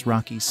role as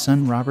Rocky's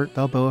son Robert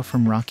Balboa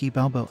from Rocky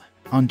Balboa.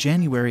 On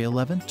January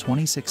 11,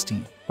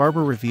 2016,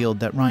 Barber revealed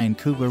that Ryan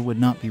Coogler would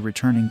not be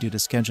returning due to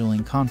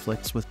scheduling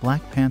conflicts with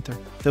Black Panther,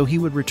 though he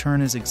would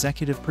return as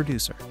executive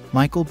producer.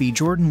 Michael B.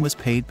 Jordan was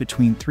paid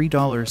between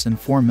 $3 and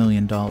 $4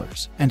 million,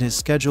 and his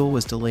schedule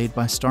was delayed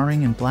by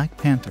starring in Black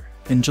Panther.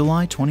 In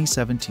July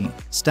 2017,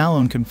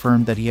 Stallone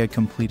confirmed that he had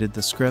completed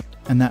the script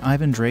and that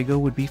Ivan Drago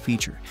would be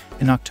featured.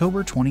 In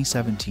October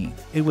 2017,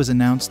 it was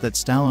announced that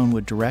Stallone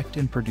would direct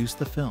and produce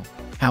the film.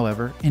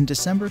 However, in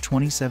December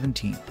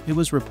 2017, it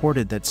was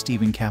reported that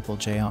Stephen Caple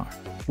Jr.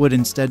 would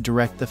instead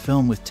direct the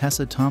film, with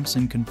Tessa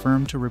Thompson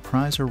confirmed to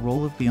reprise her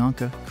role of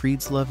Bianca,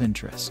 Creed's love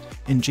interest.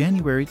 In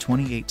January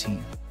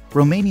 2018,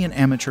 Romanian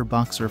amateur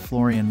boxer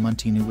Florian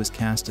Munteanu was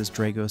cast as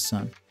Drago's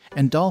son,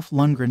 and Dolph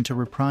Lundgren to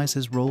reprise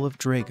his role of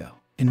Drago.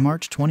 In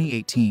March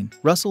 2018,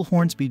 Russell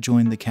Hornsby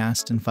joined the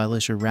cast and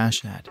Felicia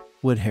Rashad,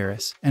 Wood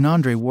Harris, and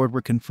Andre Ward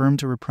were confirmed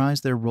to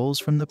reprise their roles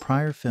from the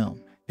prior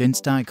film.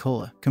 Vince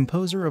DiCola,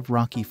 composer of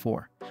Rocky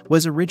IV,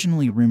 was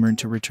originally rumored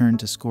to return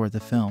to score the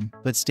film,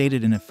 but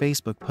stated in a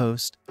Facebook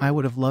post, "I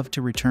would have loved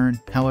to return,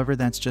 however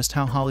that's just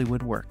how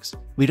Hollywood works.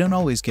 We don't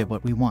always get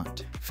what we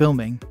want."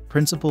 Filming,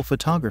 principal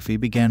photography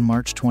began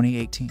March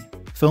 2018.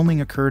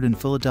 Filming occurred in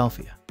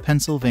Philadelphia,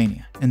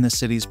 Pennsylvania, in the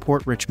city's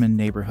Port Richmond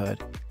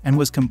neighborhood, and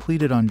was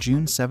completed on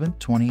June 7,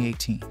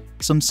 2018.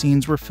 Some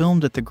scenes were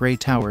filmed at the Gray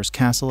Towers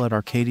Castle at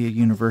Arcadia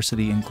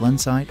University in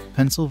Glenside,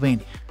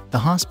 Pennsylvania. The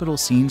hospital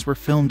scenes were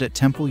filmed at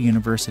Temple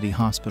University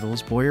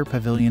Hospital's Boyer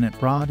Pavilion at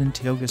Broad and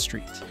Tioga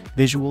Street.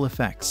 Visual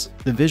effects.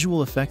 The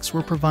visual effects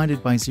were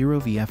provided by Zero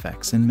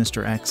VFX and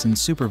Mr. X and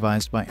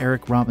supervised by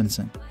Eric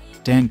Robinson,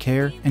 Dan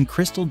Kerr, and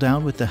Crystal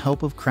Dowd with the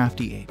help of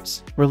Crafty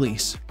Apes.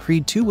 Release.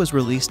 Creed 2 was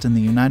released in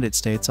the United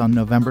States on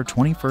November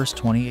 21,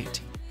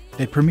 2018.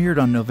 It premiered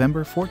on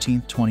November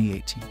 14,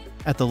 2018,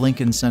 at the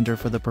Lincoln Center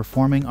for the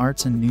Performing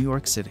Arts in New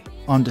York City.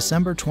 On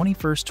December 21,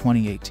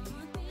 2018,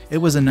 it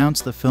was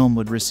announced the film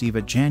would receive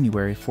a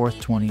January 4,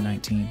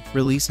 2019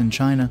 release in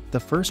China, the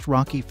first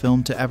Rocky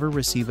film to ever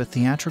receive a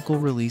theatrical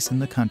release in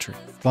the country.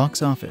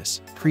 Box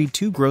office. Creed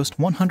 2 grossed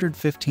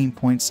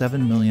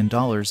 $115.7 million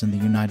in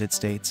the United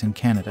States and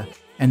Canada,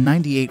 and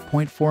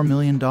 $98.4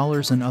 million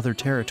in other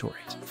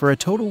territories, for a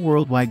total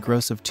worldwide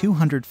gross of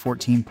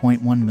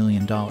 $214.1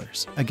 million,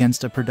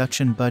 against a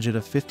production budget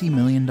of $50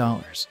 million.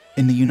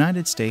 In the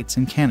United States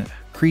and Canada,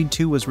 Creed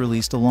 2 was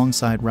released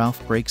alongside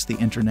Ralph Breaks the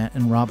Internet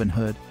and Robin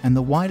Hood and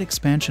the wide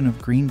expansion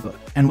of Green Book,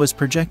 and was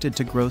projected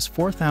to gross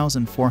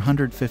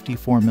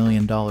 $4,454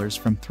 million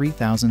from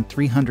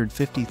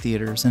 3,350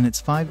 theaters in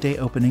its 5-day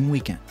opening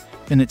weekend.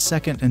 In its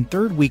second and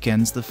third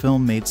weekends, the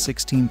film made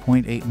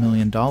 $16.8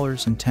 million and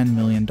 $10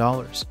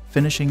 million,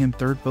 finishing in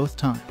third both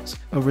times.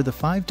 Over the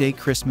 5-day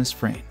Christmas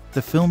frame,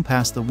 the film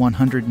passed the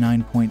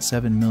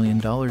 $109.7 million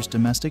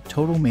domestic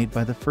total made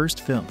by the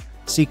first film.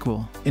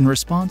 Sequel. In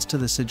response to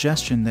the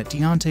suggestion that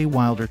Deontay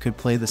Wilder could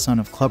play the son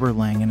of Clubber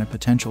Lang in a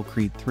potential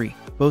Creed 3,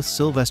 both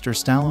Sylvester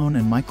Stallone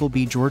and Michael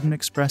B. Jordan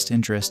expressed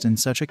interest in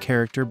such a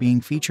character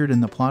being featured in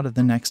the plot of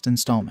the next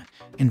installment.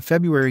 In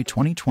February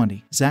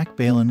 2020, Zach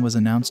Balan was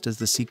announced as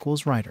the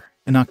sequel's writer.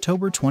 In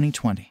October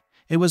 2020,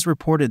 it was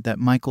reported that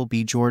Michael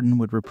B. Jordan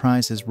would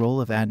reprise his role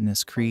of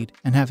Adonis Creed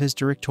and have his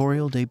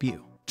directorial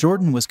debut.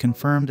 Jordan was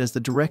confirmed as the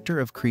director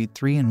of Creed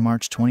 3 in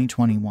March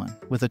 2021,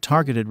 with a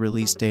targeted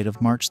release date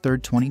of March 3,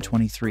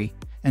 2023,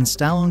 and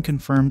Stallone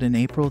confirmed in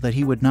April that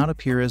he would not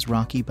appear as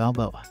Rocky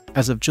Balboa.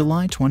 As of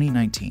July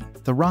 2019,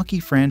 the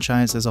Rocky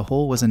franchise as a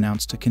whole was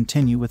announced to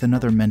continue with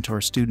another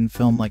mentor-student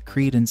film like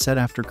Creed and set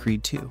after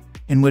Creed 2,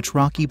 in which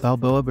Rocky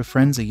Balboa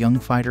befriends a young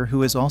fighter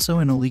who is also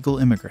an illegal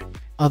immigrant.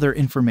 Other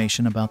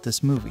information about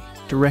this movie.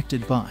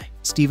 Directed by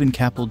Stephen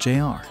Caple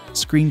Jr.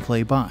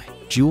 Screenplay by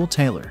Jewel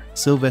Taylor,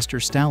 Sylvester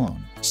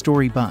Stallone.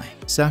 Story by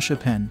Sascha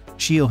Penn,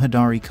 Cheo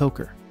Hodari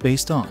Coker.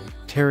 Based on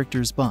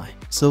characters by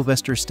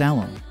Sylvester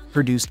Stallone.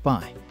 Produced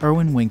by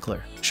Irwin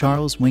Winkler,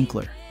 Charles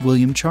Winkler,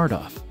 William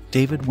Chartoff,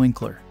 David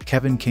Winkler,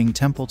 Kevin King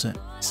Templeton,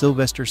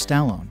 Sylvester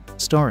Stallone.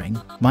 Starring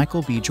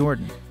Michael B.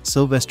 Jordan,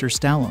 Sylvester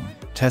Stallone,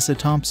 Tessa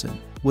Thompson,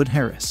 Wood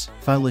Harris,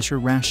 Felicia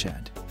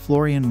Rashad,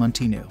 Florian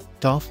Munteanu,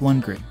 Dolph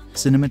Lundgren.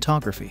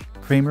 Cinematography,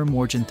 Kramer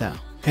Morgenthau.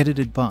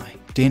 Edited by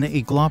Dana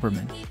E.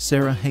 Glauberman,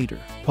 Sarah Hayter,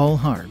 Paul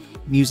Harb.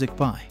 Music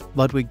by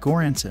Ludwig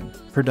Göransson.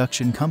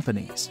 Production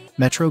companies,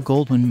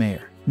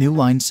 Metro-Goldwyn-Mayer, New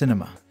Line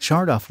Cinema,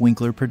 Chartoff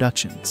Winkler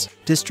Productions.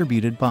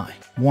 Distributed by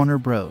Warner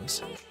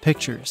Bros.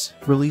 Pictures.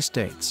 Release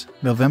dates,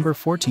 November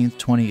 14,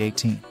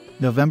 2018,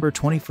 November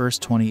 21,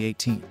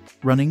 2018.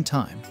 Running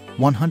time,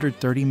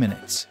 130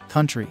 minutes.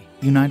 Country,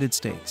 United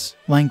States.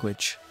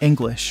 Language,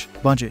 English.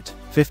 Budget,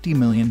 $50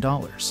 million.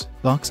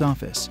 Box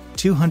office,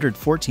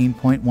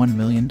 $214.1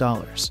 million.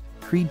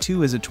 Creed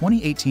 2 is a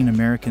 2018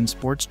 American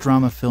sports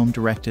drama film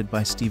directed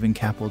by Stephen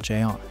Caple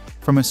Jr.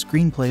 from a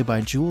screenplay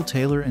by Jewel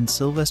Taylor and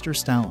Sylvester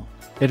Stallone.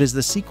 It is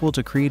the sequel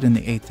to Creed and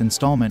the 8th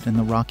installment in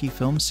the Rocky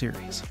film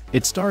series.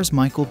 It stars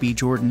Michael B.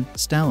 Jordan,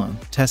 Stallone,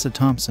 Tessa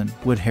Thompson,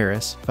 Wood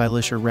Harris,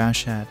 Felicia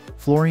Rashad,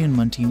 Florian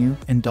Munteanu,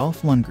 and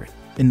Dolph Lundgren.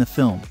 In the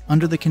film,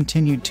 under the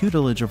continued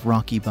tutelage of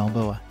Rocky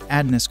Balboa,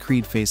 Adonis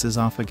Creed faces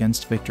off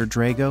against Victor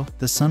Drago,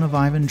 the son of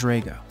Ivan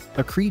Drago.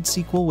 A Creed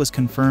sequel was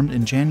confirmed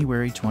in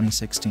January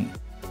 2016,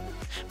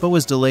 but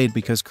was delayed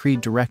because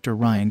Creed director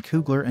Ryan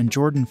Coogler and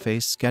Jordan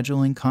faced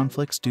scheduling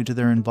conflicts due to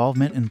their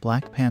involvement in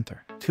Black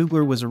Panther.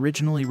 Coogler was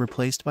originally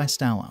replaced by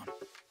Stallone,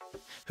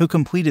 who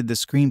completed the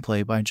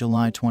screenplay by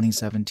July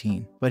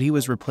 2017, but he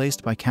was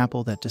replaced by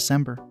Caple that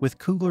December, with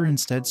Coogler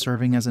instead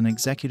serving as an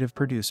executive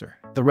producer.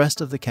 The rest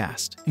of the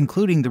cast,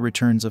 including the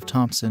returns of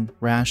Thompson,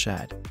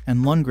 Rashad,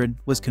 and Lundgren,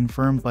 was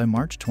confirmed by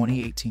March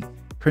 2018.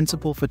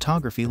 Principal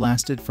photography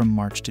lasted from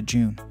March to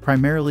June,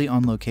 primarily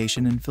on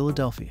location in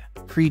Philadelphia.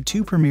 Creed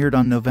 2 premiered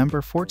on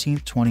November 14,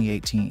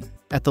 2018,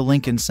 at the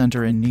Lincoln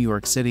Center in New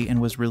York City and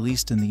was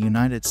released in the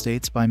United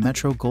States by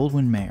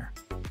Metro-Goldwyn-Mayer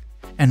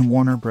and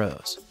Warner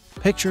Bros.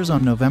 Pictures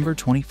on November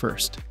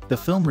 21st. The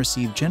film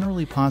received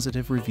generally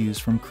positive reviews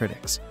from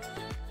critics,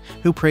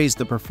 who praised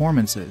the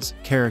performances,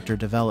 character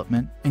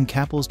development, and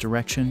Caple's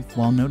direction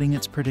while noting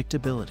its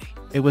predictability.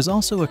 It was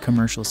also a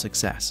commercial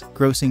success,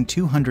 grossing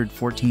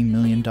 $214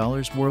 million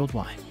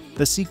worldwide.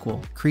 The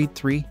sequel, Creed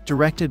 3,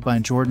 directed by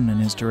Jordan in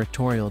his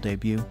directorial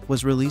debut,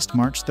 was released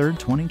March 3,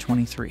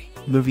 2023.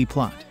 Movie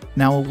plot.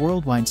 Now a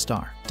worldwide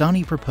star,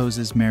 Donnie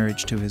proposes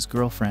marriage to his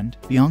girlfriend,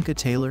 Bianca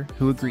Taylor,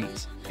 who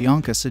agrees.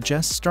 Bianca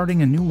suggests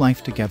starting a new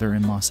life together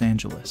in Los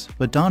Angeles,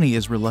 but Donnie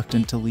is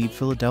reluctant to leave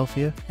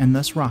Philadelphia and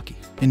thus Rocky.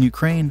 In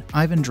Ukraine,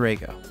 Ivan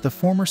Drago, the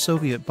former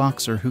Soviet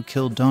boxer who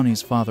killed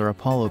Donnie's father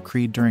Apollo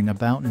Creed during a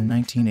bout in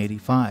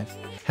 1985,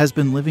 has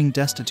been living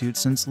destitute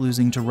since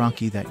losing to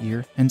Rocky that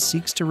year and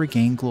seeks to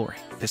regain glory.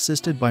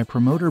 Assisted by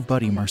promoter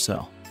Buddy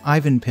Marcel,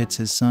 Ivan pits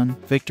his son,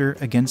 Victor,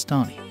 against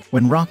Donnie.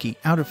 When Rocky,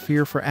 out of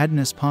fear for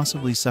Adonis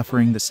possibly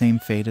suffering the same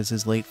fate as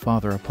his late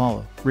father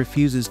Apollo,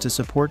 refuses to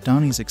support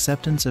Donnie's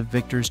acceptance of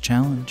Victor's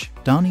challenge,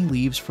 Donnie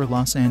leaves for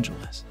Los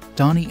Angeles.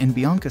 Donnie and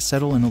Bianca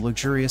settle in a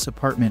luxurious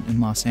apartment in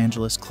Los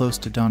Angeles close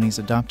to Donnie's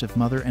adoptive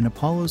mother and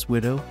Apollo's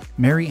widow,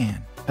 Mary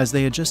Ann. As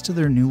they adjust to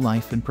their new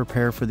life and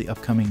prepare for the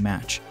upcoming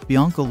match,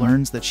 Bianca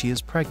learns that she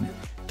is pregnant.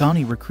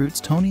 Donnie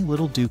recruits Tony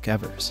Little Duke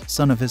Evers,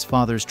 son of his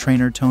father's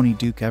trainer Tony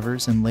Duke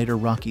Evers and later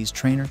Rocky's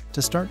trainer,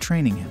 to start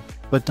training him.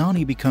 But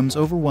Donnie becomes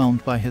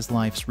overwhelmed by his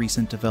life's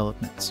recent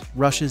developments,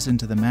 rushes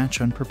into the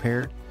match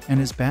unprepared, and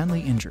is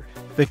badly injured.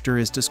 Victor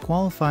is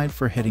disqualified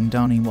for hitting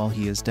Donnie while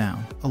he is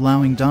down,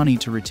 allowing Donnie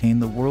to retain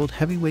the World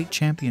Heavyweight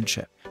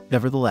Championship.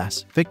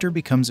 Nevertheless, Victor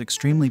becomes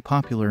extremely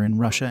popular in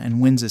Russia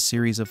and wins a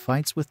series of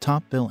fights with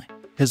top billing.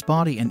 His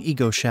body and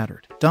ego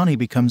shattered, Donnie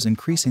becomes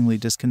increasingly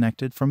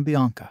disconnected from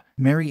Bianca.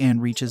 Mary Ann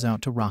reaches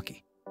out to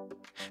Rocky,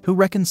 who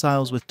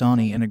reconciles with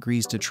Donnie and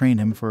agrees to train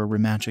him for a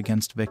rematch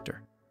against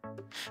Victor,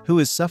 who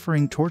is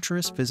suffering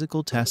torturous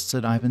physical tests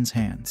at Ivan's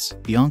hands.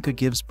 Bianca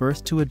gives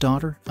birth to a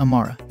daughter,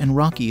 Amara, and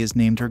Rocky is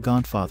named her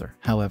godfather.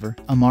 However,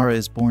 Amara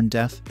is born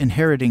deaf,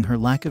 inheriting her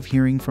lack of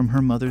hearing from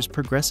her mother's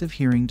progressive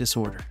hearing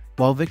disorder.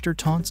 While Victor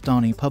taunts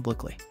Donnie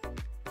publicly,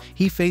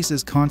 he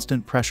faces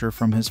constant pressure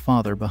from his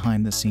father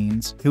behind the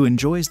scenes, who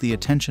enjoys the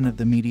attention of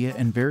the media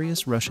and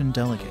various Russian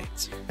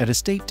delegates. At a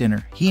state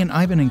dinner, he and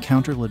Ivan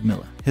encounter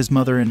Ludmila, his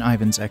mother and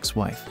Ivan's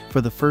ex-wife,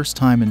 for the first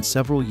time in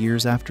several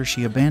years after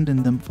she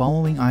abandoned them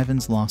following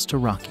Ivan's loss to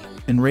Rocky.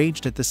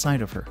 Enraged at the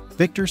sight of her,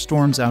 Victor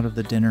storms out of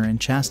the dinner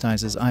and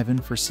chastises Ivan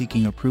for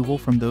seeking approval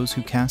from those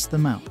who cast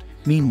them out.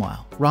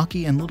 Meanwhile,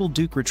 Rocky and Little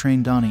Duke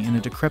retrain Donnie in a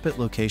decrepit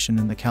location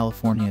in the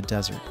California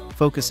desert,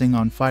 focusing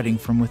on fighting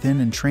from within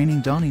and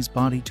training Donnie's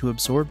body to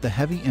absorb the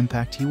heavy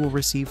impact he will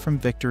receive from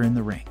Victor in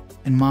the ring.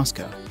 In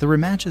Moscow, the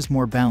rematch is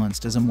more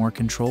balanced as a more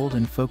controlled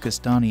and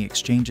focused Donnie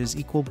exchanges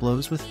equal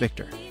blows with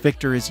Victor.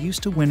 Victor is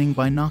used to winning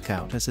by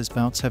knockout as his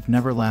bouts have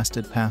never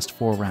lasted past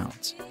 4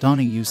 rounds.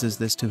 Donnie uses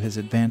this to his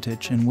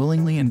advantage and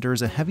willingly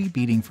endures a heavy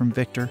beating from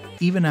Victor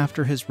even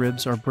after his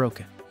ribs are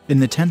broken. In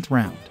the 10th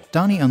round,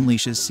 Donnie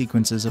unleashes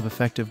sequences of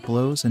effective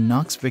blows and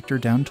knocks Victor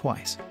down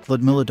twice.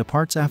 Ludmila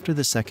departs after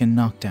the second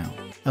knockdown,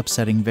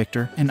 upsetting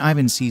Victor, and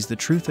Ivan sees the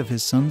truth of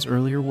his son's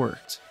earlier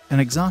words. An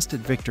exhausted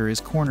Victor is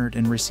cornered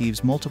and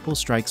receives multiple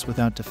strikes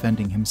without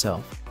defending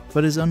himself,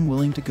 but is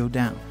unwilling to go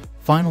down.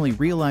 Finally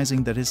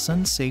realizing that his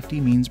son's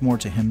safety means more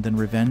to him than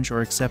revenge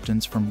or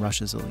acceptance from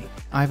Russia's elite,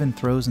 Ivan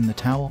throws in the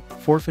towel,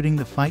 forfeiting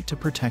the fight to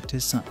protect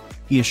his son.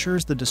 He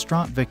assures the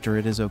distraught Victor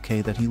it is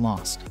okay that he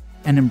lost,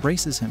 and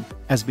embraces him.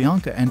 As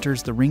Bianca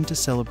enters the ring to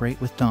celebrate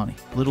with Donnie,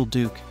 Little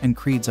Duke, and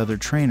Creed's other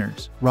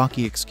trainers,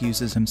 Rocky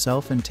excuses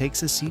himself and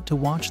takes a seat to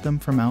watch them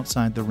from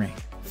outside the ring.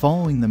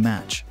 Following the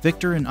match,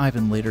 Victor and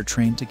Ivan later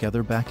train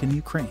together back in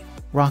Ukraine.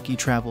 Rocky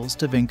travels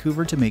to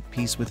Vancouver to make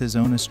peace with his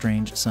own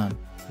estranged son,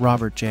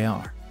 Robert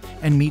Jr.,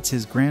 and meets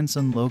his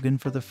grandson Logan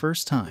for the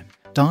first time.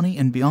 Donnie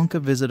and Bianca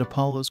visit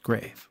Apollo's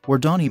grave, where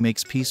Donnie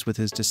makes peace with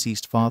his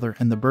deceased father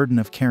and the burden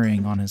of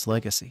carrying on his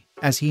legacy,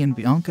 as he and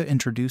Bianca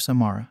introduce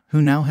Amara,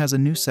 who now has a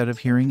new set of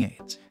hearing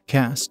aids.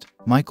 Cast: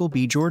 Michael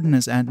B. Jordan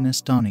as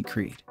Adonis Donnie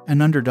Creed.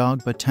 An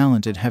underdog but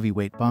talented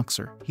heavyweight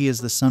boxer, he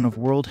is the son of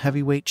world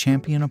heavyweight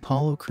champion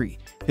Apollo Creed.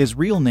 His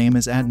real name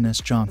is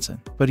Adonis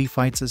Johnson, but he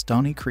fights as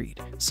Donnie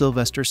Creed.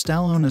 Sylvester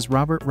Stallone as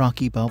Robert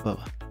Rocky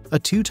Balboa, a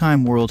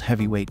 2-time world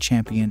heavyweight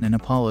champion and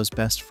Apollo's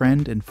best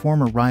friend and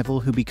former rival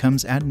who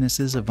becomes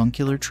Adonis's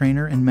avuncular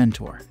trainer and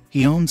mentor.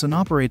 He owns and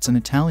operates an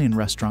Italian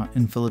restaurant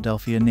in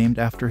Philadelphia named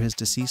after his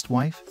deceased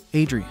wife,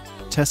 Adrian.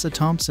 Tessa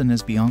Thompson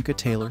as Bianca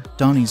Taylor,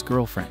 Donnie's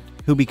girlfriend,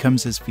 who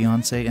becomes his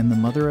fiancée and the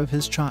mother of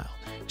his child.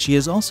 She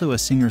is also a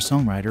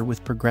singer-songwriter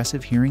with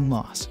progressive hearing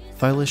loss.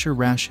 Felicia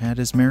Rashad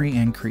as Mary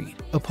Ann Creed,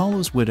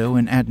 Apollo's widow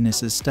and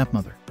Adonis's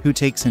stepmother, who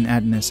takes in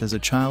Adonis as a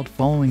child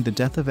following the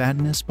death of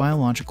Adonis'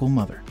 biological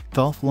mother.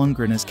 Dolph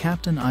Lundgren as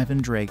Captain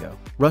Ivan Drago,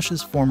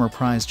 Russia's former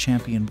prize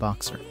champion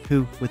boxer,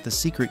 who, with the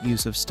secret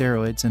use of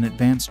steroids and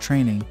advanced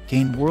training,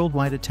 gained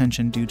worldwide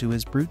attention due to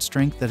his brute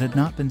strength that had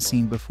not been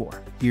seen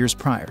before. Years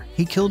prior,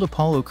 he killed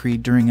Apollo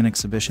Creed during an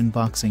exhibition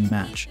boxing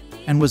match,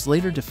 and was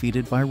later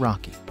defeated by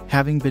Rocky.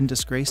 Having been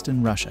disgraced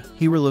in Russia,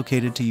 he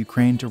relocated to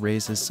Ukraine to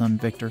raise his son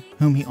Victor,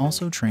 whom he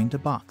also trained to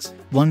box.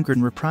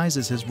 Lundgren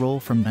reprises his role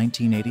from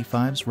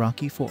 1985's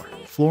Rocky IV.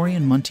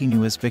 Florian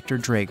Munteanu as Victor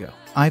Drago,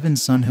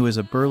 Ivan's son who is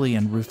a burly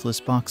and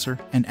ruthless boxer,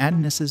 and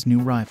Adonis's new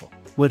rival.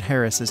 Wood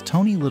Harris as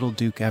Tony Little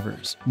Duke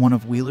Evers, one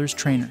of Wheeler's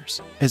trainers.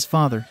 His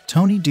father,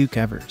 Tony Duke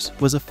Evers,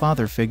 was a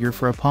father figure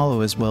for Apollo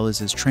as well as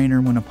his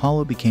trainer when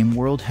Apollo became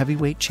world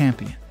heavyweight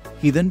champion.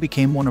 He then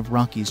became one of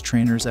Rocky's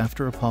trainers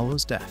after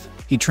Apollo's death.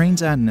 He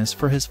trains Adonis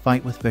for his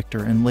fight with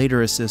Victor and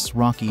later assists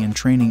Rocky in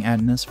training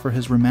Adonis for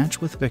his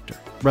rematch with Victor.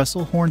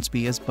 Russell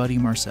Hornsby as Buddy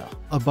Marcel,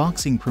 a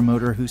boxing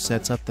promoter who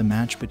sets up the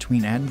match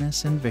between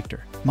Adonis and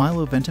Victor.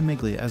 Milo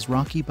Ventimiglia as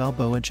Rocky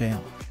Balboa Jr.,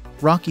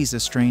 Rocky's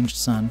estranged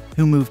son,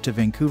 who moved to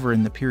Vancouver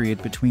in the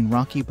period between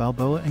Rocky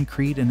Balboa and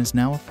Creed and is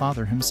now a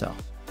father himself.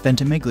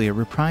 Ventimiglia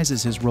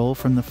reprises his role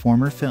from the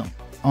former film.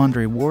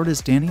 Andre Ward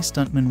as Danny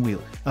Stuntman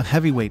Wheeler, a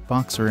heavyweight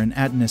boxer and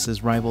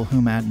Adonis's rival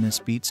whom Adonis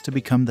beats to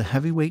become the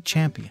heavyweight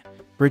champion.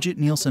 Bridget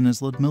Nielsen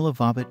as Ludmila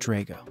Vobit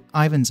Drago,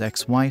 Ivan's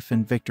ex-wife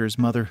and Victor's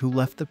mother who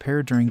left the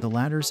pair during the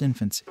latter's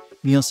infancy.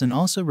 Nielsen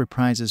also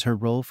reprises her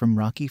role from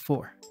Rocky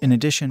IV. In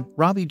addition,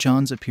 Robbie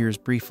Johns appears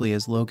briefly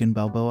as Logan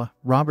Balboa,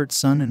 Robert's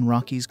son and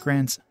Rocky's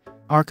grandson.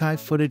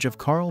 Archive footage of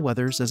Carl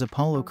Weathers as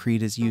Apollo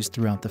Creed is used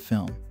throughout the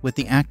film, with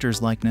the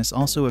actor's likeness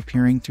also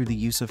appearing through the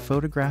use of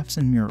photographs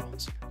and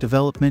murals.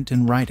 Development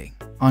and writing.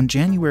 On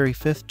January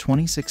 5,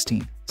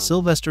 2016,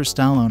 Sylvester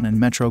Stallone and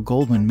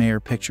Metro-Goldwyn-Mayer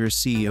Pictures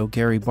CEO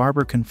Gary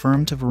Barber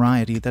confirmed to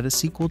Variety that a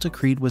sequel to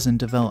Creed was in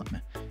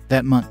development.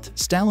 That month,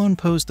 Stallone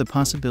posed the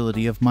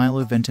possibility of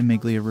Milo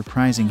Ventimiglia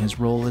reprising his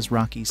role as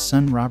Rocky's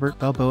son Robert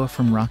Balboa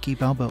from Rocky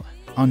Balboa.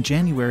 On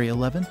January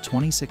 11,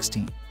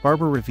 2016,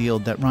 Barber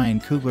revealed that Ryan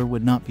Coogler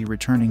would not be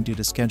returning due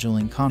to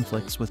scheduling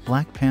conflicts with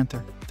Black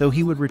Panther, though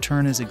he would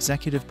return as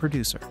executive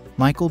producer.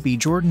 Michael B.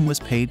 Jordan was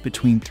paid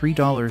between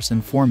 $3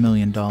 and $4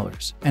 million,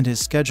 and his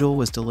schedule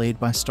was delayed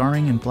by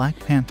starring in Black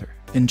Panther.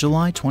 In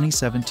July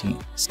 2017,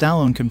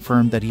 Stallone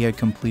confirmed that he had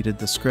completed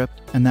the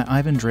script and that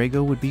Ivan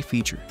Drago would be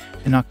featured.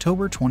 In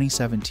October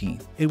 2017,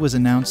 it was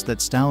announced that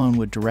Stallone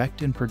would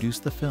direct and produce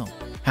the film.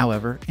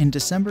 However, in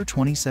December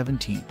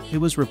 2017, it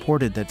was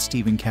reported that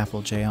Stephen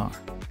Caple Jr.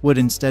 would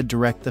instead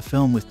direct the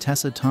film, with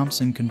Tessa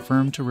Thompson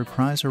confirmed to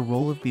reprise her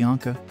role of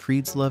Bianca,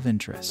 Creed's love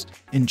interest.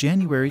 In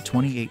January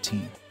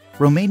 2018,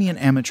 Romanian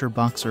amateur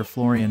boxer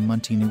Florian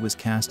Munteanu was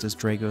cast as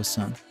Drago's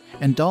son,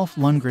 and Dolph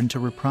Lundgren to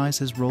reprise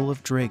his role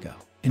of Drago.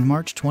 In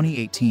March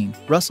 2018,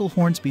 Russell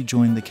Hornsby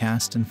joined the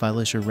cast and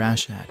Phylicia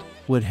Rashad,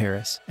 Wood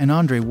Harris, and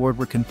Andre Ward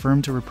were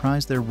confirmed to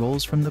reprise their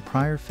roles from the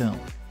prior film.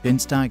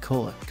 Vince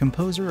Dicola,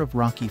 composer of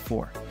Rocky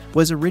IV,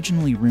 was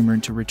originally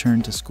rumored to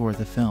return to score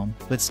the film,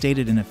 but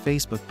stated in a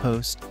Facebook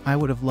post, "I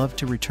would have loved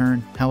to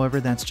return, however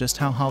that's just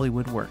how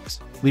Hollywood works.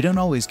 We don't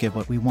always get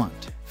what we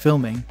want."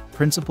 Filming,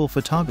 principal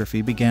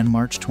photography began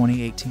March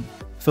 2018.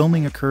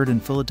 Filming occurred in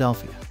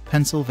Philadelphia,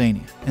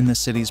 Pennsylvania, in the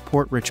city's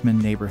Port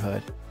Richmond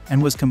neighborhood,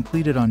 and was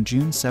completed on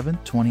June 7,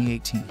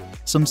 2018.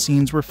 Some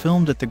scenes were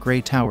filmed at the Grey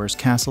Towers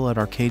Castle at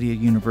Arcadia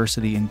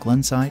University in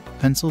Glenside,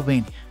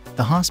 Pennsylvania.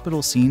 The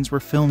hospital scenes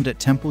were filmed at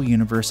Temple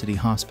University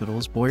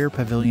Hospital's Boyer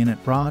Pavilion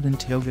at Broad and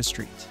Tioga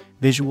Streets.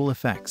 Visual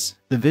effects.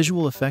 The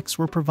visual effects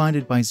were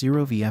provided by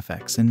Zero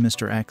VFX and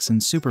Mr. X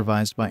and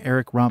supervised by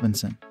Eric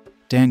Robinson,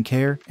 Dan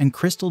Kerr, and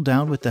Crystal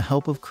Dowd with the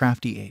help of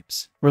Crafty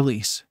Apes.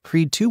 Release.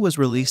 Creed 2 was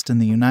released in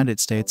the United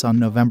States on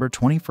November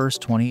 21,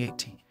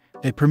 2018.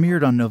 It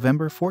premiered on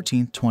November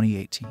 14,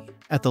 2018,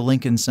 at the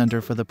Lincoln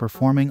Center for the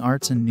Performing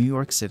Arts in New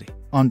York City.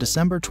 On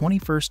December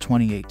 21,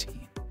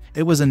 2018,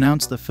 it was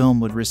announced the film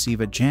would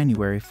receive a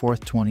January 4,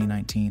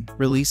 2019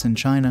 release in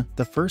China,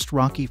 the first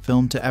Rocky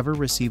film to ever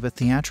receive a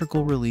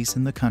theatrical release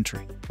in the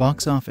country.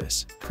 Box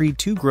office. Creed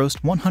 2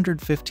 grossed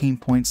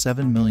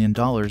 $115.7 million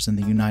in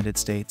the United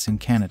States and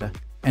Canada,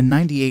 and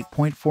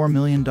 $98.4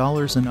 million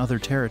in other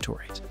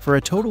territories, for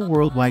a total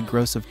worldwide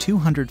gross of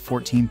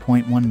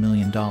 $214.1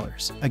 million,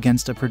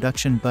 against a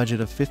production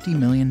budget of $50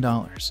 million.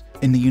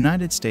 In the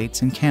United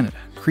States and Canada,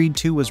 Creed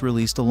 2 was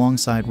released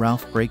alongside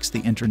Ralph Breaks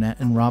the Internet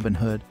and Robin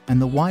Hood,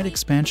 and the wide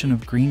expansion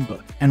of Green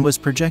Book, and was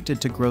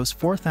projected to gross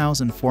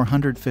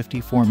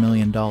 $4,454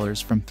 million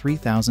from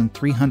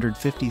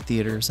 3,350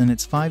 theaters in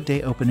its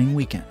 5-day opening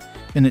weekend.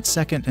 In its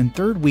second and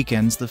third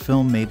weekends, the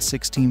film made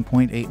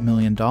 $16.8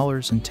 million and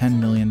 $10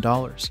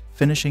 million,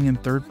 finishing in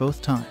third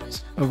both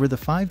times. Over the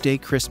 5-day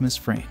Christmas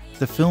frame,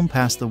 the film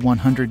passed the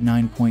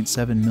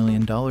 $109.7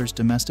 million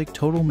domestic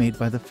total made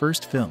by the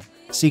first film.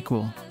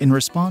 Sequel. In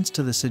response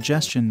to the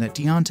suggestion that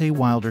Deontay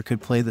Wilder could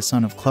play the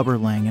son of Clubber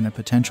Lang in a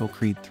potential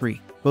Creed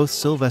 3, both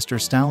Sylvester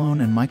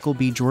Stallone and Michael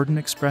B. Jordan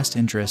expressed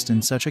interest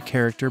in such a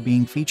character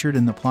being featured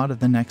in the plot of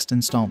the next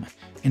installment.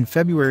 In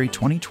February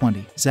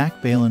 2020,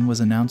 Zach Balan was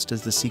announced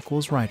as the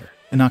sequel's writer.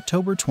 In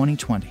October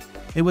 2020,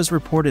 it was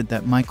reported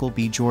that Michael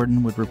B.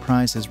 Jordan would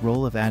reprise his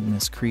role of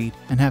Adonis Creed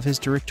and have his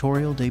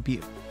directorial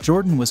debut.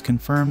 Jordan was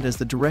confirmed as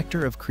the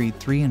director of Creed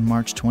 3 in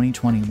March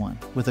 2021,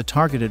 with a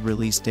targeted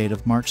release date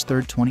of March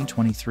 3,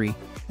 2023,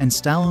 and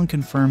Stallone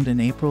confirmed in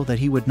April that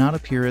he would not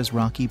appear as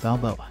Rocky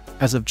Balboa.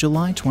 As of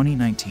July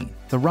 2019,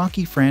 the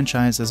Rocky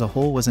franchise as a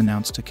whole was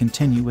announced to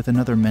continue with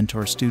another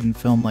mentor-student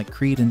film like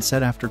Creed and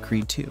set after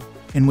Creed 2,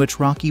 in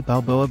which Rocky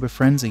Balboa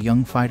befriends a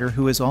young fighter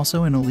who is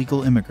also an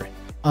illegal immigrant.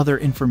 Other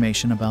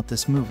information about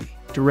this movie.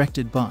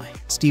 Directed by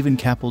Stephen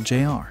Caple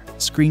Jr.,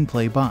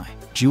 screenplay by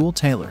Jewel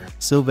Taylor,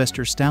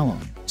 Sylvester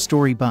Stallone,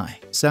 story by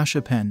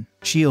Sascha Penn,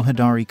 Cheo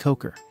Hodari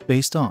Coker,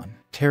 based on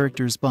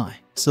characters by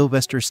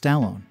Sylvester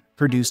Stallone,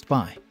 produced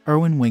by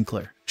Irwin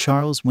Winkler,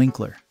 Charles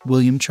Winkler,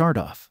 William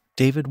Chartoff,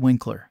 David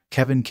Winkler,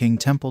 Kevin King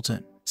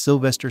Templeton,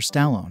 Sylvester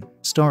Stallone,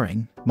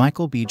 starring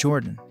Michael B.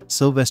 Jordan,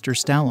 Sylvester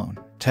Stallone,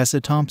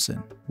 Tessa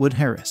Thompson, Wood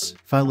Harris,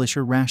 Felicia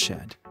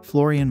Rashad,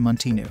 Florian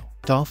Munteanu,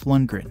 Dolph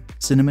Lundgren,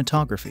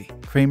 cinematography,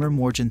 Kramer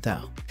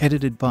Morgenthau,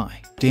 edited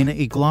by Dana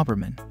E.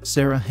 Glauberman,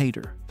 Sarah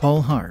Hayter,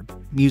 Paul Harb,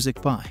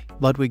 music by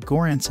Ludwig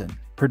Göransson,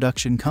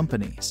 production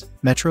companies,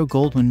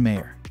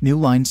 Metro-Goldwyn-Mayer, New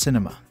Line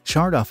Cinema,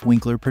 Chartoff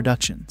Winkler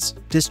Productions,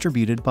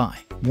 distributed by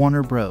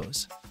Warner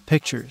Bros.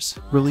 Pictures,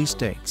 release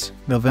dates,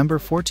 November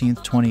 14,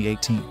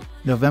 2018,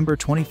 November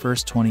 21,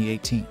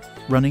 2018,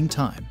 running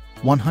time,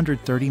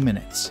 130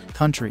 minutes,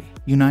 country,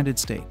 United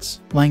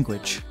States,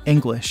 language,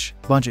 English,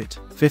 budget,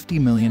 $50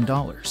 million,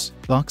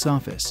 box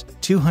office,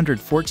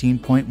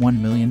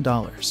 $214.1 million.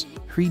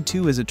 Creed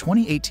 2 is a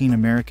 2018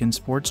 American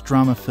sports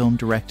drama film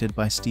directed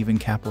by Stephen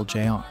Caple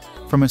Jr.,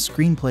 from a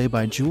screenplay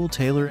by Jewel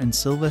Taylor and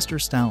Sylvester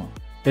Stallone.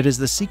 It is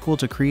the sequel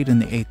to Creed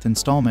and the 8th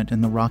installment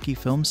in the Rocky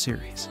film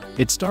series.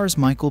 It stars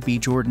Michael B.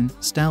 Jordan,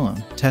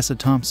 Stallone, Tessa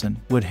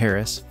Thompson, Wood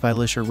Harris,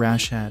 Felicia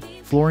Rashad,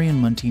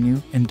 Florian Munteanu,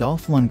 and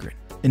Dolph Lundgren.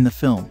 In the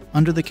film,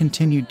 under the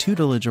continued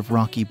tutelage of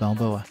Rocky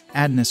Balboa,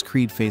 Adonis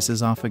Creed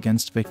faces off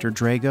against Victor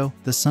Drago,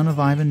 the son of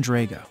Ivan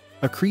Drago.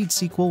 A Creed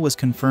sequel was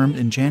confirmed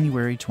in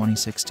January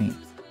 2016,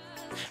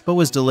 but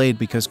was delayed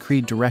because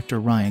Creed director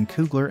Ryan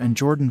Coogler and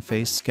Jordan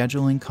faced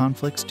scheduling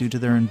conflicts due to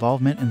their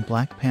involvement in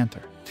Black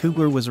Panther.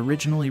 Coogler was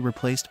originally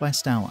replaced by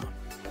Stallone,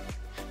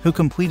 who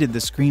completed the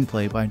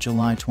screenplay by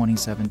July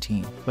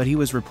 2017, but he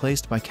was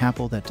replaced by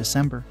Caple that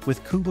December,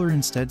 with Coogler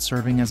instead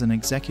serving as an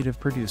executive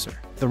producer.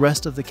 The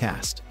rest of the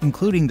cast,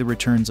 including the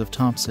returns of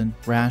Thompson,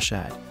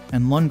 Rashad,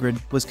 and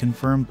Lundgren, was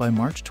confirmed by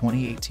March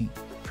 2018.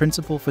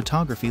 Principal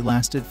photography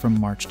lasted from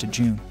March to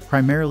June,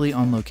 primarily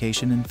on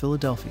location in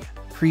Philadelphia.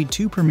 Creed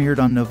 2 premiered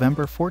on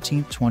November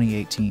 14,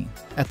 2018,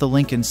 at the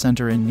Lincoln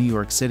Center in New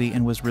York City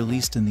and was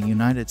released in the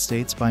United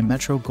States by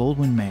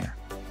Metro-Goldwyn-Mayer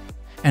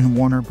and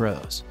Warner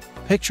Bros.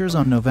 Pictures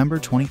on November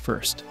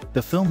 21st.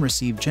 The film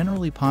received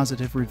generally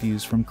positive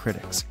reviews from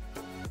critics,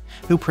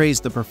 who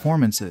praised the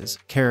performances,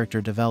 character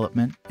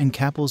development, and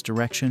Caple's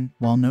direction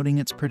while noting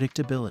its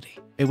predictability.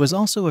 It was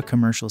also a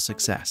commercial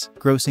success,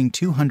 grossing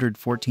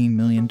 $214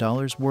 million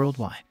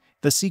worldwide.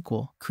 The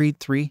sequel, Creed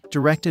 3,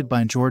 directed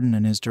by Jordan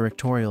and his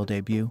directorial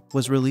debut,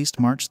 was released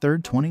March 3,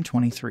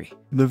 2023.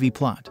 Movie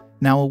plot.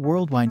 Now a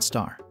worldwide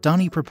star,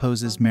 Donnie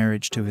proposes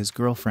marriage to his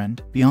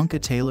girlfriend, Bianca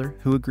Taylor,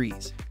 who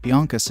agrees.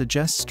 Bianca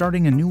suggests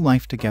starting a new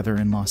life together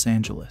in Los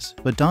Angeles,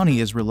 but Donnie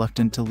is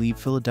reluctant to leave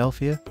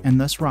Philadelphia,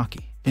 and thus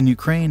Rocky. In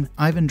Ukraine,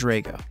 Ivan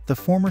Drago, the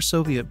former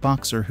Soviet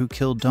boxer who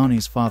killed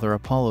Donnie's father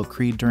Apollo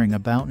Creed during a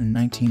bout in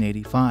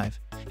 1985,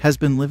 has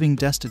been living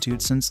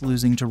destitute since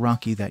losing to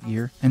Rocky that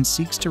year and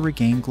seeks to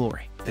regain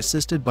glory.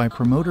 Assisted by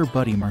promoter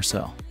Buddy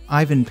Marcel,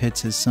 Ivan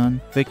pits his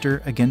son,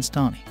 Victor, against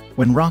Donnie.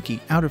 When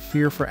Rocky, out of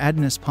fear for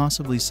Adonis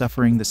possibly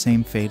suffering the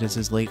same fate as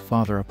his late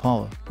father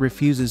Apollo,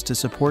 refuses to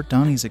support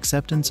Donnie's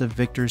acceptance of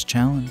Victor's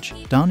challenge,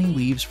 Donnie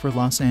leaves for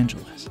Los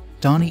Angeles.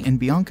 Donnie and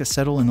Bianca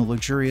settle in a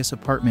luxurious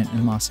apartment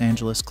in Los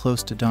Angeles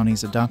close to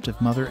Donnie's adoptive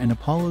mother and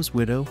Apollo's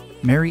widow,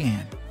 Mary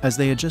Ann. As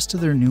they adjust to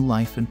their new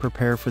life and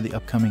prepare for the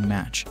upcoming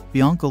match,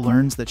 Bianca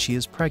learns that she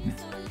is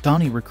pregnant.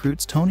 Donnie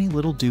recruits Tony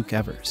Little Duke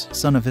Evers,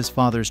 son of his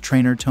father's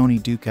trainer Tony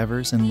Duke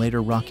Evers and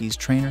later Rocky's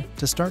trainer,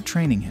 to start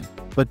training him.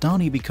 But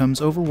Donnie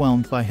becomes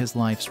overwhelmed by his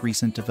life's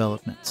recent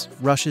developments,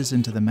 rushes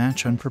into the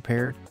match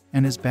unprepared,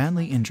 and is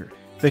badly injured.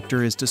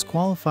 Victor is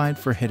disqualified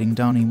for hitting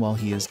Donnie while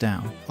he is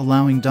down,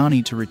 allowing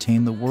Donnie to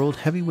retain the World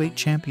Heavyweight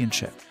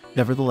Championship.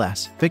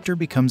 Nevertheless, Victor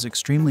becomes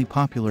extremely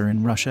popular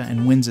in Russia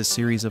and wins a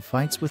series of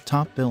fights with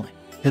top billing.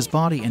 His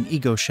body and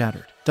ego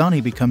shattered, Donnie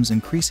becomes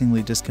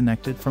increasingly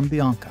disconnected from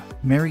Bianca.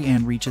 Mary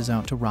Ann reaches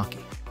out to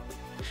Rocky,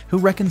 who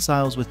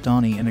reconciles with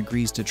Donnie and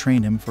agrees to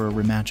train him for a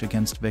rematch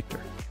against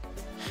Victor,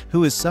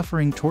 who is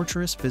suffering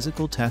torturous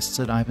physical tests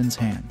at Ivan's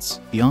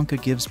hands. Bianca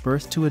gives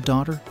birth to a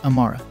daughter,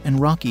 Amara, and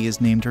Rocky is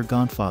named her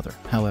godfather.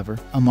 However,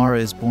 Amara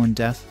is born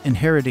deaf,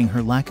 inheriting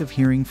her lack of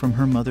hearing from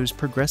her mother's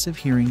progressive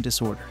hearing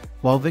disorder.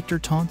 While Victor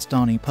taunts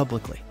Donnie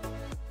publicly,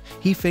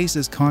 he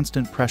faces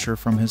constant pressure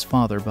from his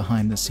father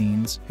behind the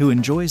scenes, who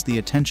enjoys the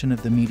attention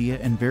of the media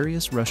and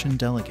various Russian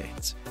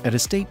delegates. At a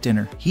state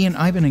dinner, he and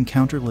Ivan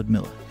encounter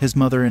Ludmilla, his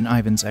mother and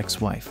Ivan's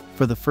ex-wife,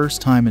 for the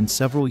first time in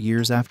several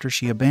years after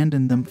she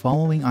abandoned them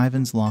following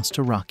Ivan's loss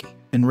to Rocky.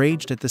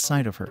 Enraged at the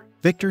sight of her,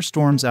 Victor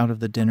storms out of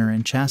the dinner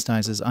and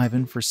chastises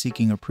Ivan for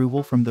seeking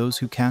approval from those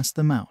who cast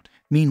them out.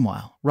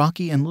 Meanwhile,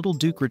 Rocky and Little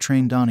Duke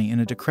retrain Donnie in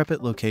a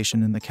decrepit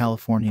location in the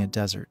California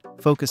desert,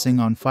 focusing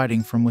on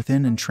fighting from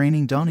within and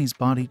training Donnie's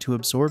body to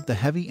absorb the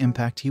heavy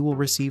impact he will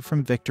receive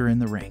from Victor in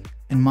the ring.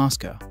 In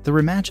Moscow, the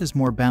rematch is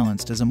more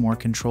balanced as a more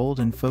controlled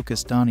and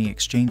focused Donnie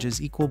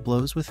exchanges equal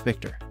blows with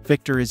Victor.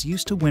 Victor is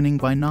used to winning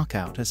by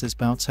knockout as his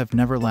bouts have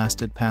never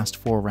lasted past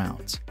 4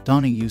 rounds.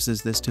 Donnie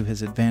uses this to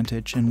his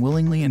advantage and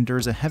willingly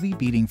endures a heavy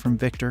beating from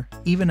Victor,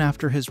 even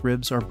after his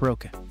ribs are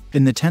broken.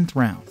 In the 10th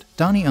round,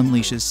 Donnie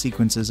unleashes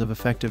sequences of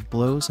effective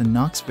blows and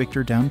knocks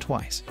Victor down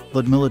twice.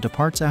 Ludmilla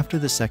departs after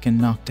the second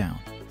knockdown,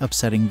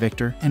 upsetting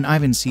Victor, and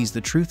Ivan sees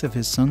the truth of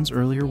his son's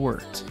earlier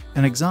words.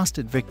 An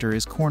exhausted Victor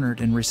is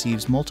cornered and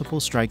receives multiple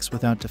strikes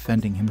without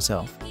defending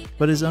himself,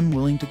 but is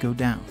unwilling to go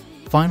down.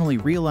 Finally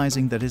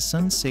realizing that his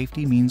son's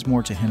safety means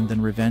more to him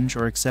than revenge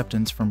or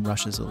acceptance from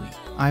Russia's elite,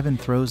 Ivan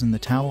throws in the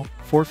towel,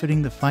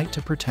 forfeiting the fight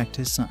to protect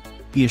his son.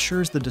 He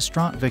assures the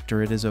distraught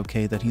Victor it is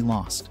okay that he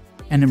lost,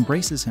 and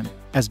embraces him.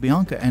 As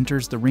Bianca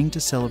enters the ring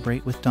to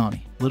celebrate with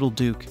Donnie, Little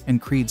Duke,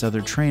 and Creed's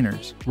other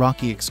trainers,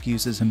 Rocky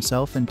excuses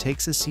himself and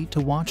takes a seat to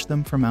watch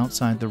them from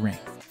outside the ring.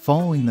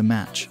 Following the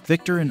match,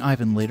 Victor and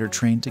Ivan later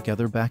trained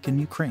together back in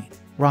Ukraine.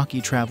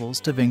 Rocky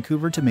travels to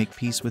Vancouver to make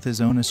peace with his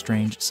own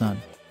estranged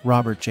son,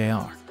 Robert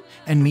Jr.,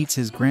 and meets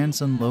his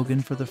grandson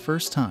Logan for the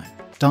first time.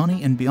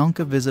 Donnie and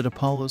Bianca visit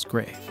Apollo's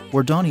grave,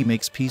 where Donnie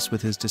makes peace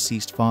with his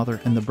deceased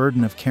father and the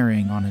burden of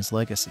carrying on his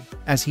legacy,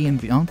 as he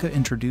and Bianca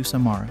introduce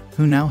Amara,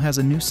 who now has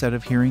a new set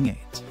of hearing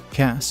aids.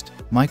 Cast: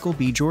 Michael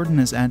B. Jordan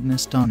as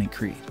Adonis Donnie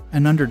Creed,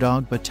 an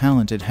underdog but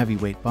talented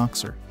heavyweight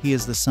boxer. He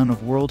is the son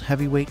of world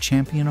heavyweight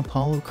champion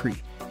Apollo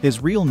Creed.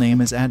 His real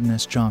name is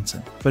Adonis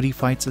Johnson, but he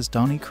fights as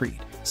Donnie Creed.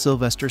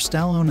 Sylvester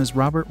Stallone as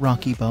Robert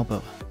Rocky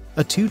Balboa,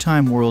 a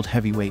two-time world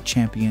heavyweight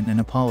champion and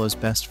Apollo's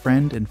best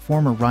friend and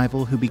former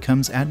rival who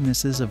becomes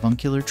Adonis's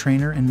avuncular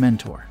trainer and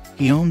mentor.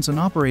 He owns and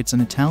operates an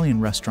Italian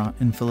restaurant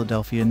in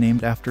Philadelphia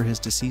named after his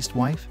deceased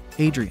wife,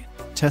 Adrian.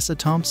 Tessa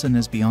Thompson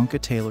as Bianca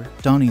Taylor,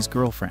 Donnie's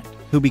girlfriend,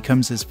 who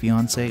becomes his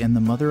fiancée and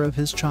the mother of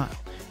his child.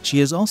 She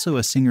is also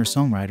a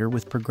singer-songwriter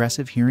with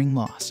progressive hearing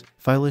loss.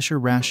 Felicia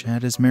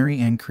Rashad as Mary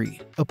Ann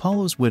Creed,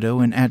 Apollo's widow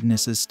and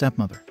Adonis's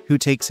stepmother, who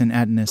takes in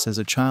Adonis as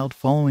a child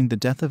following the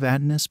death of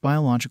Adonis'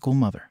 biological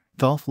mother.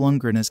 Dolph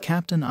Lundgren as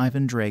Captain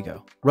Ivan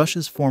Drago,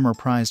 Russia's former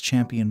prize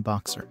champion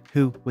boxer,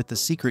 who, with the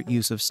secret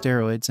use of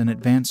steroids and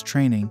advanced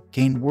training,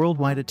 gained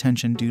worldwide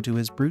attention due to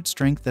his brute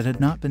strength that had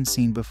not been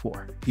seen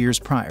before. Years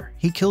prior,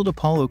 he killed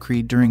Apollo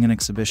Creed during an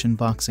exhibition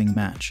boxing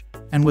match,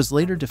 and was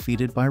later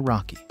defeated by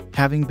Rocky.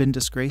 Having been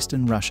disgraced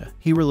in Russia,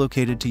 he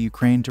relocated to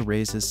Ukraine to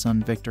raise his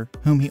son Victor,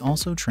 whom he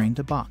also trained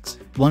to box.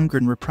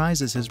 Lundgren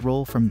reprises his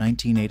role from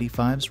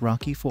 1985's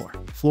Rocky IV.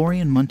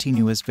 Florian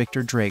Munteanu as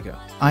Victor Drago,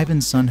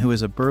 Ivan's son who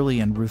is a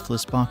burly and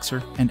ruthless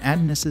boxer, and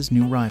Adonis's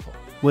new rival.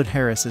 Wood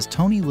Harris as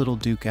Tony Little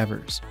Duke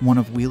Evers, one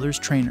of Wheeler's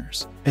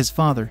trainers. His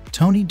father,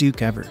 Tony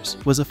Duke Evers,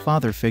 was a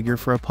father figure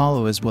for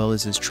Apollo as well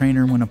as his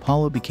trainer when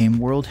Apollo became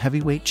world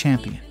heavyweight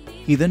champion.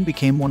 He then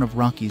became one of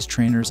Rocky's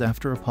trainers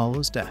after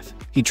Apollo's death.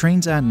 He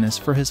trains Adonis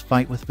for his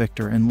fight with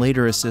Victor and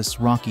later assists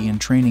Rocky in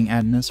training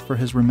Adonis for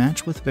his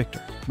rematch with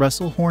Victor.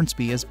 Russell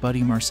Hornsby as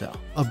Buddy Marcel,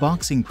 a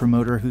boxing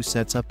promoter who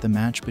sets up the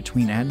match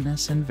between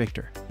Adonis and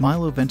Victor.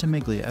 Milo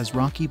Ventimiglia as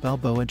Rocky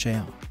Balboa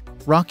Jr.,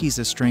 Rocky's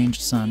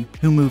estranged son,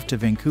 who moved to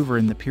Vancouver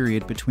in the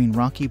period between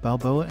Rocky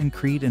Balboa and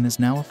Creed and is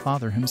now a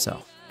father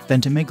himself.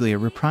 Ventimiglia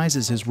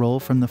reprises his role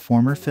from the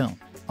former film.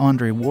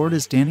 Andre Ward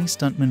as Danny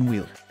Stuntman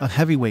Wheeler, a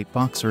heavyweight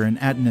boxer and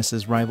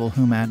Adonis's rival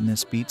whom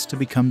Adonis beats to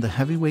become the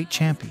heavyweight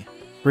champion.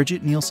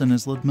 Bridget Nielsen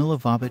as Ludmila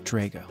Vobit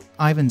Drago,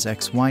 Ivan's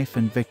ex-wife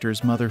and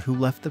Victor's mother who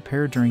left the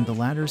pair during the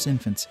latter's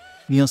infancy.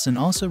 Nielsen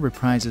also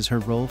reprises her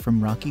role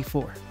from Rocky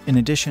IV. In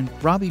addition,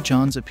 Robbie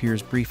Johns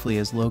appears briefly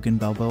as Logan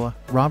Balboa,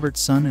 Robert's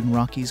son and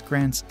Rocky's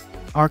grandson.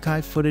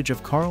 Archive footage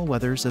of Carl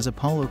Weathers as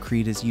Apollo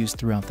Creed is used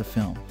throughout the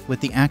film,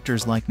 with the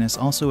actor's likeness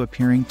also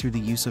appearing through the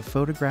use of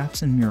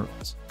photographs and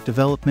murals.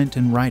 Development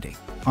and writing.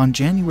 On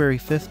January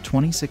 5,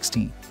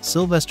 2016,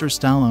 Sylvester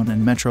Stallone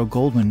and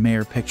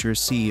Metro-Goldwyn-Mayer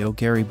Pictures CEO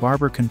Gary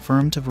Barber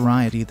confirmed to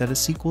Variety that a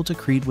sequel to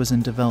Creed was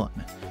in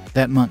development.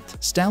 That month,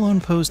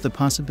 Stallone posed the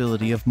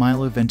possibility of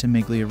Milo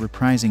Ventimiglia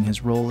reprising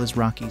his role as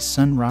Rocky's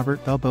son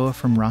Robert Balboa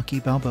from Rocky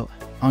Balboa.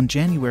 On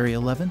January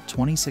 11,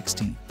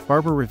 2016,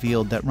 Barber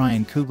revealed that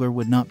Ryan Coogler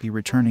would not be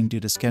returning due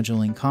to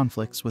scheduling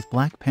conflicts with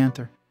Black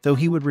Panther, though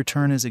he would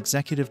return as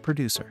executive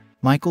producer.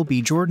 Michael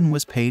B. Jordan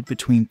was paid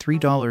between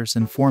 $3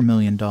 and $4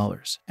 million,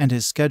 and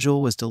his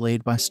schedule was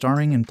delayed by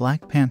starring in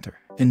Black Panther.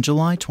 In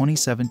July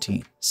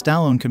 2017,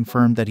 Stallone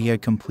confirmed that he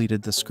had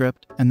completed the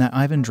script and that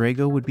Ivan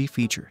Drago would be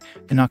featured.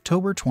 In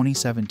October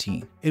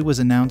 2017, it was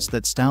announced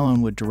that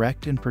Stallone would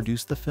direct and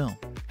produce the film.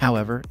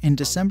 However, in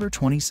December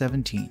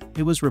 2017,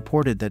 it was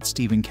reported that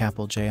Stephen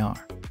Caple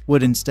Jr.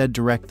 would instead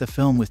direct the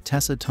film, with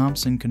Tessa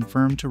Thompson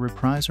confirmed to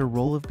reprise her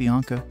role of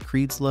Bianca,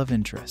 Creed's love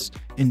interest.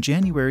 In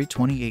January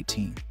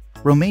 2018,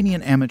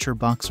 Romanian amateur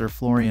boxer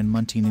Florian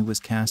Munteanu was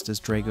cast as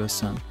Drago's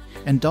son,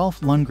 and Dolph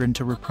Lundgren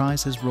to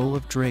reprise his role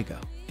of Drago.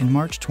 In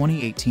March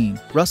 2018,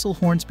 Russell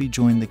Hornsby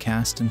joined the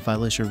cast and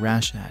Felicia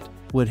Rashad,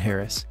 Wood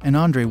Harris, and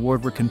Andre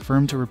Ward were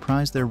confirmed to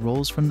reprise their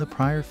roles from the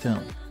prior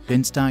film.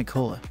 Vince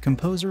DiCola,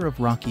 composer of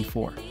Rocky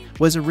IV,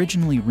 was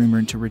originally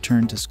rumored to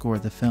return to score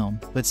the film,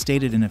 but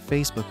stated in a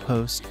Facebook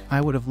post, "I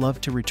would have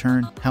loved to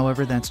return,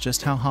 however that's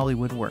just how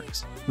Hollywood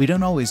works. We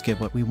don't always get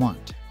what we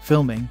want."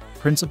 Filming,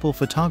 principal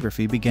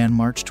photography began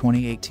March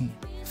 2018.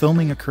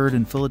 Filming occurred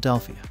in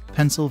Philadelphia,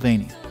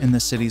 Pennsylvania, in the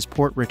city's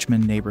Port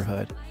Richmond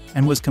neighborhood,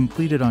 and was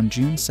completed on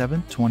June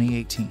 7,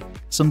 2018.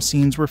 Some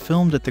scenes were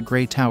filmed at the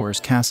Gray Towers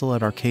Castle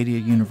at Arcadia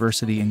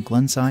University in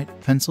Glenside,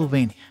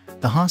 Pennsylvania.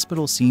 The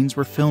hospital scenes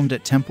were filmed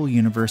at Temple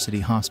University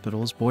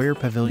Hospital's Boyer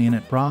Pavilion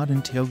at Broad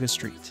and Tioga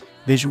Street.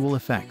 Visual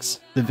effects.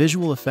 The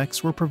visual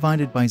effects were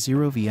provided by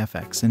Zero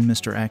VFX and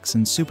Mr. X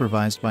and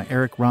supervised by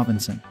Eric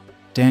Robinson,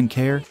 Dan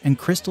Kerr, and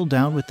Crystal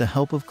Dowd with the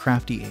help of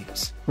Crafty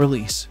Apes.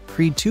 Release.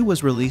 Creed 2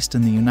 was released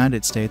in the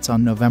United States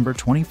on November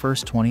 21,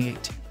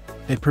 2018.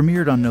 It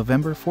premiered on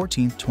November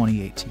 14,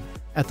 2018,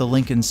 at the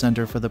Lincoln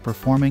Center for the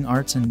Performing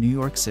Arts in New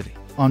York City.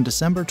 On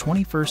December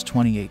 21,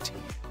 2018,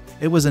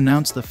 it was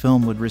announced the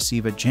film would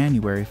receive a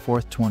January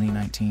 4,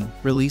 2019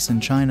 release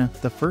in China,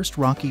 the first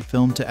Rocky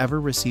film to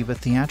ever receive a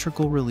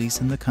theatrical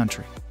release in the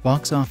country.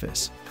 Box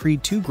office.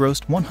 Creed 2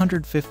 grossed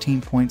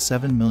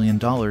 $115.7 million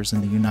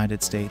in the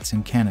United States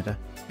and Canada,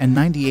 and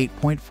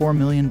 $98.4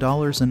 million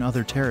in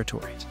other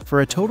territories,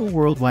 for a total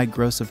worldwide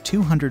gross of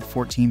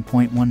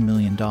 $214.1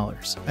 million,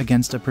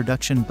 against a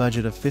production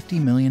budget of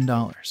 $50 million.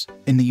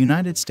 In the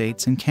United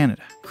States and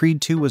Canada,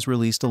 Creed 2 was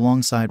released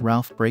alongside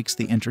Ralph Breaks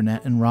the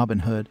Internet and Robin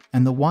Hood,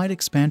 and the wide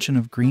expansion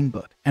of Green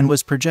Book, and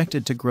was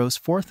projected to gross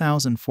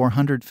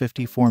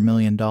 $4,454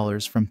 million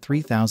from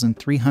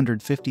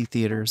 3,350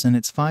 theaters in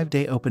its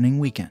 5-day opening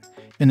weekend.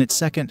 In its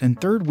second and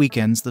third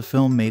weekends, the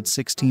film made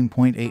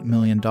 $16.8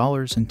 million and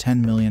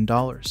 $10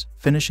 million,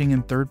 finishing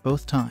in third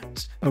both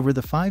times. Over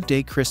the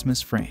 5-day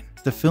Christmas frame,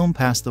 the film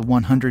passed the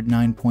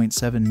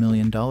 $109.7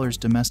 million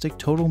domestic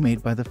total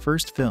made by the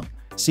first film.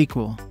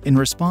 Sequel. In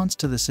response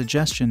to the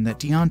suggestion that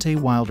Deontay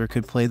Wilder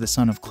could play the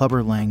son of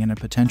Clubber Lang in a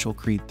potential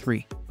Creed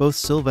 3, both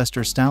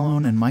Sylvester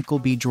Stallone and Michael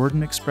B.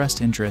 Jordan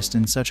expressed interest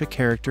in such a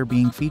character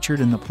being featured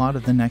in the plot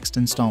of the next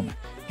installment.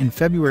 In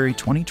February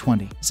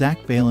 2020,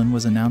 Zach Balan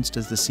was announced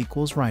as the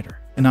sequel's writer.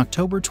 In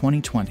October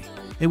 2020,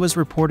 it was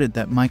reported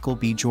that Michael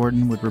B.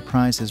 Jordan would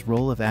reprise his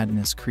role of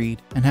Adonis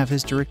Creed and have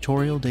his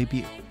directorial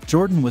debut.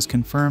 Jordan was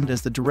confirmed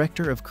as the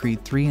director of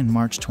Creed 3 in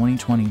March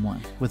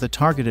 2021, with a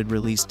targeted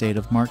release date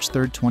of March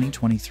 3,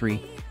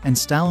 2023, and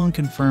Stallone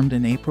confirmed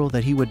in April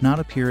that he would not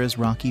appear as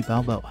Rocky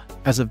Balboa.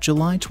 As of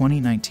July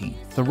 2019,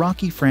 the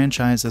Rocky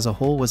franchise as a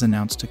whole was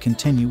announced to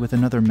continue with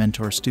another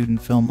mentor-student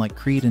film like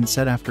Creed and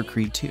set after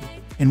Creed 2,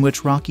 in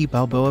which Rocky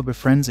Balboa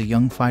befriends a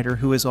young fighter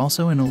who is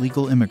also an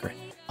illegal immigrant.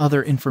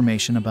 Other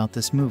information about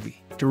this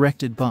movie.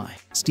 Directed by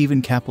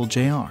Stephen Caple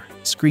Jr.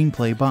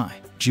 Screenplay by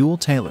Jewel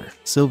Taylor,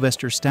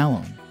 Sylvester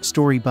Stallone.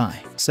 Story by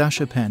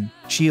Sascha Penn,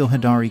 Cheo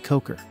Hodari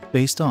Coker.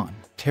 Based on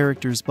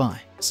characters by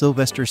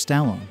Sylvester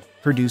Stallone.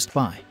 Produced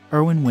by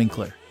Irwin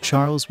Winkler,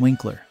 Charles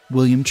Winkler,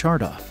 William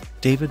Chartoff,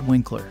 David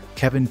Winkler,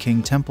 Kevin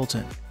King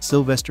Templeton,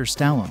 Sylvester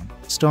Stallone.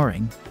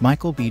 Starring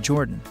Michael B.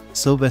 Jordan,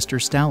 Sylvester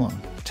Stallone,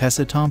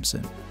 Tessa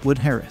Thompson, Wood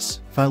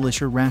Harris,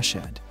 Felicia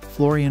Rashad,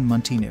 Florian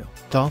Munteanu,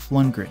 Dolph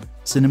Lundgren.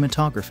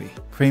 Cinematography,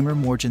 Kramer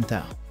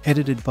Morgenthau.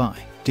 Edited by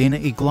Dana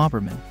E.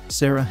 Glauberman,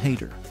 Sarah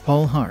Hayter,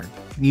 Paul Hard.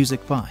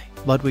 Music by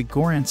Ludwig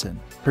Göransson.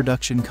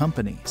 Production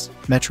companies,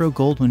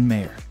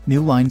 Metro-Goldwyn-Mayer,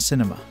 New Line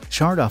Cinema,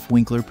 Chartoff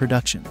Winkler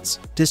Productions.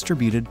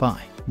 Distributed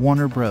by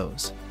Warner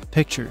Bros.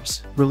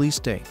 Pictures. Release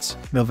dates,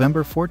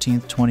 November 14,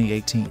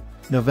 2018,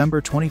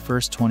 November 21,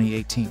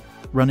 2018.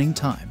 Running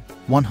time,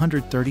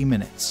 130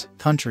 minutes.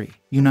 Country,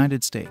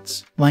 United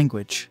States.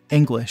 Language,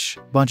 English.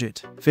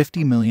 Budget,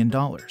 $50 million.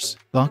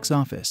 Box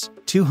office,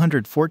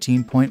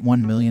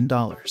 $214.1 million.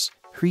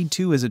 Creed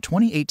 2 is a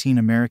 2018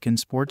 American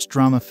sports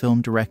drama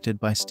film directed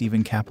by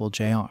Stephen Caple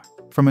Jr.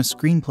 from a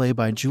screenplay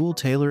by Jewel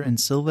Taylor and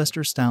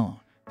Sylvester Stallone.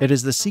 It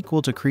is the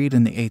sequel to Creed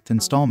and the 8th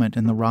installment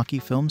in the Rocky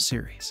film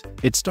series.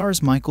 It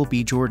stars Michael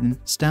B. Jordan,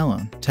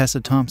 Stallone,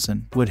 Tessa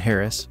Thompson, Wood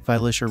Harris,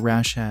 Felicia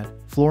Rashad,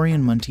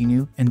 Florian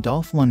Munteanu, and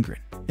Dolph Lundgren.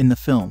 In the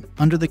film,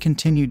 under the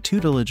continued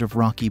tutelage of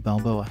Rocky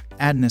Balboa,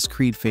 Adonis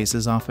Creed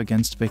faces off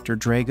against Victor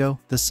Drago,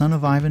 the son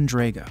of Ivan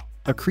Drago.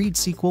 A Creed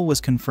sequel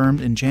was confirmed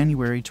in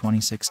January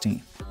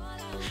 2016,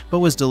 but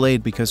was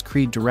delayed because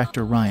Creed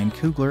director Ryan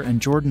Coogler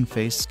and Jordan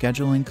faced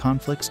scheduling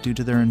conflicts due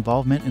to their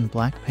involvement in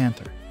Black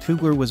Panther.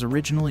 Coogler was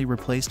originally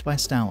replaced by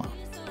Stallone,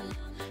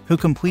 who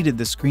completed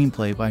the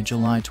screenplay by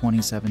July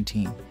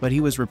 2017, but he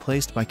was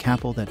replaced by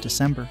Caple that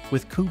December,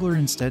 with Coogler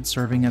instead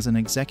serving as an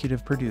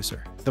executive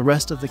producer. The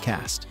rest of the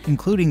cast,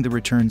 including the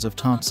returns of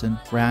Thompson,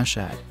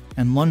 Rashad,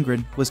 and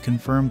Lundgren, was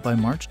confirmed by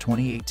March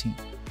 2018.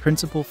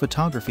 Principal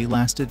photography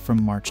lasted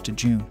from March to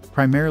June,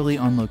 primarily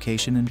on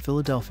location in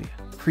Philadelphia.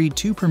 Creed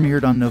 2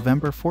 premiered on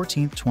November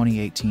 14,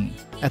 2018,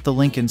 at the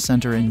Lincoln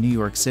Center in New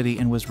York City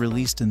and was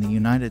released in the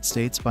United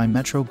States by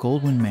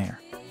Metro-Goldwyn-Mayer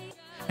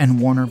and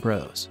Warner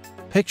Bros.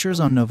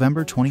 Pictures on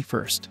November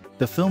 21st.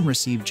 The film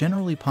received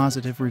generally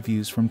positive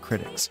reviews from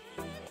critics,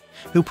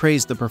 who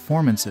praised the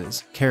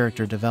performances,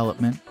 character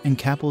development, and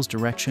Caple's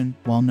direction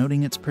while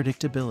noting its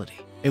predictability.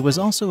 It was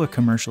also a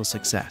commercial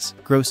success,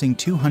 grossing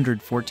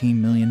 $214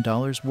 million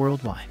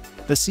worldwide.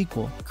 The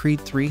sequel, Creed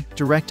 3,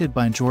 directed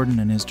by Jordan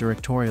in his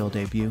directorial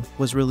debut,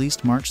 was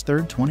released March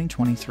 3,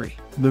 2023.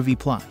 Movie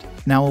plot.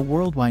 Now a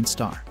worldwide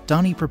star,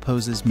 Donnie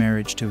proposes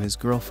marriage to his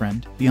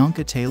girlfriend,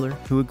 Bianca Taylor,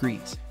 who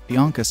agrees.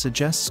 Bianca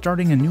suggests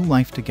starting a new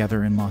life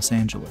together in Los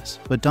Angeles,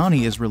 but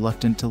Donnie is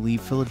reluctant to leave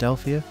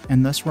Philadelphia,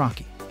 and thus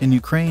Rocky, In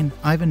Ukraine,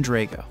 Ivan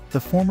Drago, the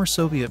former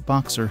Soviet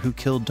boxer who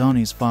killed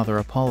Donnie's father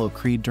Apollo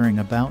Creed during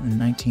a bout in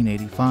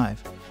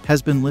 1985,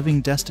 has been living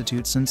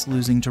destitute since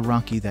losing to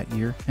Rocky that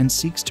year and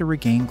seeks to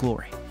regain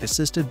glory.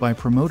 Assisted by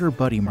promoter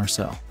Buddy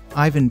Marcel,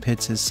 Ivan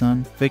pits his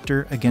son,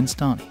 Victor, against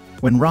Donnie.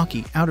 When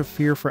Rocky, out of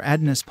fear for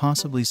Adonis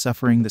possibly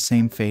suffering the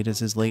same fate as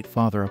his late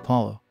father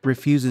Apollo,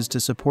 refuses to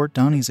support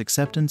Donnie's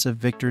acceptance of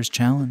Victor's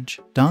challenge,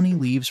 Donnie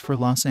leaves for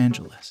Los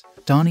Angeles.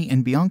 Donnie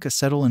and Bianca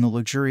settle in a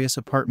luxurious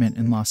apartment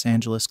in Los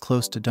Angeles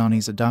close to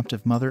Donnie's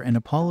adoptive mother and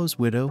Apollo's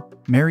widow,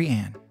 Mary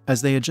Ann.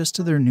 As they adjust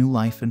to their new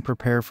life and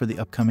prepare for the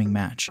upcoming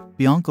match,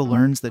 Bianca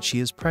learns that she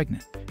is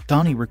pregnant.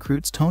 Donnie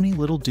recruits Tony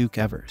Little Duke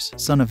Evers,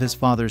 son of his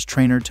father's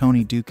trainer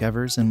Tony Duke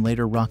Evers and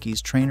later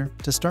Rocky's trainer,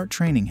 to start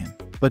training him.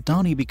 But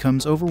Donnie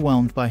becomes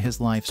overwhelmed by his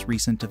life's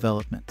recent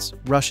developments,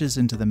 rushes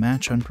into the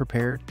match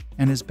unprepared,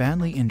 and is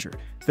badly injured.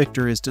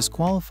 Victor is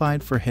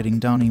disqualified for hitting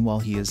Donnie while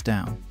he is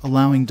down,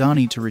 allowing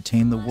Donnie to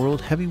retain the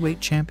World Heavyweight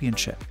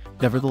Championship.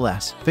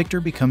 Nevertheless, Victor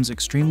becomes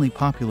extremely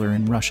popular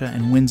in Russia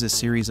and wins a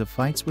series of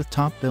fights with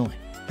top billing.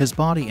 His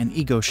body and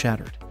ego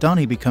shattered,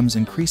 Donnie becomes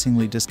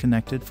increasingly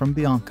disconnected from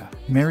Bianca.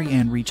 Mary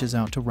Ann reaches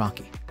out to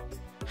Rocky,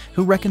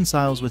 who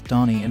reconciles with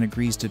Donnie and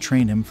agrees to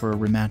train him for a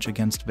rematch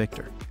against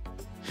Victor,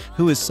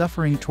 who is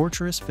suffering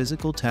torturous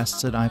physical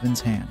tests at Ivan's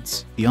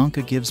hands.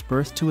 Bianca gives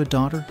birth to a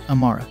daughter,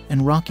 Amara,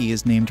 and Rocky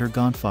is named her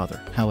godfather.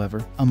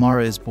 However,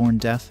 Amara is born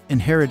deaf,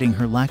 inheriting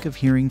her lack of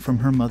hearing from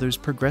her mother's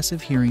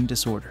progressive hearing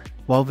disorder.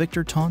 While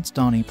Victor taunts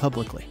Donnie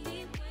publicly,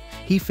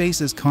 he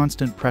faces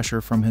constant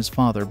pressure from his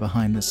father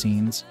behind the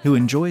scenes, who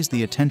enjoys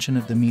the attention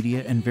of the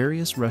media and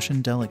various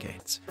Russian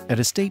delegates. At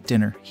a state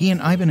dinner, he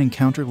and Ivan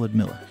encounter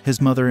Ludmila,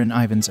 his mother and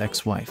Ivan's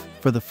ex-wife,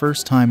 for the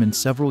first time in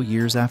several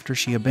years after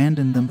she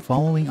abandoned them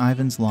following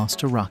Ivan's loss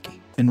to Rocky.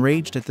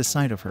 Enraged at the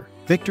sight of her,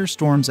 Victor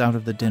storms out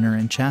of the dinner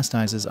and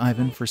chastises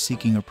Ivan for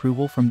seeking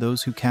approval from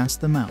those who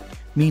cast them out.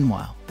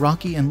 Meanwhile,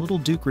 Rocky and Little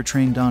Duke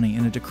retrain Donnie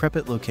in a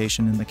decrepit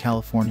location in the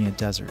California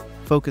desert,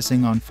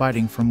 focusing on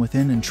fighting from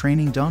within and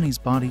training Donnie's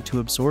body to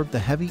absorb the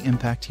heavy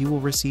impact he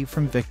will receive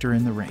from Victor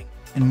in the ring.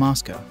 In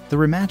Moscow, the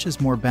rematch is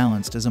more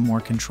balanced as a more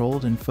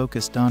controlled and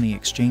focused Donnie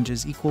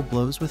exchanges equal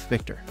blows with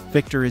Victor.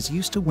 Victor is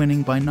used to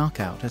winning by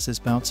knockout as his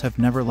bouts have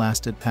never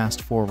lasted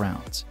past 4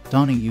 rounds.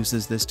 Donnie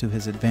uses this to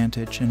his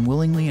advantage and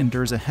willingly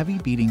endures a heavy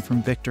beating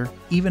from Victor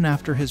even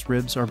after his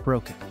ribs are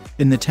broken.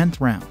 In the 10th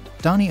round,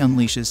 Donnie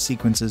unleashes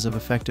sequences of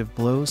effective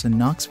blows and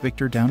knocks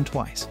Victor down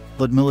twice.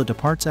 Ludmila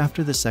departs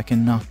after the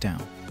second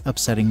knockdown,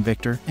 upsetting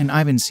Victor, and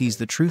Ivan sees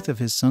the truth of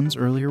his son's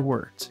earlier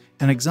words.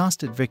 An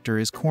exhausted Victor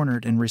is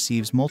cornered and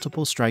receives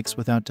multiple strikes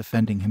without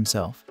defending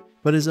himself,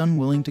 but is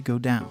unwilling to go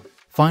down.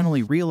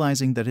 Finally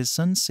realizing that his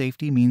son's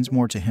safety means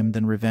more to him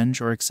than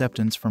revenge or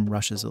acceptance from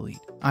Russia's elite,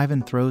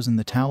 Ivan throws in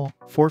the towel,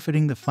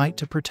 forfeiting the fight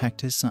to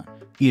protect his son.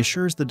 He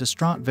assures the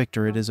distraught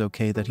Victor it is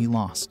okay that he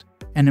lost,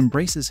 and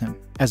embraces him.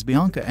 As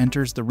Bianca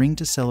enters the ring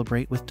to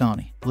celebrate with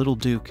Donnie, Little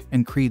Duke,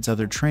 and Creed's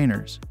other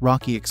trainers,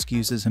 Rocky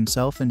excuses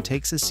himself and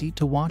takes a seat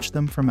to watch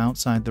them from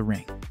outside the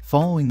ring.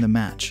 Following the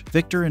match,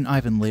 Victor and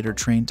Ivan later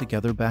train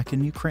together back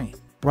in Ukraine.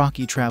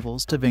 Rocky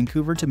travels to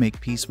Vancouver to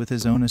make peace with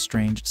his own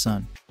estranged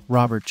son,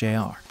 Robert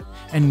Jr.,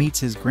 and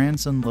meets his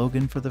grandson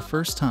Logan for the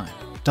first time.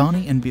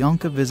 Donnie and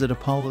Bianca visit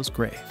Apollo's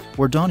grave,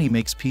 where Donnie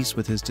makes peace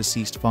with his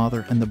deceased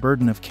father and the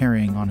burden of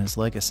carrying on his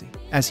legacy,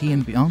 as he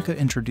and Bianca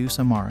introduce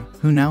Amara,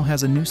 who now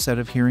has a new set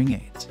of hearing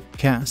aids.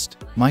 Cast: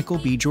 Michael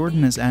B.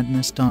 Jordan as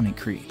Adonis Donnie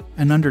Creed.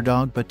 An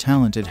underdog but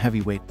talented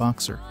heavyweight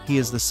boxer, he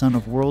is the son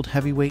of world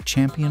heavyweight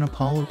champion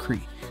Apollo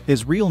Creed.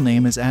 His real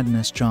name is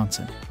Adonis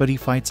Johnson, but he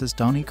fights as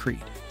Donnie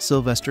Creed.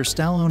 Sylvester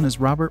Stallone as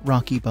Robert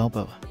Rocky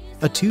Balboa,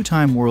 a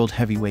 2-time world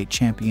heavyweight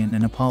champion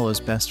and Apollo's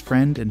best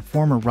friend and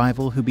former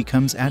rival who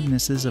becomes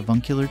Adonis's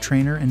avuncular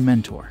trainer and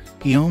mentor.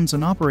 He owns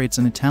and operates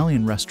an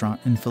Italian restaurant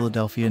in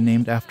Philadelphia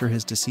named after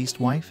his deceased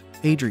wife,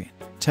 Adrian.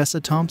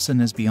 Tessa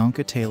Thompson as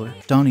Bianca Taylor,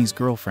 Donnie's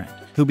girlfriend,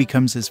 who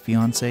becomes his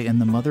fiancée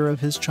and the mother of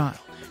his child.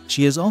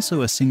 She is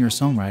also a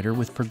singer-songwriter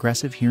with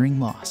progressive hearing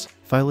loss.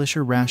 Felicia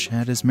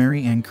Rashad as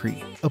Mary Ann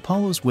Creed,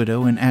 Apollo's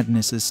widow and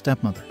Adonis's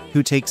stepmother,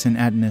 who takes in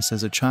Adonis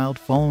as a child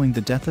following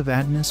the death of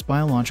Adonis'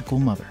 biological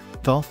mother.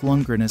 Dolph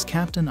Lundgren as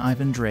Captain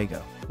Ivan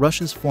Drago,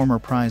 Russia's former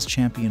prize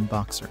champion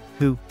boxer,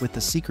 who, with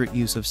the secret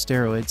use of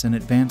steroids and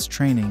advanced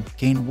training,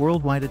 gained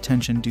worldwide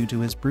attention due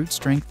to his brute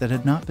strength that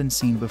had not been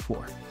seen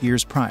before.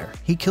 Years prior,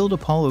 he killed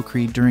Apollo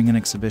Creed during an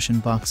exhibition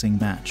boxing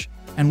match,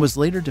 and was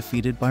later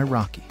defeated by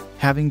Rocky.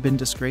 Having been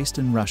disgraced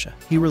in Russia,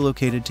 he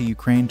relocated to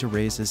Ukraine to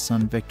raise his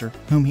son Victor,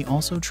 whom he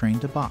also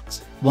trained to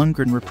box.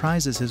 Lundgren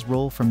reprises his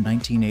role from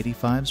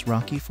 1985's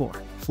Rocky IV.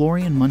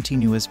 Florian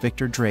Munteanu as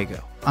Victor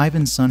Drago,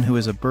 Ivan's son who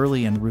is a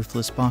burly and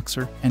ruthless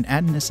boxer, and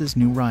Adonis's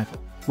new rival.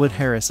 Wood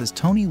Harris as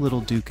Tony Little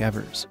Duke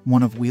Evers,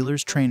 one of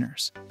Wheeler's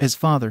trainers. His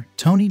father,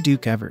 Tony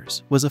Duke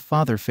Evers, was a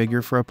father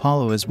figure for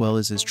Apollo as well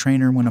as his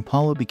trainer when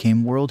Apollo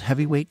became world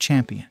heavyweight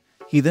champion.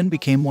 He then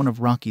became one of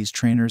Rocky's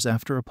trainers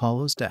after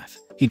Apollo's death.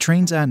 He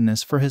trains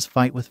Adonis for his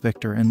fight with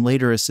Victor and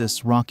later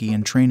assists Rocky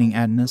in training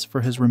Adonis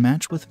for his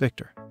rematch with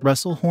Victor.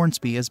 Russell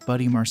Hornsby as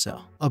Buddy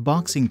Marcel, a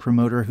boxing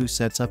promoter who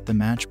sets up the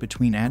match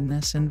between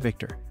Adonis and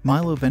Victor.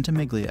 Milo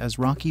Ventimiglia as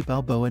Rocky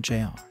Balboa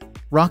Jr.,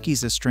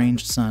 Rocky's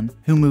estranged son,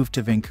 who moved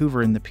to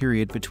Vancouver in the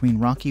period between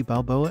Rocky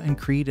Balboa and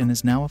Creed and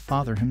is now a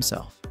father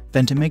himself.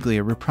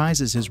 Ventimiglia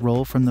reprises his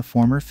role from the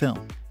former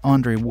film.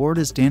 Andre Ward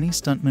as Danny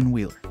Stuntman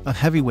Wheeler, a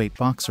heavyweight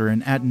boxer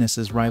and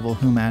Adonis's rival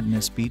whom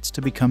Adonis beats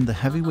to become the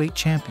heavyweight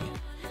champion.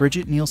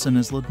 Bridget Nielsen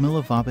as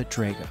Ludmila Vobit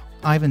Drago,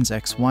 Ivan's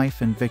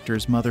ex-wife and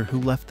Victor's mother who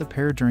left the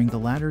pair during the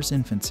latter's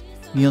infancy.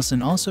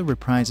 Nielsen also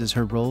reprises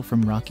her role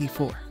from Rocky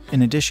IV.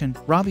 In addition,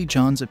 Robbie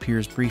Johns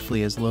appears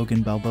briefly as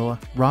Logan Balboa,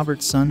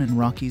 Robert's son and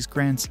Rocky's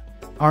grandson.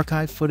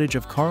 Archive footage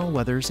of Carl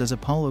Weathers as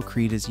Apollo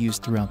Creed is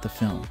used throughout the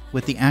film,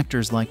 with the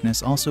actor's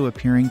likeness also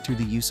appearing through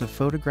the use of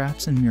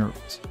photographs and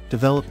murals.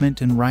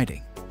 Development and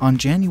writing. On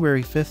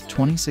January 5,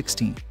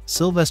 2016,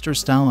 Sylvester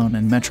Stallone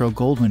and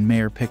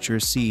Metro-Goldwyn-Mayer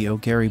Pictures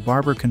CEO Gary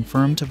Barber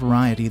confirmed to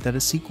Variety that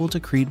a sequel to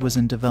Creed was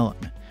in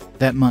development.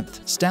 That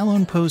month,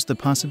 Stallone posed the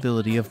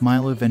possibility of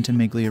Milo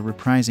Ventimiglia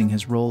reprising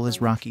his role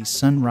as Rocky's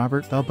son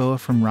Robert Balboa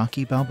from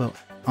Rocky Balboa.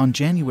 On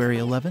January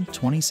 11,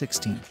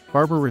 2016,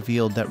 Barber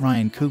revealed that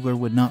Ryan Coogler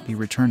would not be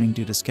returning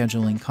due to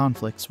scheduling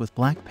conflicts with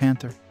Black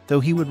Panther, though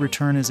he would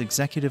return as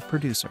executive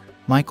producer.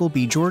 Michael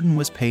B. Jordan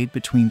was paid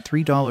between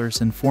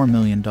 $3 and $4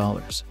 million,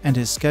 and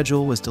his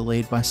schedule was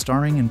delayed by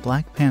starring in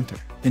Black Panther.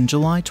 In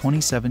July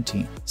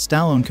 2017,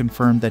 Stallone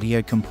confirmed that he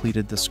had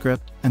completed the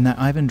script and that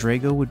Ivan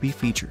Drago would be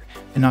featured.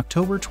 In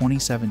October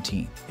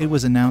 2017, it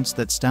was announced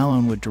that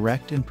Stallone would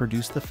direct and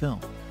produce the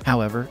film.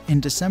 However,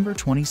 in December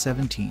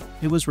 2017,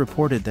 it was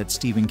reported that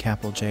Stephen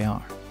Caple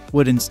Jr.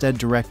 would instead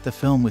direct the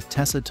film, with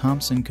Tessa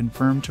Thompson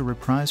confirmed to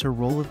reprise her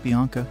role of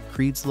Bianca,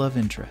 Creed's love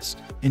interest.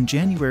 In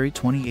January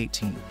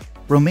 2018,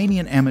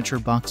 Romanian amateur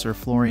boxer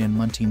Florian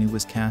Munteanu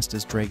was cast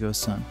as Drago's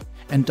son,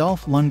 and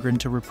Dolph Lundgren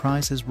to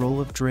reprise his role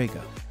of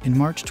Drago. In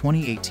March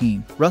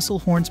 2018, Russell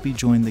Hornsby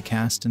joined the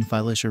cast and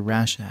Felicia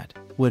Rashad,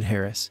 Wood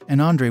Harris, and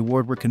Andre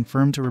Ward were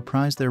confirmed to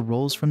reprise their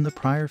roles from the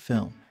prior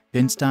film.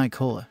 Vince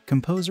Dicola,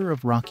 composer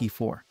of Rocky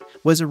IV,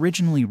 was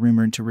originally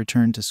rumored to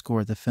return to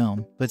score the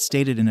film, but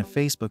stated in a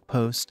Facebook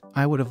post,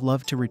 "I would have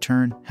loved to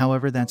return,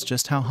 however that's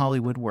just how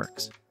Hollywood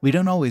works. We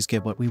don't always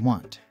get what we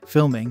want."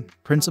 Filming,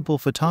 principal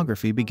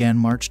photography began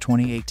March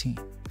 2018.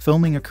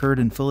 Filming occurred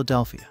in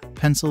Philadelphia,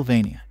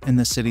 Pennsylvania, in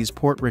the city's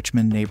Port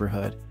Richmond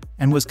neighborhood,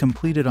 and was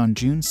completed on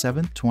June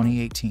 7,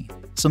 2018.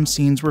 Some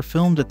scenes were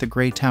filmed at the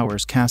Gray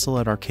Towers Castle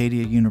at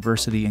Arcadia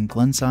University in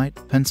Glenside,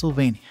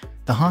 Pennsylvania.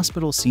 The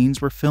hospital scenes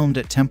were filmed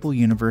at Temple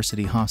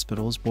University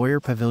Hospital's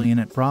Boyer Pavilion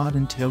at Broad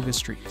and Tioga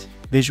Street.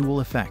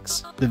 Visual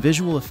effects. The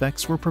visual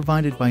effects were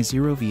provided by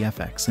Zero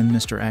VFX and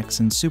Mr. X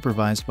and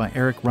supervised by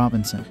Eric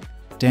Robinson,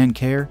 Dan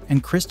Kerr,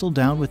 and Crystal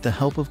Dowd with the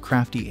help of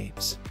Crafty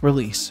Apes.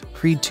 Release.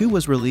 Creed II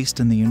was released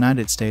in the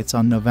United States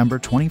on November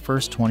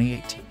 21,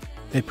 2018.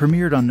 It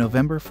premiered on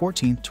November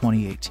 14,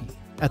 2018,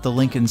 at the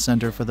Lincoln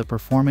Center for the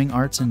Performing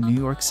Arts in New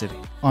York City.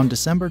 On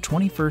December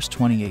 21,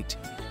 2018,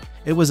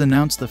 it was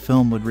announced the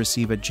film would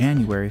receive a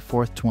January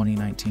 4,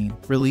 2019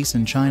 release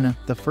in China,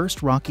 the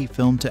first Rocky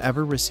film to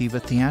ever receive a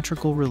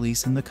theatrical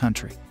release in the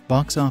country.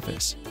 Box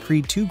office.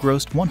 Creed II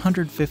grossed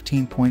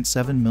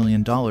 $115.7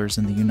 million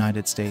in the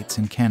United States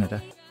and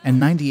Canada,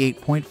 and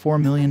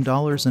 $98.4 million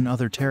in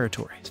other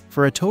territories,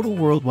 for a total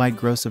worldwide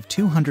gross of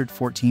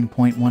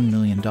 $214.1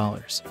 million,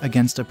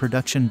 against a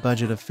production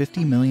budget of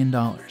 $50 million.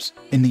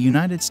 In the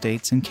United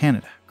States and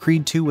Canada,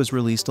 Creed II was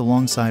released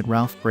alongside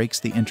Ralph Breaks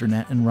the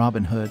Internet and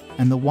Robin Hood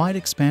and the wide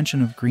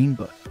expansion of Green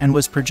Book, and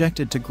was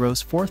projected to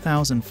gross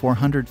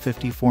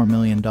 $4,454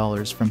 million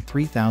from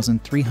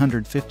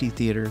 3,350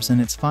 theaters in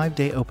its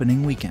 5-day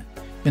opening weekend.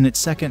 In its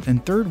second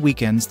and third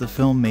weekends, the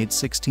film made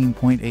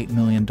 $16.8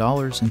 million and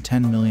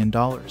 $10 million,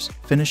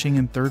 finishing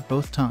in third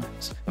both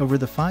times. Over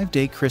the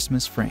 5-day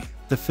Christmas frame,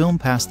 the film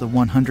passed the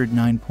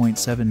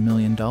 $109.7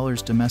 million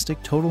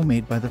domestic total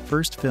made by the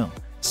first film.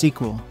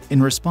 Sequel.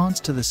 In response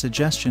to the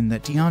suggestion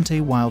that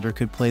Deontay Wilder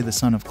could play the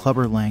son of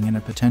Clubber Lang in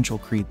a potential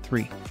Creed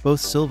III,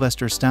 both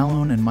Sylvester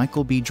Stallone and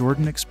Michael B.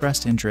 Jordan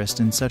expressed interest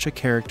in such a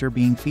character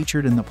being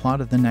featured in the plot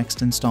of the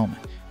next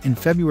installment. In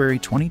February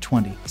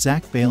 2020,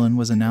 Zach Balan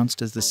was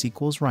announced as the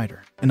sequel's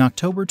writer. In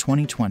October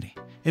 2020,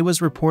 it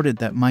was reported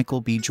that Michael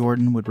B.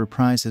 Jordan would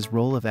reprise his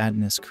role of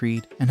Adonis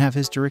Creed and have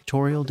his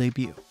directorial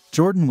debut.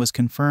 Jordan was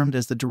confirmed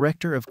as the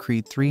director of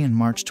Creed III in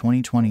March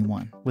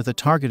 2021, with a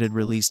targeted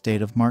release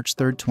date of March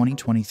 3,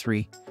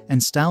 2023,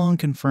 and Stallone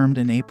confirmed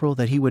in April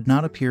that he would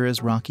not appear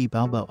as Rocky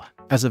Balboa.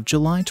 As of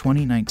July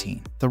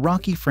 2019, the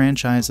Rocky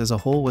franchise as a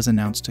whole was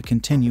announced to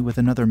continue with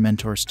another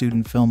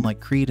mentor-student film like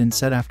Creed and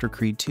set after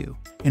Creed II,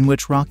 in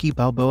which Rocky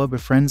Balboa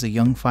befriends a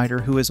young fighter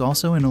who is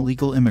also an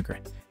illegal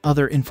immigrant.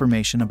 Other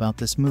information about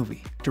this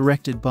movie.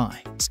 Directed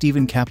by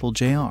Stephen Caple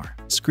Jr.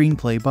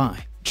 Screenplay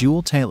by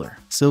Jewel Taylor,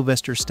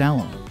 Sylvester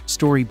Stallone.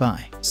 Story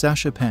by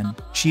Sascha Penn,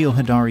 Cheo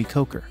Hodari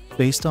Coker.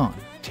 Based on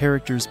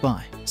characters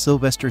by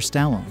Sylvester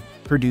Stallone.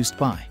 Produced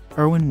by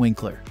Irwin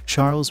Winkler,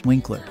 Charles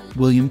Winkler,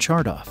 William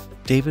Chartoff,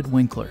 David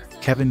Winkler,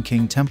 Kevin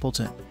King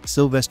Templeton,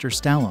 Sylvester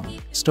Stallone,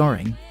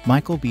 starring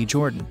Michael B.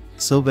 Jordan,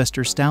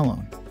 Sylvester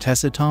Stallone,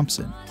 Tessa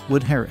Thompson,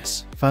 Wood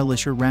Harris,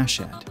 Felicia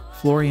Rashad,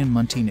 Florian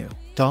Munteanu,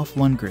 Dolph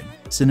Lundgren,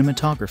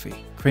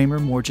 cinematography, Kramer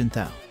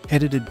Morgenthau,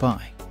 edited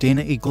by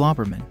Dana E.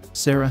 Glauberman,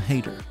 Sarah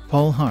Hayter,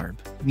 Paul Harb,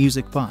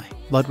 music by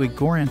Ludwig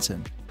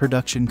Göransson,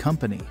 production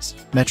companies,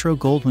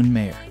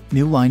 Metro-Goldwyn-Mayer,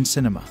 New Line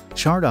Cinema,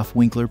 Chartoff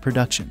Winkler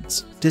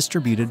Productions,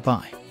 distributed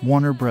by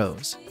Warner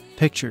Bros.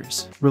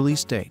 Pictures,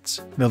 release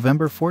dates,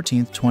 November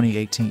 14,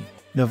 2018,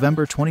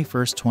 November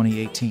 21,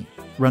 2018,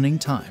 running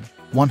time,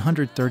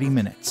 130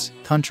 minutes,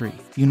 country,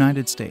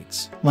 United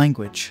States,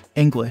 language,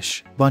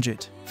 English,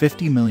 budget,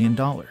 $50 million,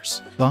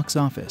 box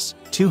office,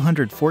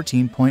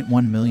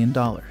 $214.1 million.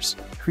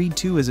 Creed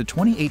 2 is a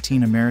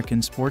 2018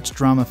 American sports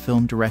drama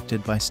film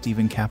directed by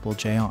Stephen Caple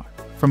Jr.,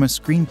 from a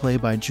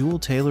screenplay by Jewel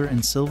Taylor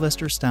and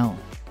Sylvester Stallone.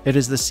 It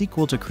is the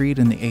sequel to Creed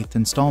and the 8th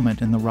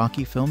installment in the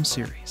Rocky film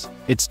series.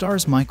 It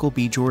stars Michael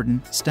B.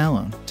 Jordan,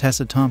 Stallone,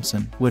 Tessa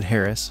Thompson, Wood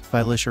Harris,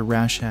 Felicia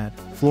Rashad,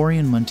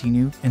 Florian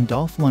Munteanu, and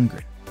Dolph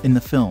Lundgren. In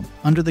the film,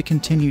 under the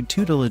continued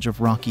tutelage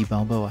of Rocky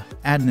Balboa,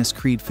 Adonis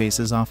Creed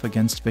faces off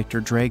against Victor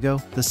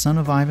Drago, the son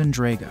of Ivan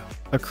Drago.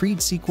 A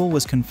Creed sequel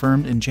was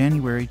confirmed in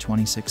January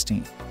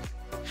 2016,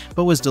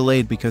 but was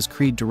delayed because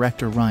Creed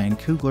director Ryan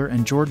Coogler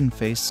and Jordan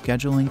faced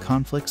scheduling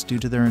conflicts due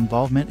to their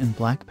involvement in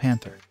Black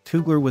Panther.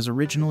 Coogler was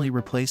originally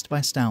replaced by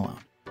Stallone,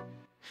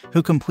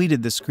 who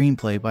completed the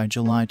screenplay by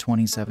July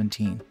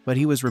 2017, but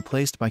he was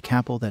replaced by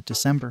Caple that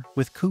December,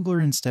 with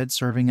Coogler instead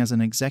serving as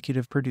an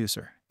executive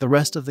producer. The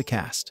rest of the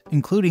cast,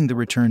 including the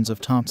returns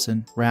of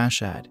Thompson,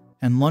 Rashad,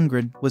 and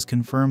Lundgren, was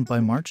confirmed by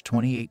March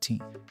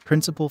 2018.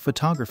 Principal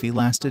photography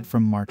lasted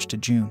from March to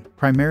June,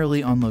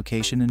 primarily on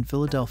location in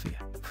Philadelphia.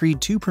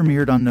 Creed 2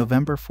 premiered on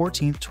November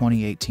 14,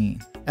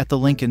 2018, at the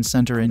Lincoln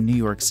Center in New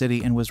York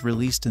City and was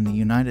released in the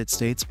United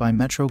States by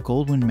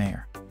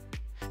Metro-Goldwyn-Mayer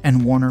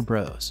and Warner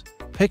Bros.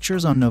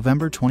 Pictures on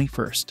November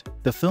 21st.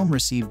 The film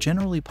received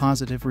generally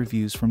positive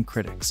reviews from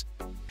critics,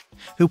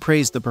 who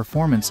praised the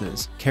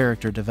performances,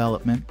 character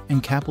development,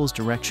 and Caple's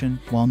direction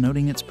while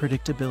noting its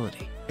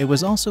predictability. It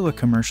was also a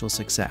commercial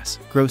success,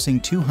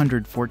 grossing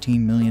 $214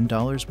 million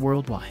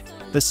worldwide.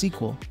 The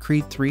sequel,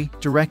 Creed 3,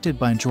 directed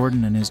by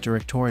Jordan and his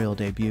directorial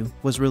debut,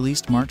 was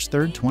released March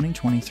 3,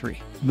 2023.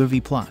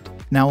 Movie plot.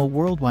 Now a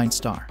worldwide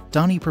star,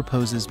 Donnie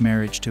proposes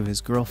marriage to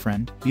his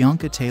girlfriend,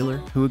 Bianca Taylor,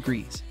 who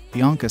agrees.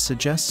 Bianca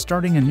suggests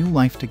starting a new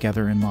life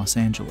together in Los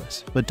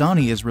Angeles, but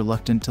Donnie is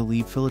reluctant to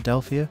leave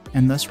Philadelphia,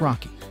 and thus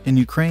Rocky. In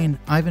Ukraine,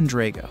 Ivan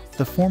Drago,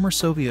 the former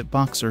Soviet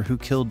boxer who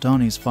killed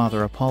Donnie's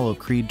father Apollo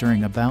Creed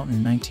during a bout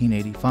in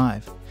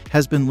 1985,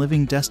 has been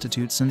living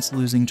destitute since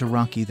losing to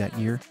Rocky that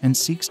year and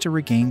seeks to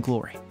regain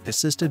glory.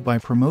 Assisted by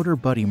promoter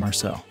Buddy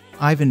Marcel,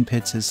 Ivan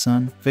pits his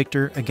son,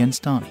 Victor,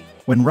 against Donnie.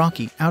 When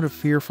Rocky, out of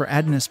fear for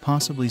Adonis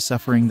possibly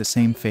suffering the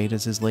same fate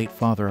as his late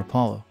father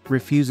Apollo,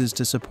 refuses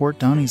to support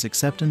Donnie's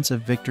acceptance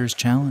of Victor's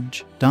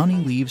challenge,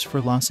 Donnie leaves for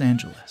Los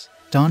Angeles.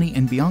 Donnie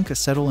and Bianca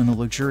settle in a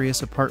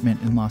luxurious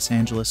apartment in Los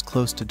Angeles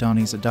close to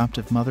Donnie's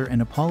adoptive mother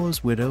and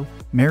Apollo's widow,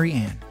 Mary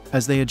Ann.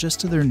 As they adjust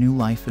to their new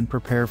life and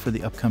prepare for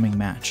the upcoming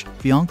match,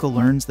 Bianca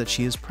learns that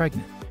she is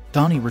pregnant.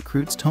 Donnie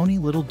recruits Tony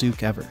Little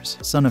Duke Evers,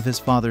 son of his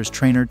father's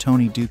trainer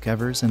Tony Duke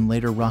Evers and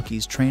later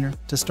Rocky's trainer,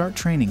 to start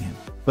training him.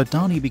 But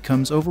Donnie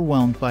becomes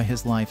overwhelmed by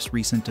his life's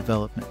recent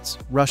developments,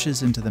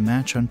 rushes into the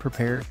match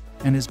unprepared,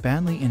 and is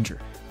badly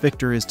injured.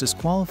 Victor is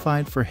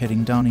disqualified for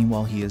hitting Donnie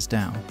while he is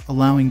down,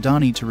 allowing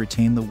Donnie to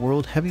retain the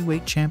World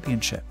Heavyweight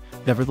Championship.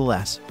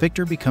 Nevertheless,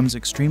 Victor becomes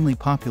extremely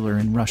popular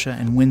in Russia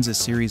and wins a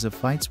series of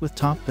fights with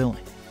top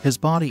billing. His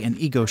body and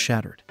ego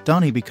shattered,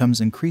 Donnie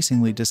becomes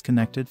increasingly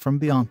disconnected from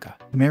Bianca.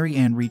 Mary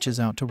Ann reaches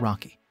out to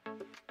Rocky,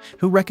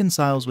 who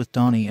reconciles with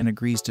Donnie and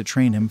agrees to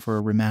train him for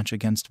a rematch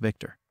against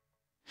Victor,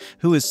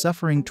 who is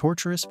suffering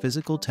torturous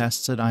physical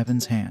tests at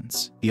Ivan's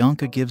hands.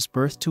 Bianca gives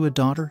birth to a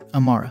daughter,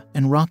 Amara,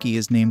 and Rocky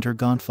is named her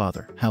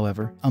godfather.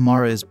 However,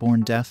 Amara is born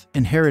deaf,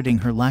 inheriting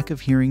her lack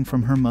of hearing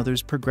from her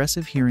mother's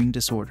progressive hearing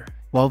disorder.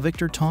 While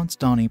Victor taunts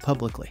Donnie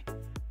publicly,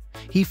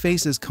 he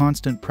faces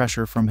constant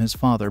pressure from his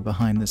father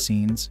behind the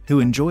scenes, who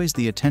enjoys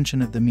the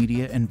attention of the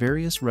media and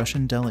various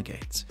Russian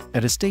delegates.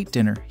 At a state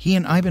dinner, he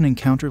and Ivan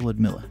encounter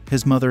Ludmila,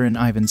 his mother and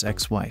Ivan's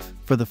ex-wife,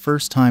 for the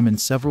first time in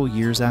several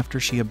years after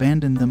she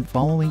abandoned them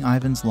following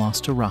Ivan's loss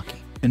to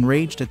Rocky.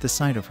 Enraged at the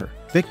sight of her,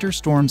 Victor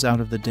storms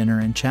out of the dinner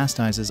and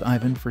chastises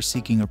Ivan for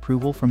seeking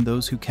approval from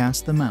those who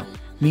cast them out.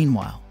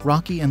 Meanwhile,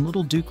 Rocky and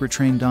Little Duke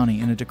retrain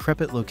Donnie in a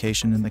decrepit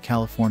location in the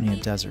California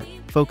desert,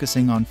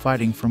 focusing on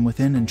fighting from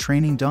within and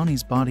training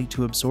Donnie's body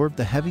to absorb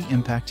the heavy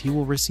impact he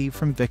will receive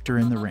from Victor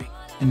in the ring.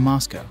 In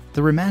Moscow,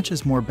 the rematch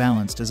is more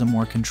balanced as a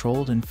more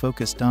controlled and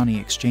focused Donnie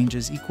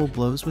exchanges equal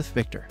blows with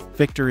Victor.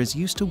 Victor is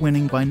used to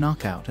winning by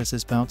knockout as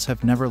his bouts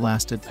have never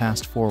lasted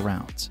past 4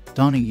 rounds.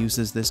 Donnie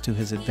uses this to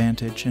his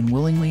advantage and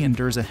willingly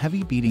endures a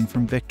heavy beating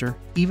from Victor,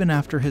 even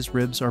after his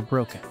ribs are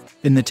broken.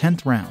 In the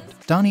 10th round,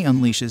 Donnie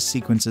unleashes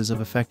sequences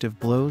of effective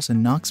blows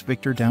and knocks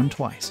Victor down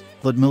twice.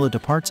 Ludmila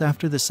departs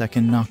after the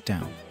second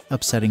knockdown.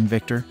 upsetting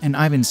Victor, and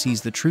Ivan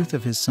sees the truth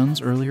of his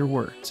son's earlier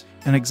words.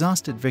 An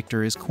exhausted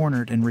Victor is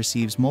cornered and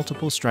receives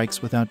multiple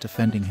strikes without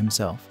defending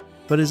himself,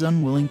 but is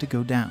unwilling to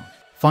go down.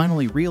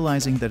 Finally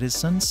realizing that his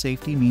son's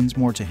safety means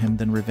more to him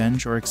than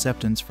revenge or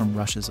acceptance from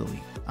Russia's elite,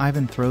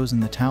 Ivan throws in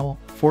the towel,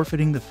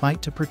 forfeiting the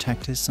fight to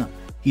protect his son.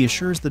 He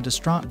assures the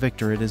distraught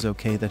Victor it is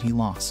okay that he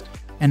lost,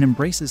 and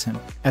embraces him.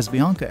 As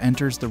Bianca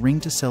enters the ring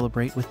to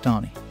celebrate with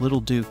Donnie, Little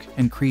Duke,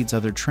 and Creed's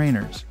other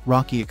trainers,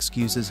 Rocky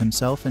excuses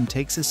himself and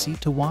takes a seat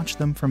to watch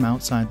them from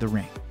outside the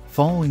ring.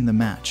 Following the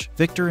match,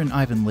 Victor and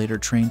Ivan later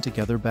trained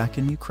together back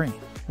in Ukraine.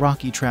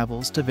 Rocky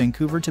travels to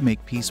Vancouver to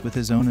make peace with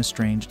his own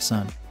estranged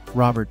son,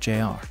 Robert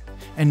Jr.,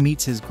 and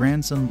meets his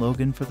grandson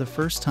Logan for the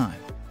first time.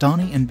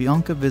 Donnie and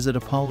Bianca visit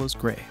Apollo's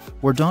grave,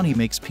 where Donnie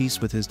makes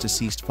peace with his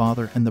deceased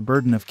father and the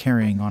burden of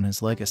carrying on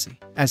his legacy,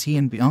 as he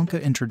and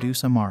Bianca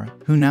introduce Amara,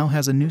 who now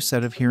has a new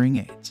set of hearing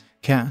aids.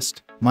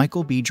 Cast: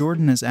 Michael B.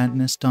 Jordan as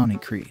Adonis Donnie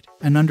Creed,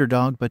 an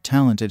underdog but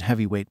talented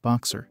heavyweight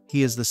boxer.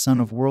 He is the son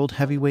of world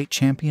heavyweight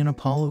champion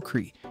Apollo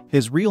Creed.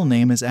 His real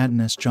name is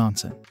Adonis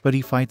Johnson, but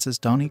he fights as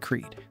Donnie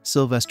Creed.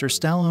 Sylvester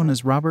Stallone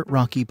as Robert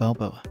Rocky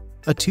Balboa,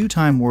 a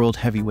two-time world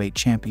heavyweight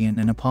champion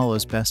and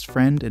Apollo's best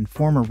friend and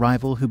former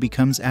rival who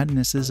becomes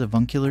Adonis's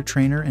avuncular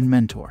trainer and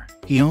mentor.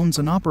 He owns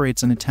and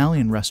operates an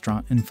Italian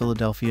restaurant in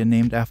Philadelphia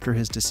named after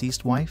his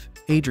deceased wife,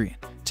 Adrian.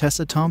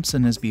 Tessa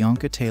Thompson as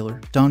Bianca Taylor,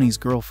 Donnie's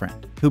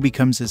girlfriend, who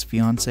becomes his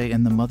fiancée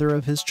and the mother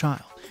of his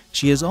child.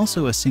 She is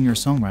also a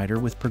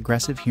singer-songwriter with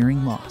progressive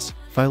hearing loss.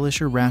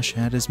 Felicia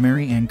Rashad as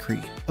Mary Ann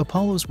Creed,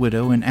 Apollo's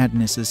widow and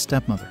Adonis's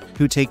stepmother,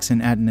 who takes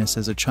in Adonis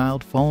as a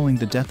child following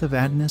the death of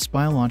Adonis'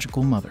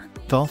 biological mother.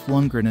 Dolph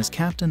Lundgren as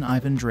Captain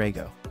Ivan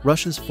Drago,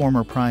 Russia's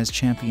former prize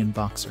champion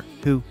boxer,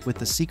 who, with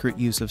the secret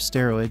use of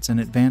steroids and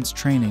advanced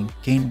training,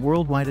 gained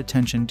worldwide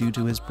attention due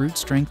to his brute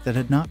strength that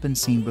had not been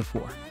seen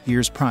before.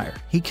 Years prior,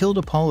 he killed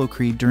Apollo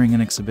Creed during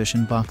an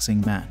exhibition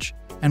boxing match,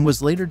 and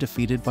was later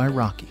defeated by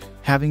Rocky.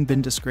 Having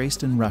been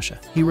disgraced in Russia,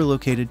 he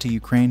relocated to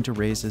Ukraine to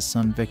raise his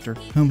son Victor,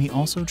 whom he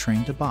also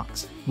trained to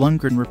box.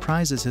 Lundgren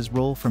reprises his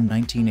role from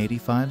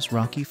 1985's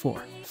Rocky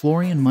IV.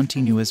 Florian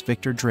Munteanu as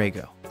Victor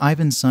Drago,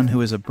 Ivan's son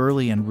who is a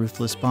burly and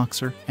ruthless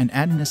boxer, and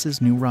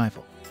Adonis's new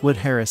rival. Wood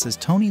Harris as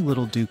Tony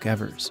Little Duke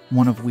Evers,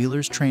 one of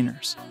Wheeler's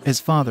trainers. His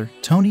father,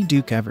 Tony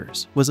Duke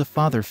Evers, was a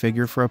father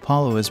figure for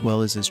Apollo as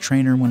well as his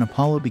trainer when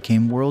Apollo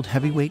became world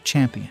heavyweight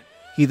champion.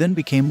 He then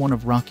became one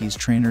of Rocky's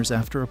trainers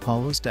after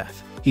Apollo's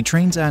death. He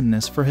trains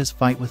Adonis for his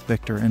fight with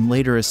Victor and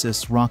later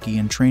assists Rocky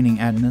in training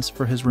Adonis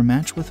for his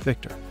rematch with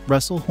Victor.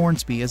 Russell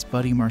Hornsby as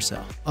Buddy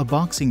Marcel, a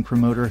boxing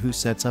promoter who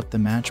sets up the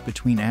match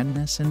between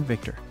Adonis and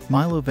Victor.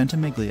 Milo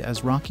Ventimiglia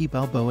as Rocky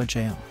Balboa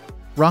Jr.,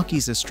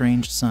 Rocky's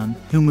estranged son,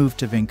 who moved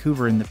to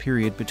Vancouver in the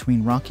period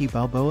between Rocky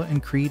Balboa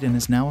and Creed and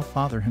is now a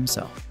father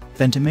himself.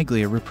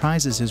 Ventimiglia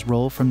reprises his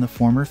role from the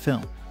former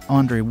film.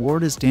 Andre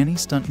Ward as Danny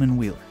Stuntman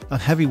Wheeler, a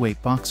heavyweight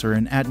boxer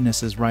and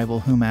Adonis's rival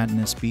whom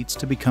Adonis beats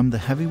to become the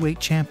heavyweight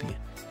champion.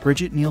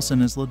 Bridget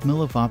Nielsen as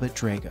Ludmila Vobit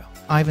Drago,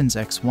 Ivan's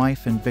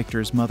ex-wife and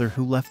Victor's mother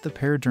who left the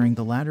pair during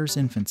the latter's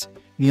infancy.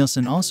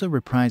 Nielsen also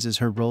reprises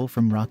her role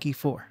from Rocky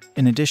IV.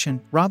 In addition,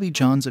 Robbie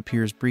Johns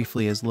appears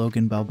briefly as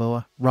Logan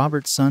Balboa,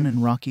 Robert's son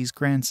and Rocky's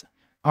grandson.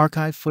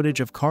 Archive footage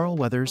of Carl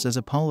Weathers as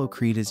Apollo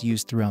Creed is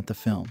used throughout the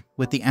film,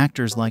 with the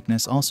actor's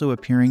likeness also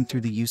appearing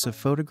through the use of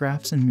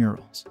photographs and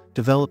murals.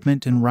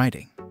 Development and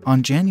writing.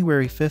 On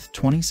January 5,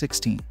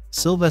 2016,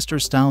 Sylvester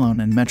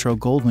Stallone and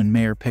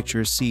Metro-Goldwyn-Mayer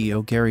Pictures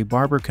CEO Gary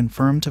Barber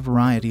confirmed to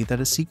Variety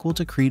that a sequel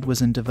to Creed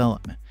was in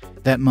development.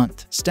 That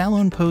month,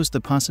 Stallone posed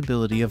the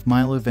possibility of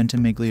Milo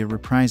Ventimiglia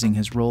reprising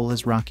his role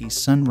as Rocky's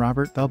son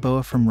Robert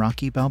Balboa from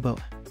Rocky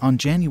Balboa. On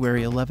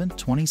January 11,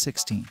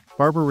 2016,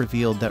 Barber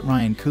revealed that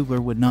Ryan Coogler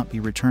would not be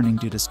returning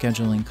due to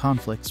scheduling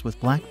conflicts with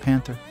Black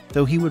Panther,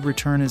 though he would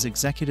return as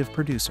executive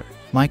producer.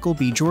 Michael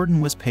B. Jordan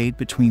was paid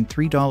between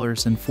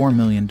 $3 and $4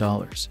 million,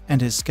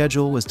 and his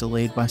schedule was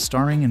delayed by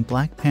starring in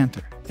Black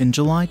Panther. In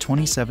July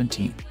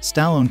 2017,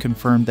 Stallone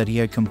confirmed that he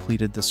had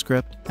completed the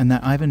script and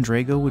that Ivan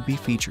Drago would be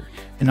featured.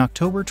 In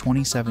October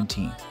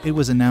 2017, it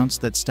was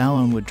announced that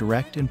Stallone would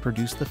direct and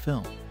produce the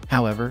film.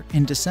 However,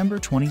 in December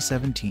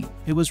 2017,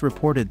 it was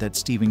reported that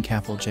Stephen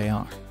Caple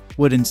Jr.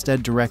 would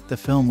instead direct the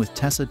film, with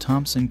Tessa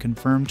Thompson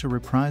confirmed to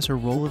reprise her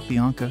role of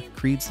Bianca,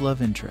 Creed's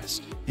love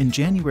interest. In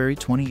January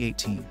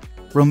 2018,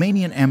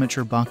 Romanian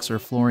amateur boxer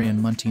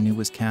Florian Munteanu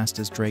was cast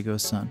as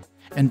Drago's son,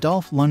 and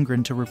Dolph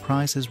Lundgren to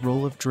reprise his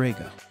role of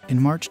Drago.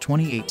 In March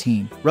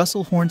 2018,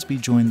 Russell Hornsby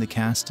joined the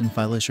cast and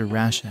Felicia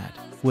Rashad,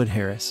 Wood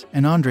Harris,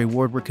 and Andre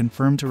Ward were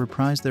confirmed to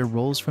reprise their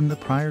roles from the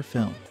prior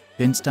film.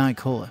 Vince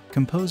DiCola,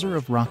 composer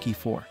of Rocky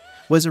IV,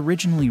 was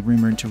originally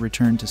rumored to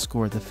return to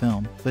score the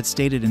film, but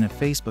stated in a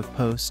Facebook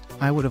post,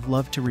 "I would have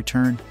loved to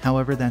return,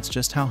 however that's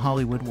just how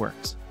Hollywood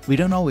works. We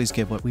don't always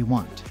get what we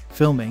want."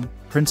 Filming,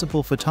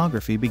 principal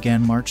photography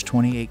began March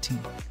 2018.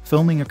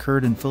 Filming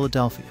occurred in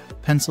Philadelphia,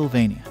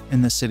 Pennsylvania,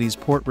 in the city's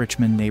Port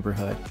Richmond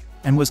neighborhood,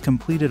 and was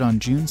completed on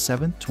June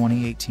 7,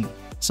 2018.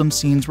 Some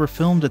scenes were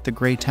filmed at the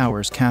Grey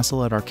Towers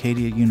Castle at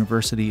Arcadia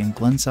University in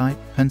Glenside,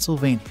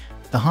 Pennsylvania.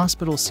 The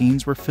hospital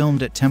scenes were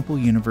filmed at Temple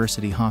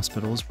University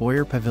Hospital's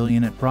Boyer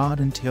Pavilion at Broad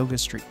and Tioga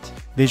Street.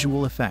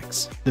 Visual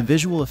effects. The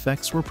visual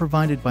effects were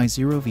provided by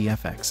Zero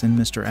VFX and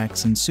Mr.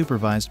 X and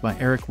supervised by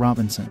Eric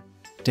Robinson,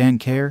 Dan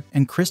Kerr,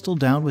 and Crystal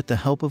Dowd with the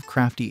help of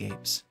Crafty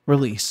Apes.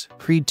 Release.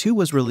 Creed 2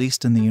 was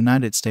released in the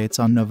United States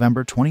on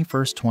November 21,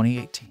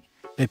 2018.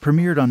 It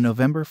premiered on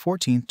November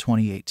 14,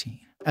 2018,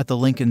 at the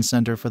Lincoln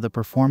Center for the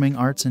Performing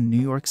Arts in New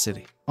York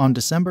City. On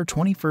December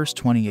 21,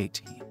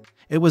 2018,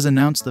 it was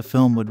announced the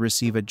film would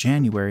receive a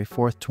January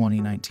 4,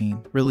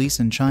 2019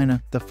 release in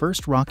China, the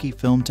first Rocky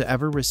film to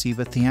ever receive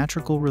a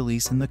theatrical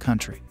release in the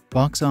country.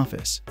 Box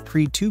office.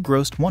 Creed 2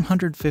 grossed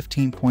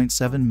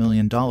 $115.7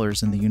 million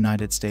in the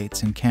United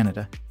States and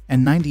Canada,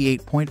 and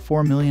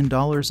 $98.4 million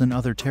in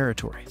other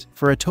territories,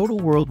 for a total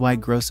worldwide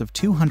gross of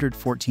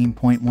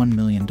 $214.1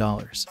 million,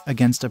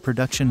 against a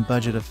production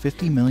budget of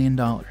 $50 million.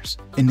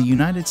 In the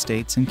United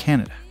States and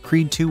Canada,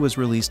 Creed 2 was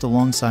released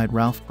alongside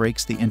Ralph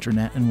Breaks the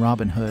Internet and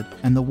Robin Hood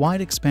and the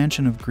wide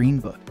expansion of Green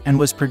Book, and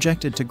was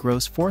projected to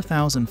gross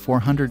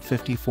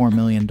 $4,454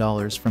 million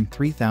from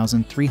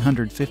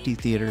 3,350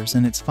 theaters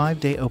in its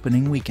 5-day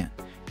opening weekend.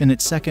 In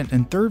its second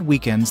and third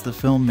weekends, the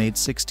film made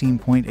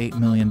 $16.8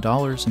 million and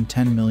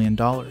 $10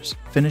 million,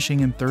 finishing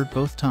in third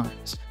both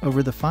times.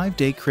 Over the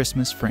 5-day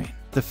Christmas frame,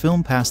 the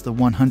film passed the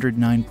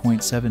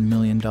 $109.7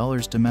 million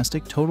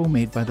domestic total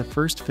made by the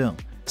first film.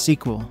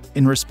 Sequel.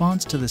 In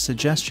response to the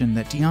suggestion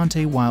that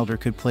Deontay Wilder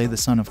could play the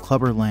son of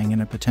Clubber Lang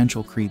in a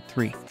potential Creed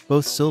 3,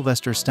 both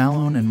Sylvester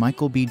Stallone and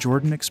Michael B.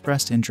 Jordan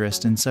expressed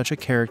interest in such a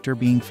character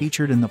being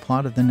featured in the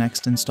plot of the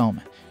next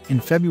installment.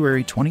 In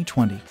February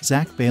 2020,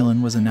 Zach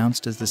Balan was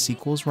announced as the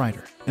sequel's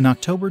writer. In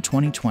October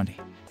 2020,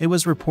 it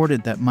was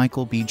reported that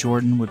Michael B.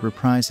 Jordan would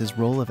reprise his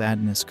role of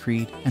Adonis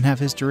Creed and have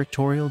his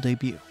directorial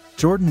debut.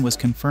 Jordan was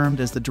confirmed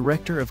as the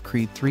director of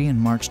Creed 3 in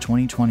March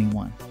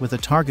 2021, with a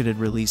targeted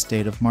release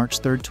date of March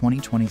 3,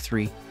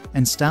 2023,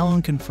 and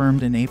Stallone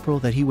confirmed in April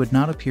that he would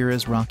not appear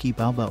as Rocky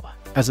Balboa.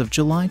 As of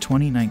July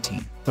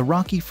 2019, the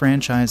Rocky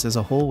franchise as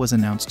a whole was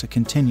announced to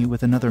continue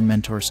with another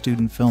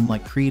mentor-student film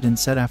like Creed and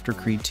set after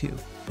Creed 2,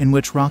 in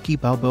which Rocky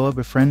Balboa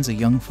befriends a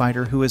young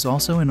fighter who is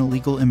also an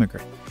illegal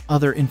immigrant.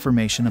 Other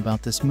information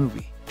about this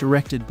movie.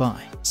 Directed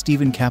by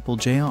Stephen Caple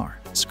Jr.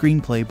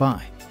 Screenplay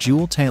by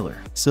Jewel Taylor,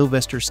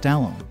 Sylvester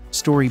Stallone.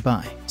 Story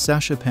by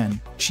Sascha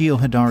Penn, Cheo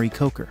Hodari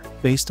Coker.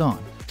 Based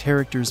on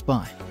characters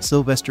by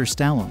Sylvester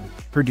Stallone.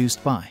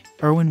 Produced by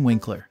Irwin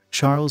Winkler,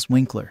 Charles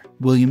Winkler,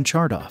 William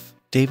Chartoff,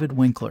 David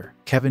Winkler,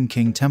 Kevin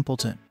King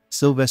Templeton,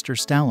 Sylvester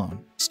Stallone.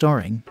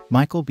 Starring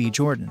Michael B.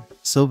 Jordan,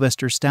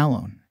 Sylvester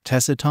Stallone,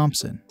 Tessa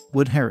Thompson,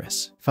 Wood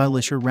Harris,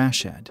 Felicia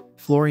Rashad,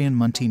 Florian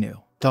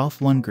Montino, Dolph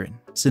Lundgren.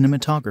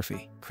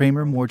 Cinematography,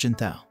 Kramer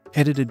Morgenthau.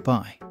 Edited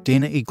by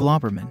Dana E.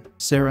 Glauberman,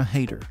 Sarah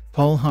Hayter,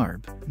 Paul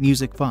Harb.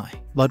 Music by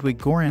Ludwig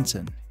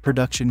Göransson.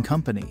 Production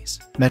companies: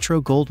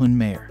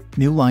 Metro-Goldwyn-Mayer,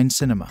 New Line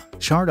Cinema,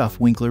 Chartoff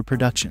Winkler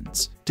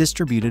Productions.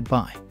 Distributed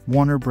by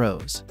Warner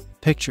Bros.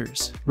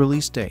 Pictures.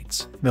 Release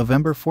dates: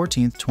 November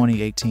 14,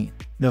 2018,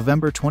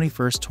 November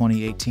 21,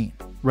 2018.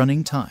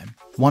 Running time: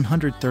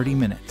 130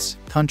 minutes.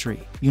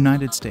 Country: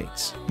 United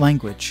States.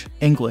 Language: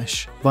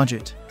 English.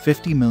 Budget: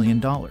 $50 million.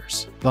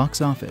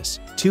 Box office: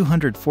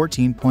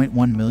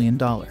 $214.1 million.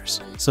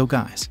 So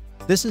guys,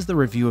 this is the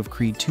review of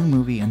Creed 2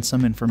 movie and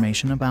some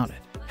information about it.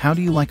 How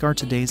do you like our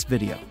today's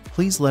video?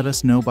 Please let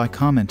us know by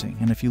commenting,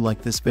 and if you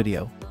like this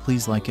video,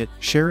 please like it,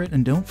 share it,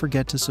 and don't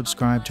forget to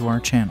subscribe to our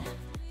channel.